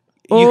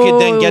 you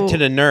could then get to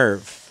the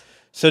nerve.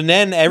 So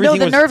then everything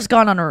No, the nerve's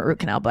gone on a root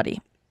canal,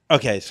 buddy.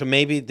 Okay, so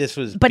maybe this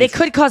was... But it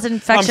could cause an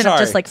infection of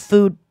just like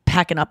food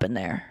packing up in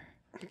there.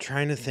 I'm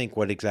trying to think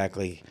what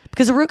exactly...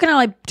 Because a root canal,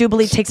 I do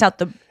believe, takes out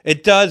the...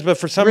 It does, but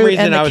for some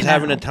reason I was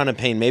having a ton of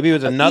pain. Maybe it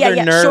was another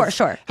nerve.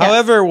 Sure.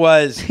 However it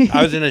was,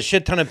 I was in a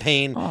shit ton of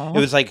pain. It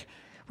was like...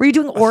 Were you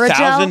doing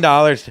Oragel?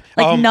 $1,000.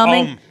 Like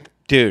numbing?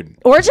 Dude.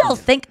 Oragel,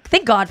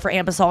 thank God for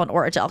Ambisol and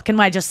Oragel. Can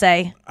I just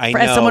say? I know.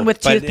 As someone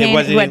with tooth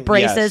pain who had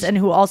braces and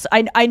who also...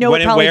 I know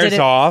when it probably wears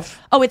off.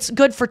 Oh, it's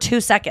good for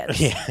 2 seconds.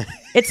 Yeah.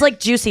 It's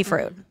like juicy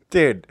fruit.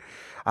 Dude,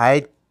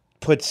 I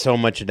put so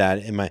much of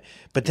that in my...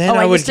 But then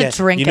I would used to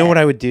drink You know it. what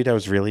I would do that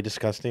was really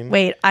disgusting?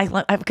 Wait, I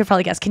could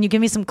probably guess. Can you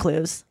give me some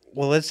clues?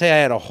 Well, let's say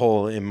I had a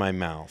hole in my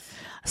mouth.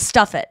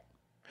 Stuff it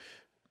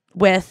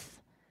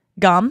with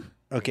gum.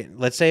 Okay,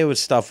 let's say it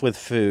was stuffed with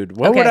food.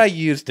 What would I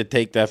use to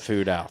take that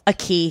food out? A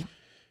key.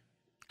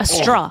 A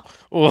straw.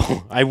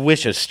 Oh, I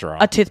wish a straw.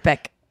 A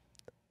toothpick.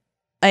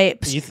 A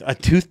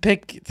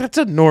toothpick? That's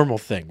a normal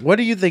thing. What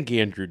do you think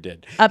Andrew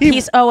did?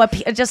 Just a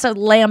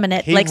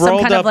laminate. He like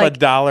rolled some kind up of like a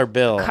dollar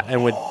bill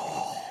and would...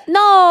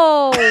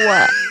 No.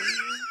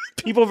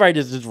 People probably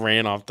just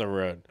ran off the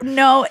road.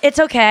 No, it's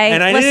okay.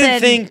 And I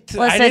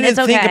didn't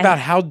think about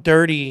how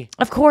dirty.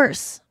 Of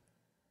course.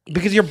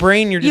 Because your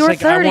brain, you're just You were like,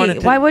 30. I want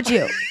to. Why would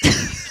you?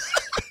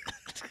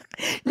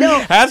 No,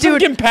 have some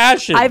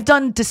compassion. I've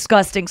done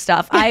disgusting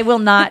stuff. I will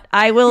not.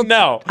 I will.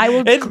 No, I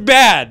will. It's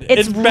bad.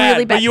 It's bad.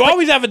 really bad. But you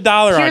always have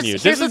 $1 on you.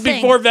 This is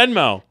before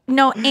Venmo.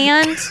 No,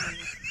 and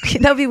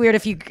that would be weird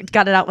if you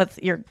got it out with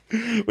your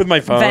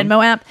my phone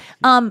Venmo app.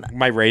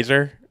 My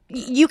razor.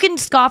 You can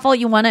scoff all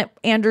you want at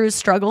Andrew's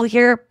struggle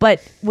here,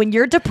 but when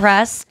you're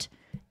depressed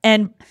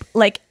and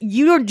like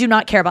you do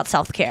not care about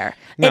self-care,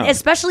 and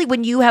especially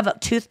when you have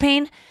tooth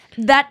pain.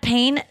 That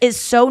pain is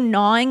so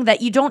gnawing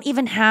that you don't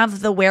even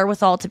have the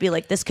wherewithal to be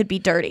like, this could be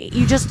dirty.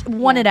 You just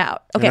want it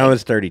out. Okay. And I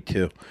was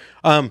 32.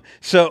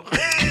 So.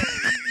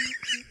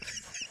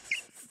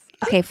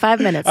 Okay, 5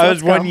 minutes. I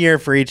was 1 year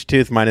for each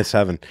tooth minus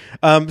 7.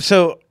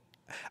 So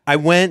I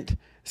went.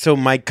 So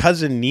my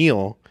cousin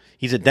Neil,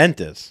 he's a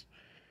dentist.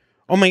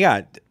 Oh my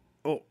God.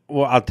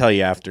 Well, I'll tell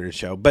you after the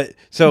show. But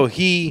so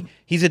he's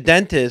a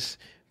dentist,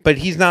 but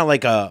he's not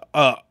like a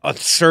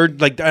surgeon.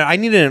 Like I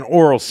needed an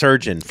oral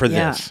surgeon for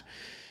this.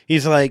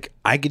 He's like,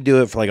 I could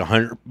do it for like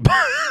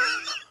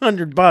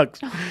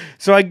 $100.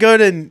 So I go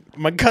to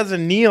my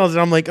cousin Neil's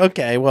and I'm like,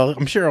 okay, well,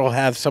 I'm sure I'll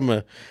have some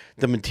of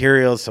the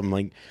materials. I'm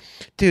like,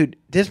 dude,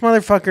 this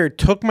motherfucker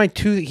took my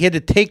tooth. He had to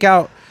take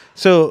out.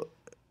 So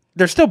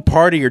there's still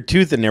part of your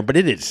tooth in there, but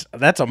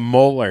that's a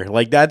molar.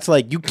 Like that's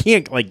like, you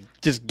can't like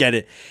just get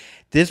it.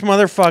 This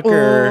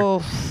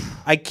motherfucker,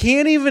 I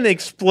can't even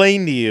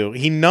explain to you.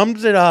 He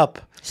numbs it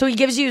up. So he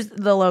gives you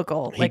the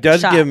local. He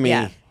does give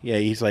me. Yeah,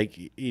 he's like,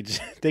 you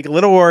just take a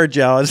little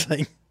Orajel. It's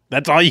like,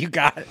 that's all you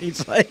got.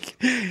 He's like,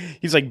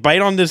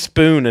 bite on this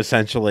spoon,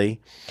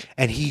 essentially.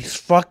 And he's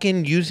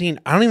fucking using,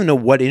 I don't even know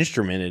what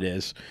instrument it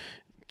is.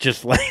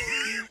 Just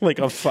like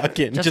a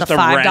fucking, just a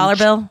 $5 wrench.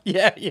 bill?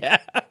 Yeah.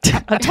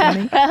 A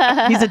 20.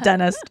 He's a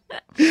dentist.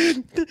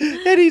 And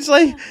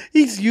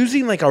he's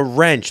using like a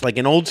wrench, like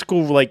an old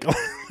school, like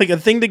a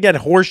thing to get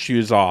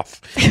horseshoes off.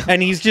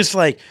 And he's just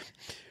like,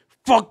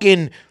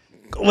 fucking...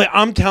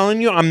 I'm telling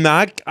you, I'm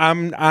not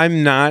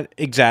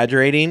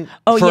exaggerating.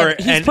 Oh,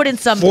 he's put in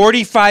some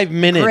 45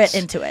 minutes grit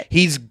into it.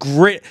 He's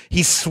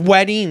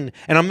sweating,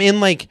 and I'm in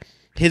like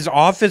his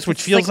office,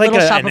 which feels like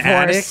Little Shop an of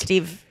Horrors, attic.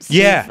 Steve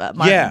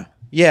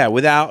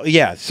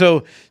Yeah.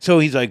 So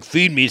he's like,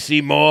 feed me,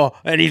 Seymour,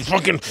 and he's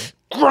fucking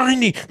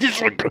grinding,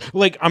 just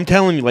like I'm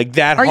telling you, like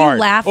that. Are hard.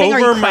 you laughing? Over Are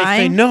you my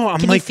crying? face. No, I'm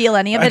Can like, you feel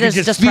any of I it? can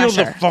Is just feel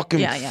pressure? the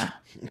fucking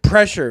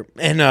pressure,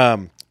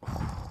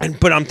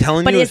 but I'm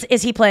telling you,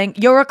 is he playing?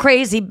 You're a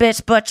crazy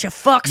bitch, but you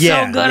fuck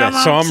so good.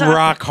 Yeah, so I'm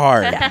rock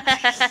hard.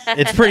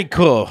 It's pretty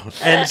cool.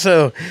 And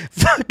so,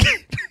 I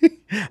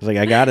was like,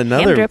 I got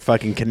another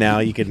fucking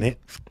canal you can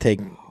take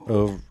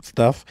over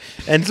stuff.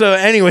 And so,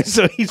 anyway,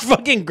 so he's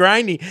fucking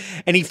grinding,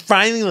 and he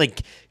finally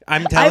like.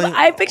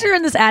 I picture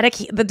in this attic,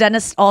 the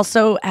dentist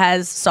also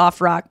has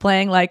soft rock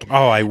playing. Like,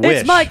 oh, I wish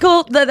it's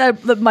Michael,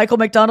 the Michael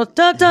McDonald.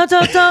 Da, da,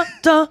 da, da,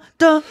 da,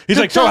 da, he's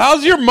like, so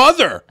how's your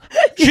mother?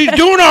 She's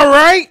doing all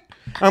right.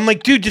 I'm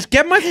like, dude, just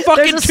get my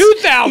fucking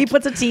tooth out. He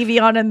puts a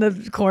TV on in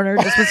the corner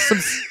just with some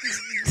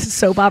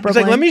soap opera. He's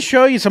like, let me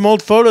show you some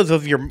old photos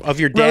of your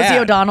dad. Rosie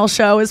O'Donnell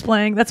show is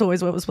playing. That's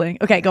always what was playing.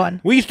 Okay, go on.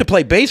 We used to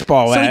play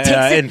baseball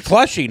in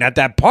Flushing at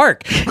that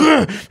park.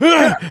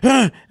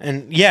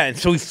 and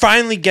so he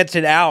finally gets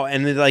it out,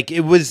 and like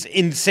it was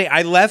insane.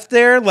 I left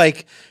there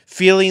like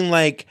feeling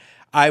like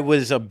I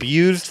was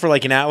abused for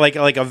like an hour, like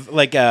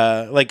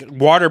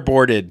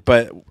waterboarded,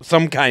 but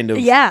some kind of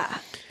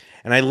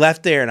And I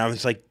left there, and I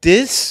was like,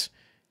 this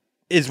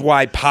is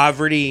why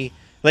poverty.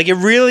 Like it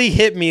really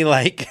hit me.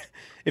 Like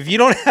if you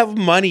don't have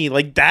money,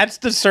 like that's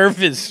the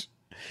service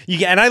you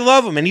get. And I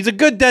love him, and he's a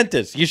good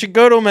dentist. You should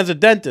go to him as a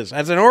dentist,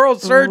 as an oral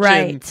surgeon.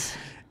 Right.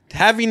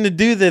 Having to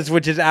do this,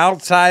 which is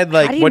outside.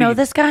 Like, how do you know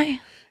this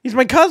guy? He's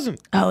my cousin.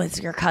 Oh, it's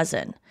your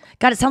cousin.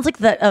 God, it sounds like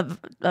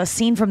a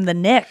scene from The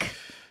Nick.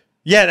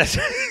 Yeah, that's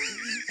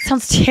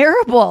sounds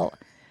terrible.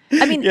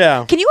 I mean,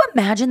 yeah. Can you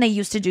imagine they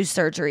used to do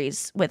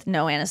surgeries with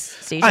no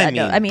anesthesia?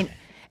 I mean,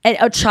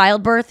 a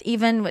childbirth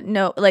even with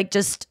no, like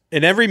just.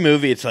 In every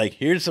movie, it's like,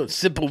 here's a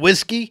sip of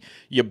whiskey,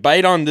 you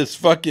bite on this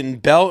fucking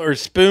belt or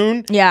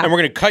spoon, and we're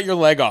going to cut your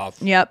leg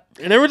off. Yep.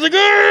 And everyone's like,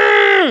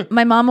 "Argh!"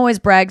 My mom always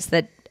brags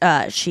that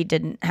she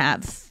didn't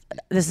have,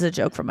 this is a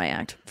joke from my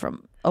act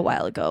from a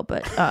while ago,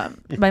 but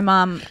my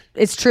mom,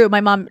 it's true,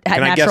 my mom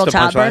had natural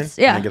childbirths.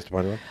 Yeah. Can I guess the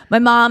punchline? My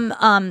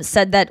mom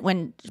said that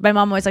my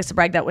mom always likes to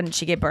brag that when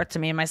she gave birth to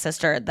me and my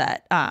sister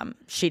that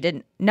she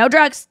didn't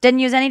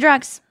use any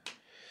drugs.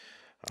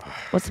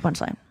 What's the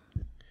punchline?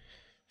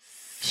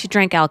 She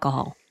drank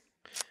alcohol.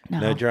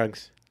 No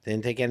drugs.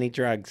 Didn't take any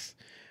drugs.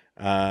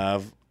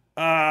 Also, Didn't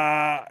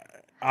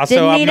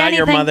I'm need not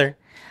your anything. mother.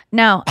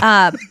 No,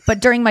 but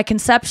during my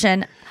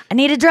conception, I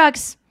needed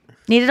drugs.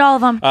 Needed all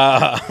of them. When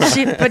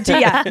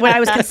I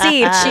was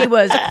conceived, she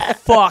was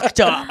fucked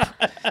up.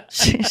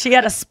 She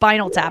had a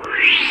spinal tap.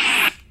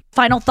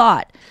 Final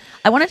thought.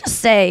 I wanted to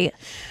say,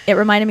 it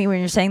reminded me when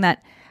you're saying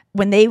that,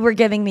 when they were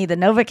giving me the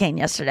Novocaine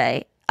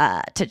yesterday,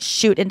 to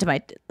shoot into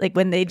my, like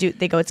when they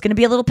go, it's going to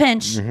be a little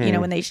pinch, you know,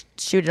 when they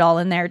shoot it all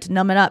in there to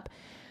numb it up.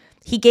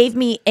 He gave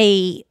me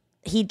he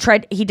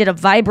did a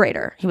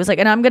vibrator. He was like,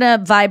 and I'm going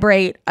to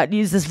vibrate,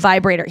 use this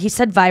vibrator. He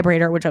said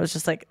vibrator, which I was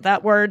just like,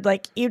 that word,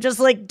 like you just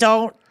like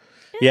don't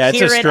it's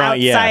hear a strong,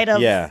 it outside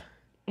of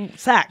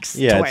sex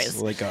toys.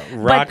 It's like a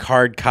rock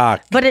hard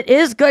cock. But it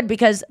is good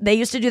because they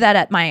used to do that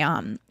at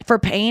my for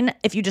pain.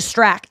 If you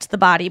distract the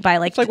body by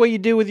like, it's like what you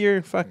do with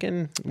your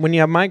fucking when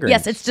you have migraines.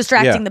 Yes, it's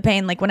distracting the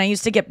pain. Like when I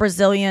used to get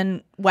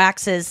Brazilian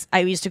waxes,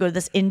 I used to go to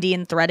this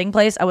Indian threading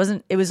place.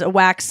 It was a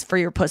wax for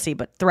your pussy,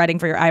 but threading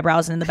for your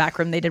eyebrows. And in the back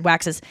room, they did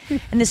waxes.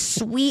 And this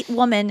sweet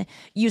woman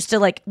used to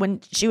like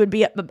when she would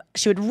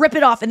rip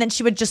it off, and then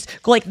she would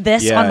just go like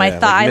this on my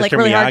thigh, like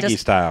really Miyagi hard, just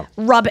style.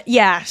 Rub it.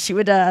 Yeah, she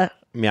would.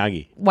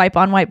 Miyagi. Wipe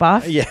on, wipe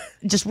off. Yeah.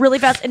 Just really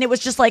fast. And it was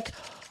just like,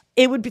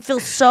 it would feel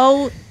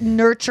so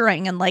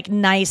nurturing and like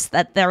nice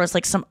that there was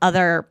like some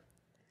other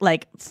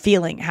like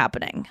feeling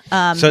happening.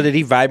 So did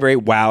he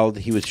vibrate while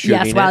he was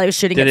shooting it? Yes, while he was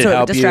shooting Did it, so it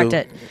help would distract you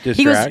it. distract?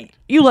 He goes,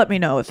 you let me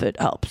know if it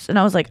helps. And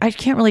I was like, I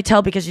can't really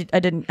tell because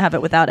I didn't have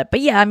it without it. But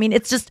yeah, I mean,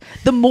 it's just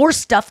the more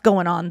stuff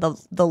going on,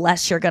 the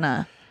less you're going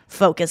to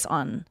focus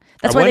on.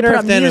 That's why they put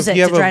on music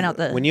to drown out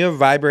the... When you have a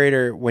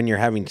vibrator when you're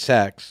having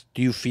sex,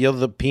 do you feel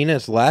the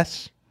penis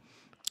less?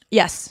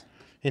 Yes.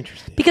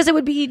 Interesting. Because it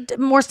would be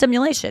more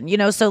stimulation, you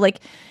know? So like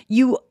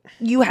you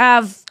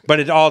have... But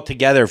it all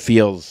together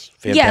feels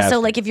fantastic. Yeah, so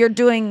like if you're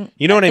doing...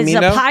 You know what I mean,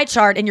 It's a though? pie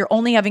chart and you're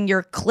only having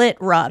your clit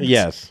rubbed.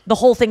 Yes. The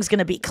whole thing's going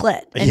to be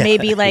clit. And Yeah.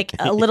 maybe like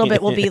a little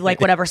bit will be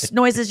like whatever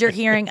noises you're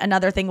hearing.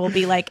 Another thing will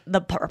be like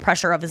the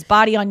pressure of his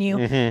body on you.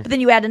 Mhm. But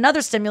then you add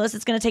another stimulus,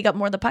 it's going to take up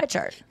more of the pie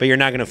chart. But you're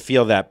not going to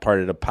feel that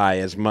part of the pie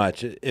as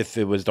much if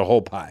it was the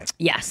whole pie.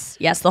 Yes.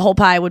 The whole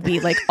pie would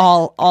be like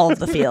all of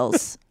the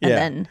feels. And Yeah.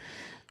 then...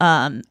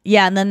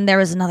 and then there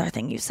was another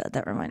thing you said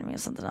that reminded me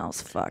of something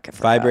else. Fuck, I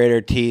forgot. Vibrator,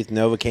 teeth,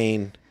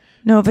 Novocaine.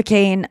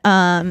 Novocaine.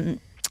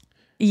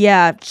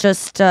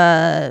 Just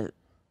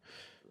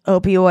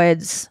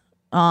opioids.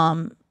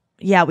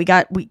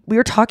 We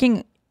were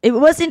talking. It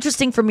was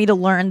interesting for me to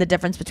learn the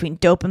difference between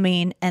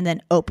dopamine and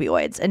then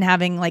opioids, and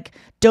having like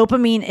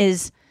dopamine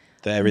is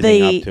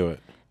Everything up to it.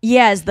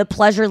 Yeah, is the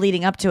pleasure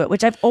leading up to it,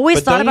 which I've always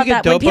But thought don't about you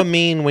get that.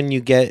 dopamine when you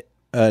get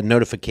a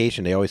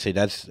notification? They always say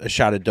that's a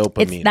shot of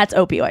dopamine. That's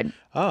opioid.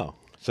 Oh,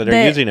 so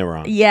they're using it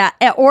wrong. Yeah,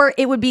 or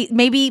it would be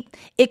maybe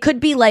it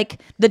could be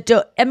like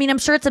I'm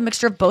sure it's a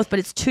mixture of both, but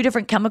it's two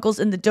different chemicals,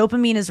 and the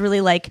dopamine is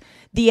really like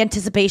the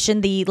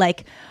anticipation, the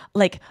like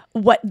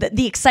what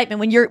the excitement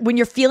when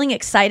you're feeling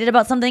excited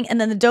about something,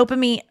 and then the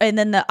dopamine and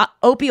then the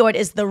opioid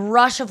is the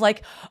rush of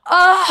like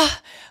relief.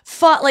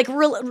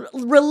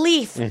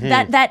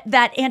 Mhm.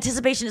 That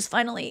anticipation is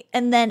finally,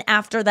 and then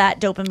after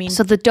that dopamine.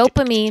 So the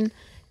dopamine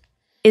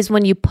is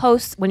when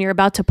you're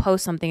about to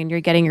post something and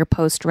you're getting your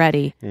post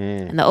ready.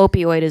 And the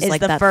opioid is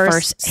like the that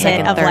first hit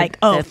second, of third, like,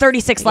 fifth.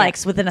 36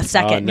 likes within a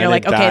second. and You're then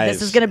like, it okay, this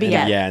dies. is going to be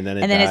Yeah, it. yeah, and then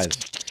it it's,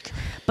 dies.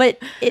 but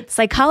it's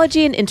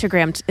psychology and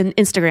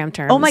Instagram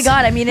terms. oh my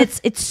God. I mean,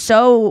 it's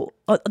so,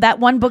 that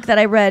one book that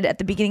I read at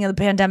the beginning of the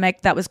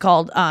pandemic that was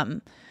called,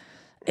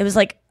 it was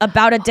like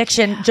about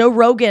addiction. Joe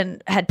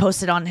Rogan had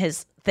posted on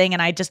his thing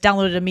and I just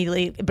downloaded it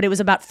immediately, but it was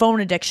about phone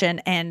addiction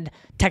and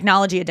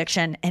technology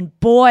addiction. And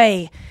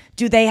boy,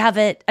 do they have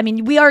it. I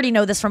mean, we already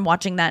know this from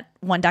watching that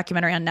one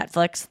documentary on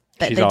Netflix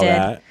that She's they All did.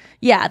 That?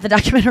 Yeah, the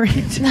documentary.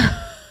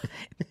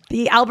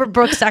 The Albert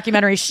Brooks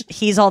documentary,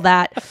 He's All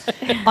That,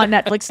 on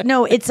Netflix.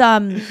 No, it's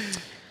the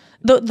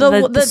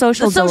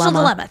social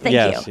dilemma.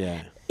 Thank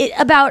you.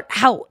 Yeah. About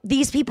how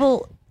these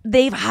people,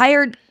 they've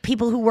hired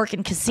people who work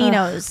in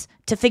casinos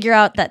to figure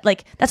out that,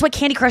 like, that's why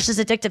Candy Crush is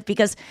addictive,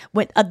 because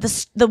when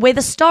the way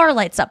the star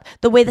lights up,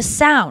 the way the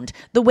sound,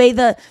 the way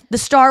the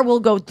star will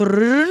go,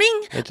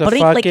 It's a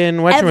fucking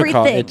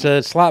whatchamacallit. It's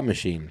a slot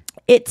machine.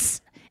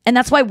 And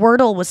that's why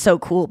Wordle was so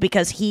cool,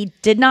 because he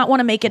did not want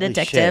to make it Holy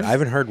addictive. shit, I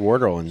haven't heard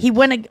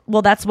Wordle.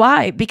 Well, that's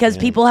why, because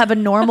people have a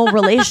normal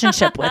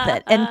relationship with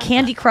it. And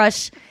Candy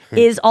Crush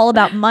is all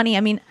about money.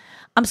 I mean,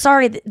 I'm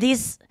sorry,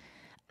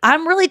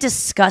 I'm really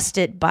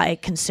disgusted by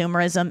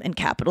consumerism and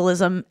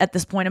capitalism at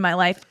this point in my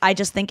life. I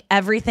just think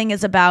everything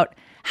is about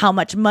how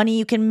much money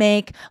you can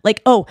make.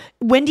 Like,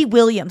 Wendy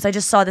Williams, I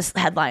just saw this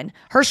headline.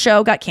 Her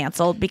show got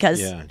canceled because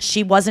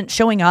she wasn't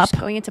showing up. She's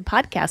going into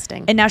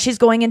podcasting. And now she's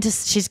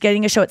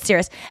getting a show at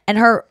Sirius. And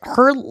her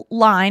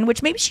line,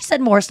 which maybe she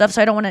said more stuff,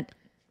 so I don't want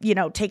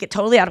to, take it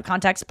totally out of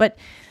context, but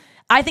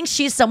I think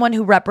she's someone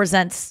who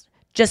represents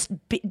just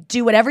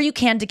do whatever you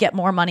can to get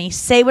more money.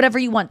 Say whatever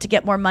you want to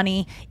get more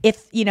money.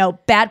 If,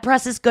 bad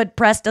press is good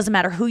press, doesn't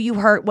matter who you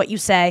hurt, what you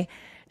say.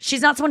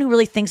 She's not someone who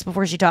really thinks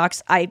before she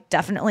talks. I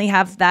definitely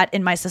have that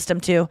in my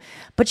system too.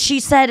 But she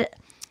said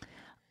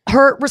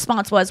her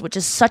response was, which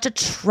is such a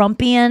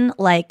Trumpian,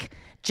 like,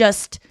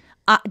 just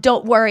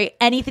Don't worry.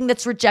 Anything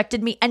that's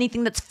rejected me,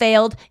 anything that's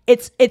failed,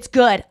 it's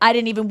good. I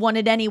didn't even want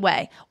it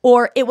anyway.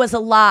 Or it was a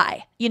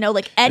lie. You know,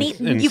 like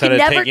Instead you can of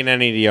never taking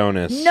any of the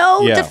onus.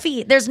 No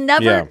defeat. There's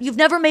never, Yeah. you've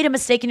never made a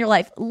mistake in your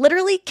life.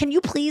 Literally, can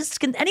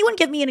anyone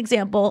give me an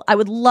example? I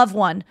would love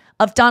one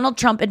of Donald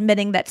Trump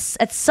admitting that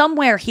at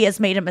somewhere he has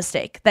made a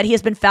mistake, that he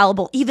has been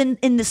fallible, even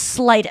in the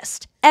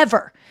slightest,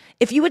 ever.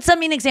 If you would send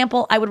me an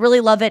example, I would really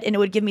love it and it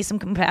would give me some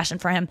compassion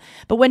for him.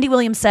 But Wendy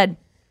Williams said,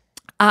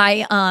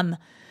 going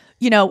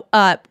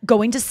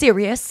to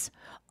Sirius.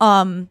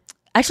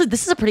 Actually,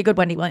 this is a pretty good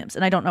Wendy Williams,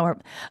 and I don't know her.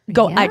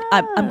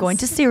 I'm going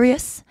to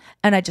Sirius,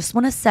 and I just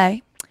want to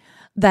say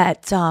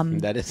that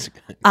that is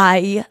good.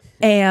 I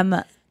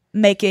am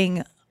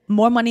making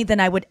more money than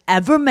I would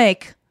ever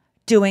make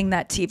doing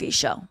that TV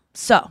show.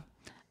 So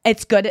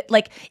it's good.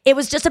 Like, it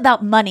was just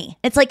about money.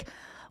 It's like,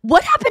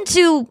 what happened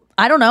to,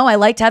 I don't know, I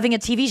liked having a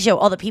TV show.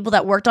 All the people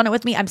that worked on it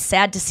with me, I'm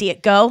sad to see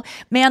it go.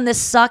 Man, this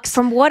sucks.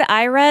 From what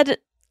I read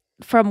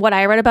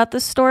about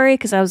this story,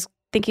 because I was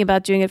thinking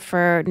about doing it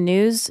for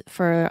news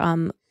for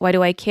Why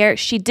Do I Care?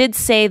 She did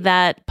say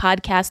that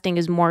podcasting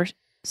is more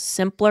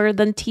simpler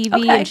than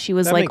TV, and she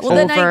was like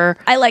over.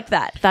 I like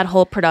that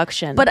whole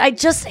production. But I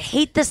just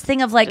hate this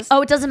thing of like,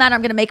 it doesn't matter.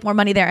 I'm going to make more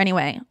money there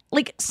anay.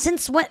 Like,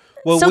 since what?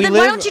 Well, so then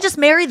why don't you just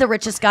marry the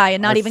richest guy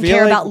and not even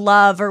care about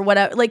love or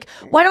whatever? Like,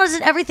 why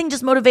isn't everything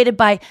just motivated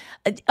by,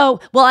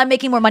 I'm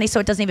making more money,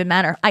 so it doesn't even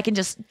matter. I can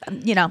just,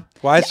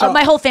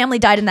 my whole family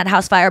died in that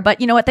house fire,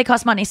 but you know what? They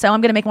cost money, so I'm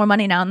going to make more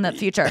money now in the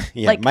future.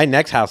 Yeah, like, my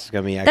next house is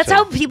going to be actually. That's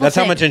how people That's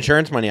think. how much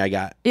insurance money I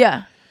got.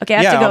 Yeah. Okay,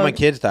 I have to go. All my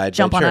kids died.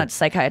 Jump on sure. a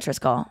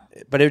psychiatrist call.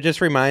 But it just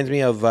reminds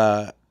me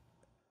of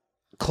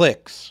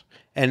Clicks.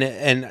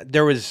 And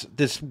there was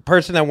this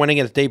person that went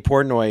against Dave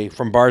Portnoy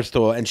from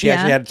Barstool, and she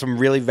actually had some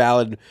really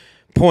valid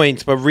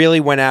points, but really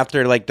went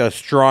after like the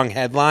strong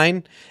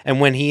headline. And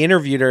when he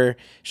interviewed her,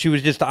 she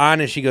was just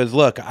honest. She goes,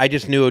 "Look, I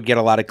just knew it would get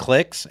a lot of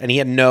clicks," and he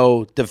had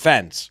no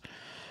defense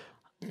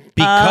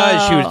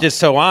because she was just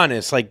so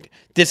honest. Like,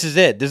 this is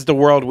it. This is the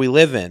world we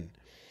live in.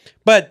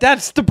 But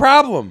that's the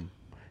problem.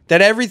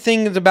 That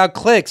everything is about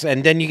clicks,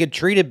 and then you get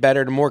treated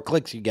better the more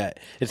clicks you get.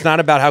 It's not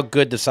about how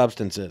good the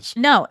substance is.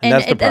 No,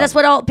 and that's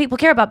what all people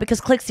care about,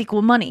 because clicks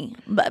equal money.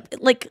 But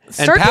like,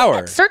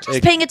 power. Search is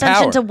paying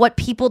attention to what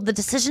the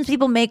decisions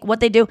people make,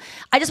 what they do.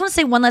 I just want to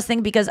say one last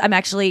thing, because I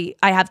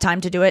have time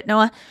to do it,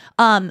 Noah.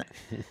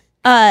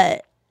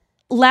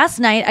 Last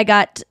night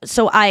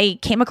I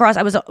came across,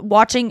 I was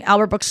watching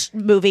Albert Brooks'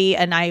 movie,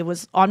 and I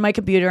was on my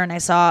computer, and I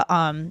saw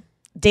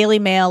Daily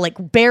Mail, like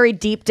buried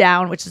deep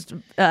down, which is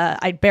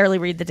I barely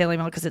read the Daily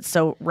Mail because it's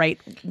so right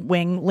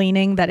wing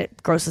leaning that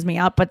it grosses me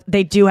out. But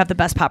they do have the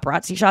best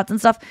paparazzi shots and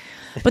stuff.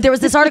 But there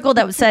was this article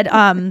that said,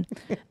 and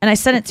I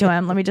sent it to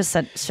him. Let me just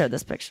show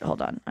this picture.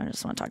 Hold on, I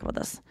just want to talk about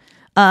this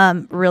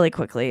really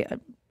quickly.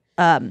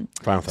 Final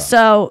thought.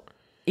 So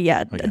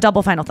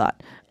double final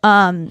thought.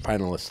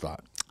 Finalist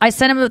thought. I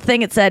sent him a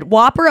thing. It said,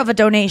 Whopper of a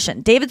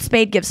donation. David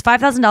Spade gives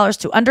 $5,000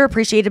 to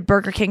underappreciated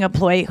Burger King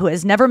employee who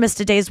has never missed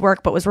a day's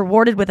work but was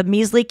rewarded with a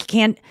measly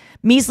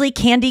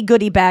candy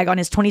goodie bag on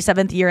his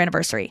 27th year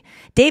anniversary.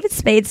 David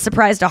Spade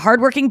surprised a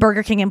hardworking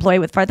Burger King employee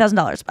with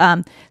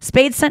 $5,000.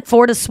 Spade sent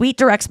Ford a sweet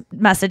direct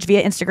message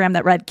via Instagram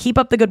that read, "Keep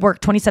up the good work,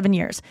 27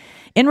 years.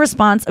 In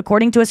response,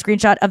 according to a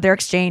screenshot of their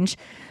exchange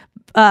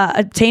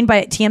obtained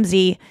by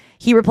TMZ,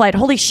 he replied,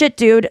 "Holy shit,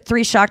 dude,"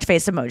 3 shocked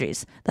face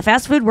emojis. The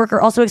fast food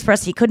worker also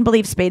expressed he couldn't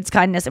believe Spade's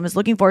kindness and was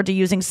looking forward to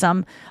using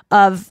some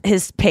of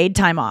his paid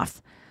time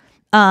off.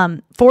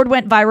 Ford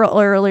went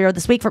viral earlier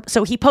this week.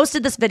 So he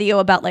posted this video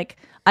about, like,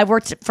 I've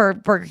worked for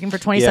Burger King for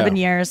 27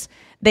 years.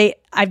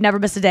 I've never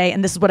missed a day,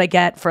 and this is what I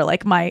get for,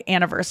 like, my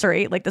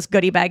anniversary, like this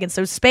goodie bag. And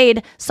so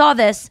Spade saw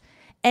this,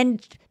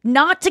 and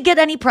not to get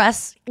any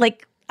press,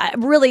 like, I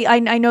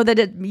know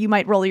that you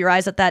might roll your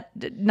eyes at that,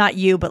 not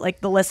you, but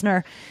like the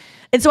listener.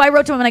 And so I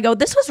wrote to him and I go,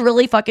 this was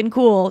really fucking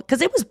cool,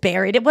 because it was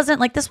buried. It wasn't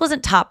like, this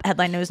wasn't top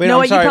headline news. You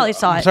probably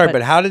saw it. I'm sorry,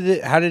 but how did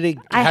it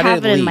I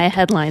have it in my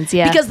headlines,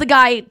 yeah. Because the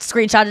guy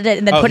screenshotted it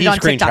and then put it on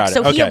TikTok.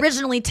 So he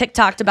originally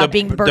TikToked about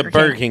being Burger King. The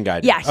Burger King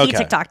guy. Yeah, he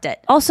TikToked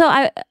it. Also,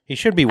 he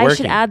should be working. I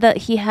should add that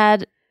he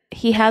has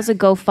a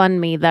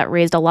GoFundMe that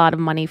raised a lot of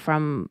money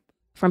from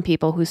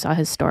people who saw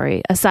his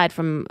story, aside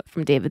from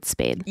David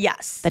Spade.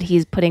 Yes. That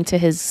he's putting to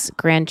his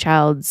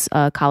grandchild's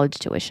college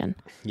tuition.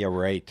 Yeah,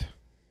 right.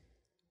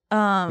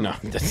 No.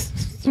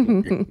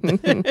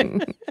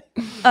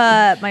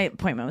 My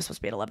appointment was supposed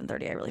to be at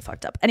 11:30. I really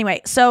fucked up. Anyway,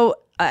 so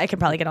I can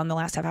probably get on the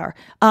last half hour.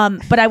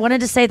 But I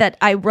wanted to say that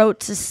I wrote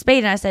to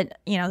Spade and I said,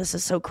 this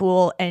is so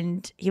cool.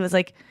 And he was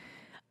like,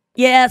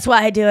 yeah, that's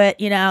why I do it,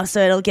 so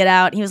it'll get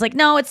out. And he was like,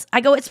 no, it's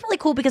really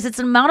cool because it's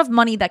an amount of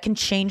money that can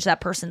change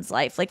that person's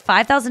life. Like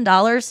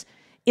 $5,000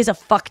 is a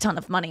fuck ton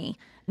of money.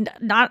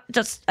 Not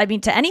just,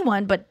 to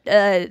anyone, but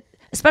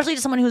especially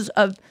to someone who's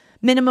a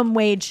minimum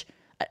wage.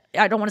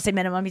 I don't want to say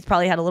minimum. He's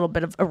probably had a little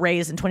bit of a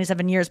raise in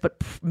 27 years,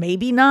 but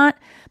maybe not.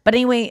 But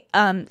anyway,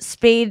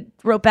 Spade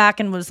wrote back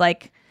and was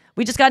like,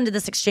 we just got into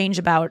this exchange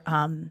about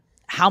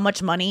how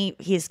much money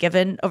he's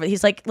given over.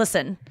 He's like,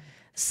 listen,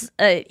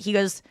 he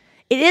goes,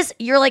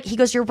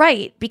 you're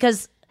right,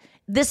 because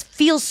this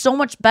feels so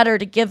much better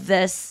to give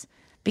this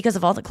because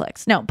of all the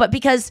clicks. No, but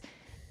because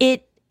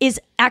it is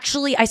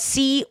actually, I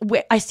see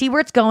where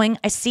it's going.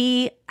 I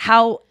see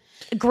how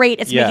great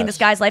it's making this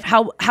guy's life,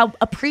 how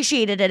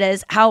appreciated it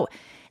is, how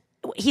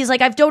he's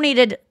like, I've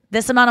donated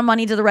this amount of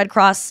money to the Red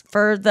Cross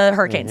for the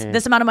hurricanes,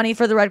 this amount of money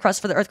for the Red Cross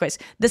for the earthquakes,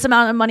 this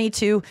amount of money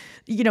to,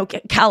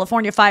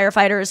 California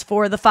firefighters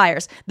for the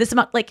fires, this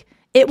amount, like,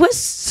 it was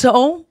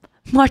so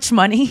much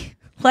money.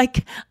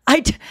 Like,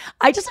 I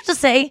just have to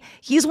say,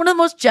 he's one of the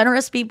most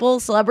generous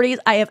celebrities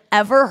I have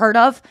ever heard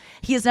of.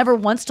 He has never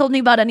once told me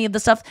about any of the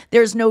stuff.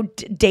 There's no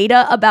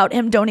data about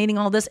him donating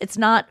all this. It's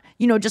not,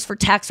 just for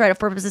tax write-off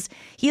purposes.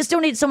 He has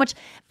donated so much,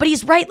 but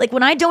he's right. Like,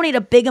 when I donate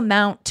a big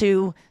amount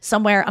to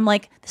somewhere, I'm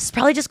like, this is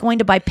probably just going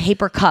to buy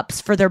paper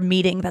cups for their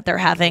meeting that they're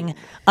having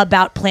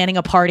about planning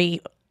a party,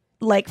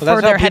 like, for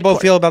that's their how people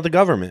feel about the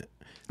government.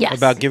 Yes.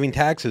 About giving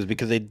taxes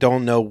because they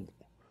don't know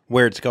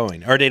where it's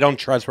going, or they don't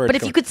trust where it's going.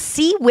 But if you could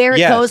see where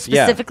it goes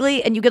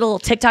specifically, and you get a little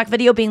TikTok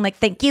video being like,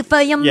 "Thank you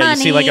for your money." You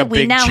see like a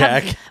big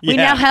check. We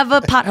now have a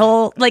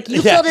pothole. Like,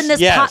 you filled in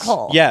this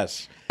pothole.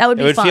 Yes, that would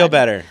be fun. It would feel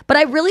better. But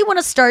I really want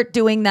to start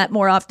doing that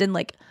more often.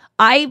 Like,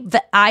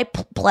 I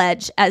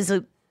pledge as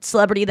a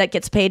celebrity that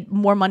gets paid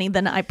more money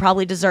than I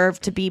probably deserve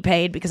to be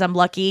paid because I'm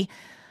lucky.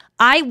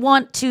 I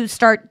want to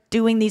start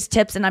doing these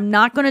tips, and I'm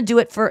not going to do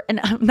it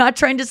and I'm not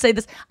trying to say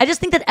this. I just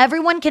think that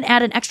everyone can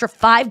add an extra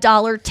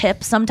 $5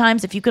 tip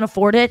sometimes if you can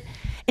afford it.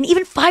 And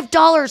even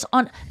 $5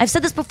 on, I've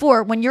said this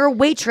before, when you're a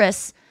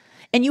waitress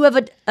and you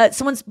have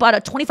someone's bought a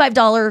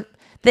 $25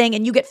 thing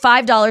and you get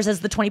 $5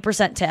 as the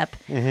 20% tip,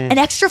 an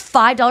extra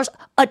 $5,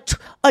 a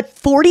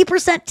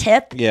 40%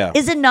 tip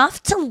is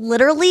enough to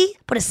literally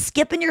put a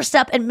skip in your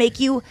step and make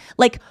you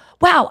like,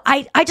 wow,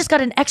 I just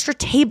got an extra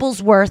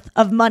table's worth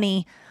of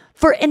money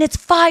and it's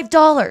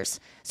 $5.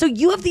 So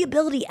you have the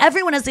ability,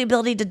 everyone has the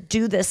ability to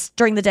do this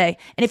during the day.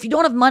 And if you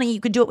don't have money,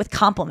 you could do it with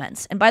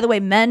compliments. And by the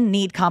way, men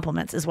need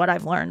compliments is what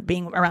I've learned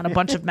being around a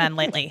bunch of men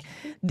lately.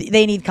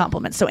 They need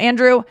compliments. So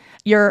Andrew,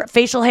 your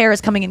facial hair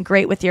is coming in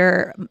great with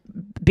your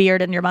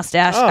beard and your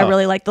mustache. I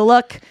really like the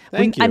look.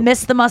 Thank you. I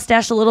miss the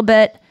mustache a little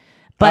bit.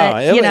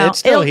 But, it's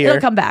still here. It'll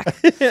come back.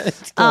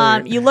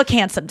 You look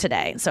handsome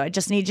today. So I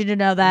just need you to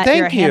know that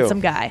you're a handsome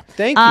guy.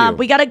 Thank you.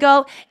 We got to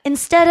go.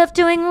 Instead of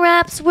doing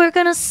raps, we're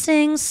going to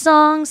sing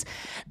songs.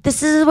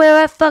 This is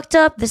where I fucked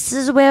up. This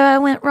is where I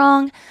went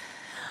wrong.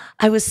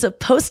 I was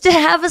supposed to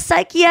have a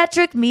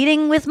psychiatric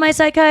meeting with my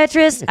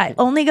psychiatrist. I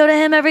only go to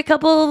him every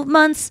couple of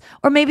months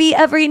or maybe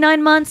every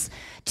 9 months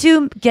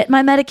to get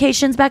my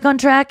medications back on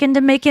track and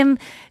to make him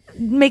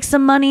make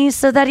some money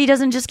so that he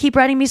doesn't just keep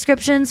writing me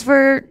prescriptions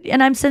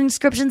and I'm sending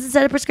prescriptions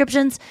instead of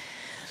prescriptions.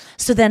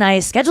 So then I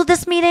scheduled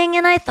this meeting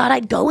and I thought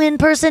I'd go in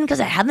person because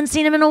I haven't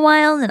seen him in a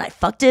while, and I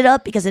fucked it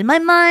up because in my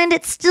mind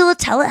it's still a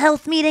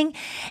telehealth meeting,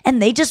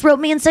 and they just wrote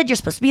me and said you're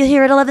supposed to be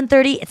here at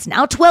 11:30. It's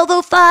now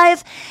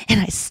 12:05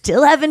 and I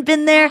still haven't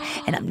been there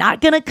and I'm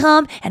not gonna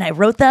come. And I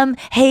wrote them,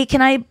 hey,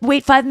 can I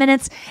wait 5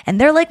 minutes?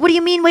 And they're like, what do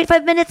you mean wait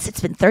 5 minutes?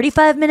 It's been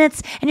 35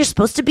 minutes and you're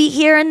supposed to be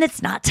here and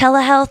it's not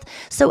telehealth,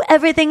 so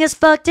everything is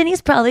fucked and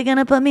he's probably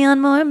gonna put me on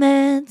more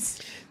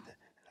meds.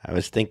 I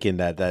was thinking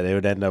that it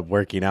would end up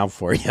working out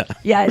for you.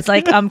 Yeah, it's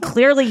like,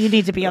 clearly you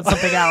need to be on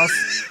something else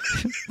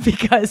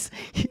because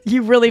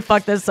you really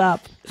fucked this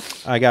up.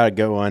 I got a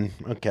good one.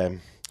 Okay.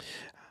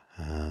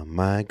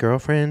 My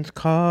girlfriend's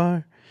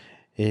car,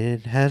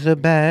 it has a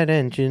bad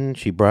engine.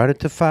 She brought it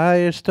to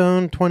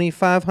Firestone,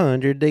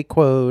 $2,500 they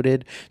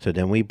quoted. So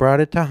then we brought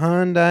it to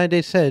Hyundai,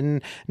 they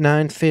said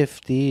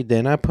 $950.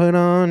 Then I put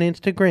on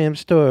Instagram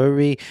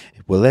story,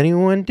 will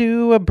anyone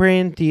do a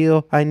brand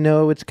deal? I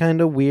know it's kind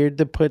of weird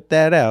to put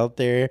that out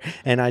there,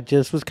 and I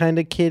just was kind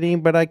of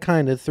kidding, but I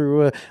kind of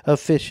threw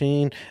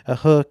a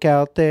hook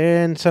out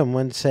there, and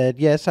someone said,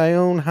 yes, I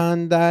own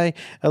Hyundai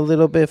a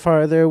little bit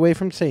farther away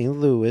from St.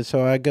 Louis.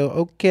 So I go,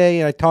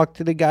 okay. And I talked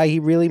to the guy. He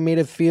really made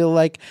it feel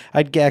like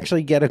I'd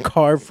actually get a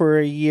car for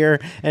a year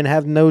and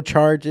have no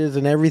charges,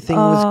 and everything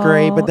was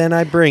great. But then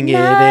I bring it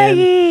in.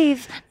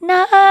 Naive.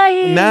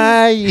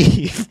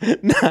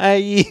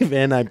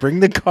 And I bring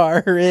the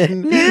car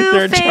in.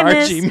 They're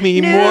charging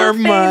me more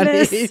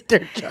money.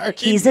 They're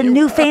charging He's a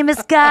new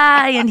famous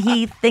guy, and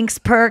he thinks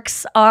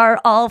perks are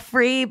all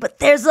free, but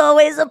there's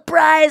always a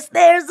price.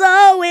 There's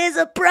always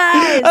a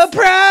price. A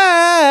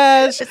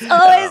price. There's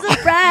always a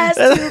price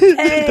to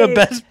pay. The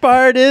best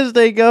part is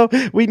they go,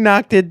 we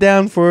knocked it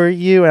down for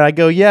you. And I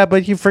go, yeah,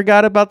 but you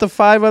forgot about the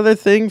 5 other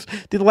things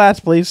the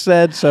last place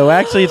said. So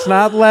actually it's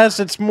not less,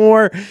 it's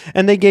more.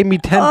 And they gave me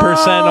 10%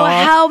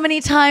 off. How many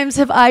times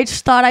have I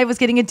thought I was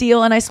getting a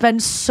deal and I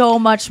spend so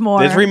much more?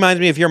 This reminds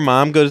me if your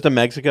mom goes to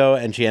Mexico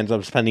and she ends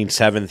up spending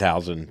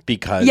 $7,000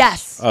 because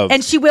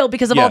and she will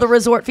because of all the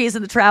resort fees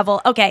and the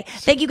travel. Okay,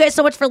 thank you guys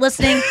so much for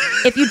listening.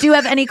 If you do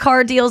have any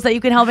car deals that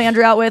you can help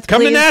Andrew out with,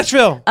 come please, to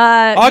Nashville,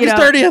 August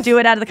 30th. Do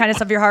it out of the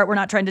kindness of your heart. We're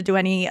not trying to do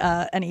any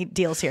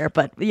deals here,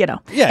 but Yeah.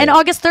 And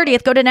August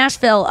 30th, go to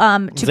Nashville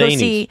to go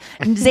see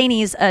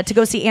Zanies to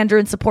go see Andrew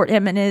and support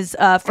him in his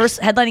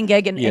first headlining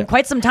gig in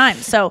quite some time.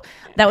 So So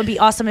that would be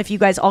awesome if you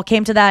guys all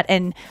came to that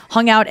and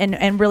hung out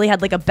and really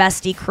had like a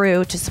bestie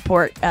crew to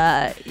support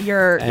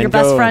your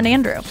best friend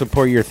Andrew.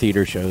 Support your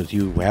theater shows.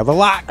 You have a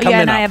lot coming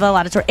and up. I have a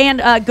lot of tour.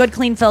 And Good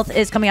Clean Filth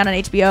is coming out on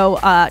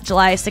HBO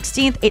July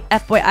 16th.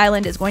 F-Boy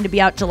Island is going to be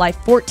out July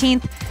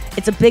 14th.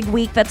 It's a big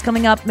week that's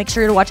coming up. Make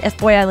sure to watch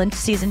F-Boy Island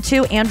Season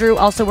 2. Andrew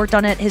also worked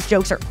on it. His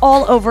jokes are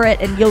all over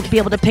it, and you'll be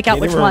able to pick out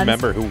which ones. I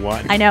remember who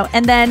won. I know.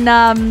 And then,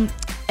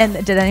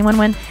 and did anyone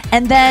win?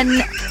 And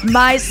then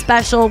my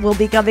special will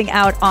be coming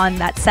out on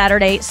that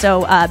Saturday.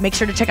 So make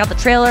sure to check out the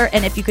trailer.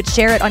 And if you could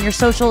share it on your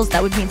socials,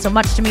 that would mean so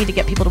much to me to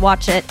get people to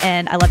watch it.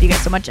 And I love you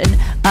guys so much. And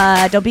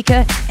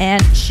Dobika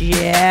and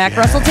Jack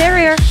Russell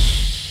Terrier.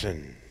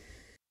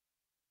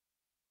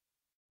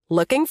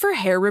 Looking for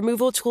hair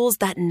removal tools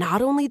that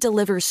not only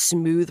deliver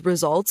smooth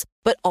results,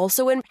 but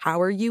also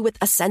empower you with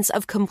a sense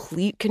of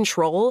complete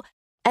control?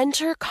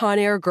 Enter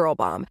Conair Girl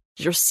Bomb,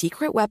 your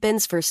secret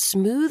weapons for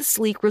smooth,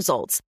 sleek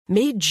results,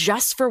 made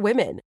just for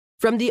women.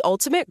 From the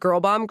ultimate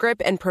Girl Bomb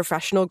grip and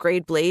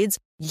professional-grade blades,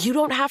 you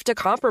don't have to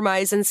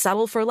compromise and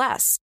settle for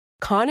less.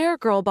 Conair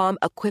Girl Bomb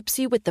equips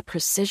you with the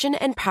precision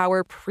and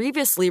power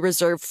previously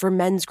reserved for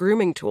men's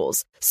grooming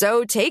tools.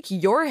 So take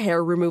your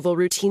hair removal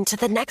routine to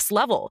the next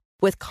level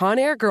with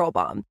Conair Girl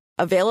Bomb.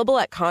 Available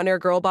at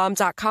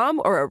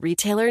ConairGirlBomb.com or a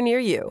retailer near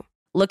you.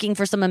 Looking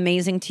for some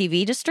amazing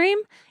TV to stream?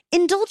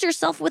 Indulge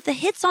yourself with the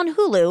hits on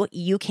Hulu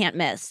you can't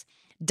miss.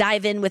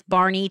 Dive in with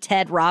Barney,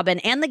 Ted, Robin,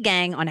 and the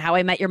gang on How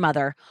I Met Your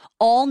Mother.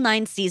 All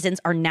 9 seasons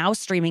are now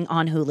streaming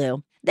on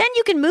Hulu. Then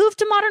you can move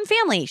to Modern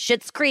Family,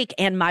 Schitt's Creek,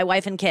 and My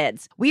Wife and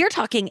Kids. We are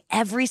talking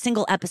every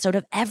single episode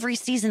of every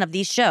season of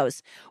these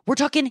shows. We're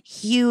talking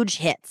huge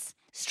hits.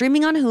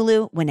 Streaming on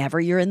Hulu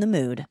whenever you're in the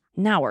mood.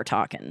 Now we're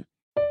talking.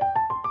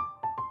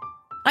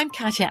 I'm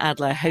Katya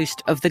Adler,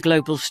 host of The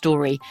Global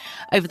Story.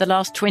 Over the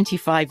last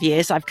 25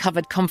 years, I've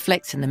covered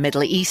conflicts in the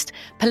Middle East,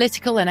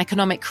 political and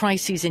economic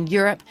crises in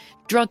Europe,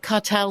 drug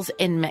cartels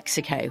in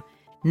Mexico.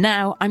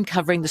 Now I'm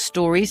covering the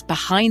stories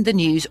behind the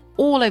news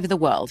all over the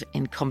world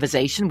in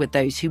conversation with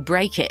those who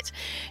break it.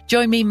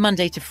 Join me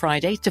Monday to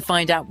Friday to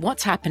find out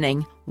what's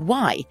happening,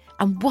 why,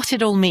 and what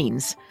it all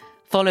means.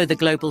 Follow The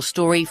Global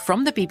Story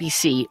from the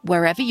BBC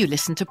wherever you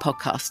listen to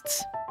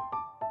podcasts.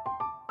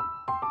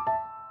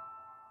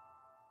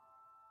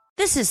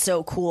 This is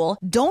so cool.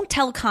 Don't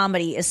Tell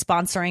Comedy is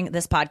sponsoring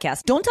this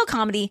podcast. Don't Tell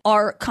Comedy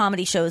are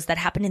comedy shows that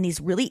happen in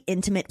these really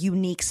intimate,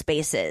 unique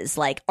spaces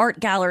like art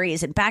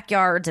galleries and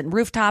backyards and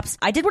rooftops.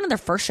 I did one of their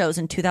first shows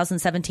in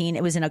 2017.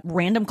 It was in a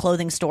random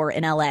clothing store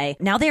in LA.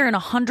 Now they are in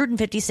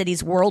 150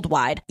 cities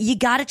worldwide. You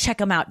got to check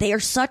them out. They are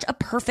such a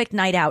perfect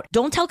night out.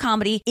 Don't Tell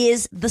Comedy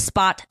is the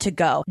spot to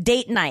go.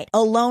 Date night,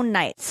 alone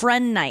night,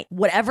 friend night,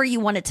 whatever you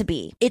want it to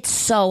be. It's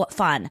so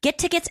fun. Get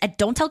tickets at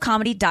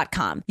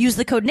don'ttellcomedy.com. Use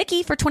the code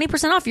Nikki for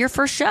 20% off your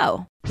first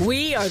show.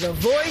 We are the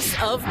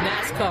voice of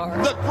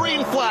NASCAR. The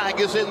green flag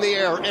is in the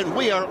air, and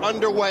we are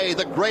underway.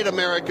 The Great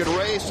American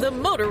Race. The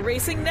Motor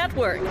Racing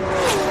Network.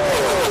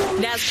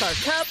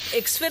 NASCAR Cup,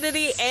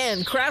 Xfinity,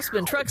 and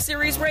Craftsman Truck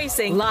Series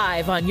Racing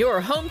live on your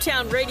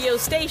hometown radio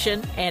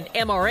station and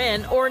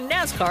MRN or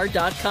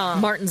NASCAR.com.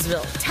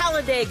 Martinsville,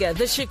 Talladega,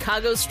 the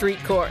Chicago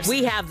Street Course.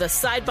 We have the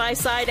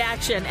side-by-side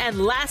action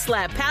and last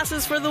lap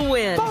passes for the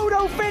win.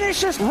 Photo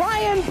finishes.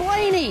 Ryan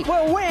Blaney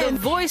will win. The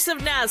voice of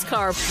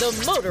NASCAR,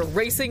 the Motor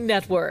Racing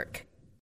Network.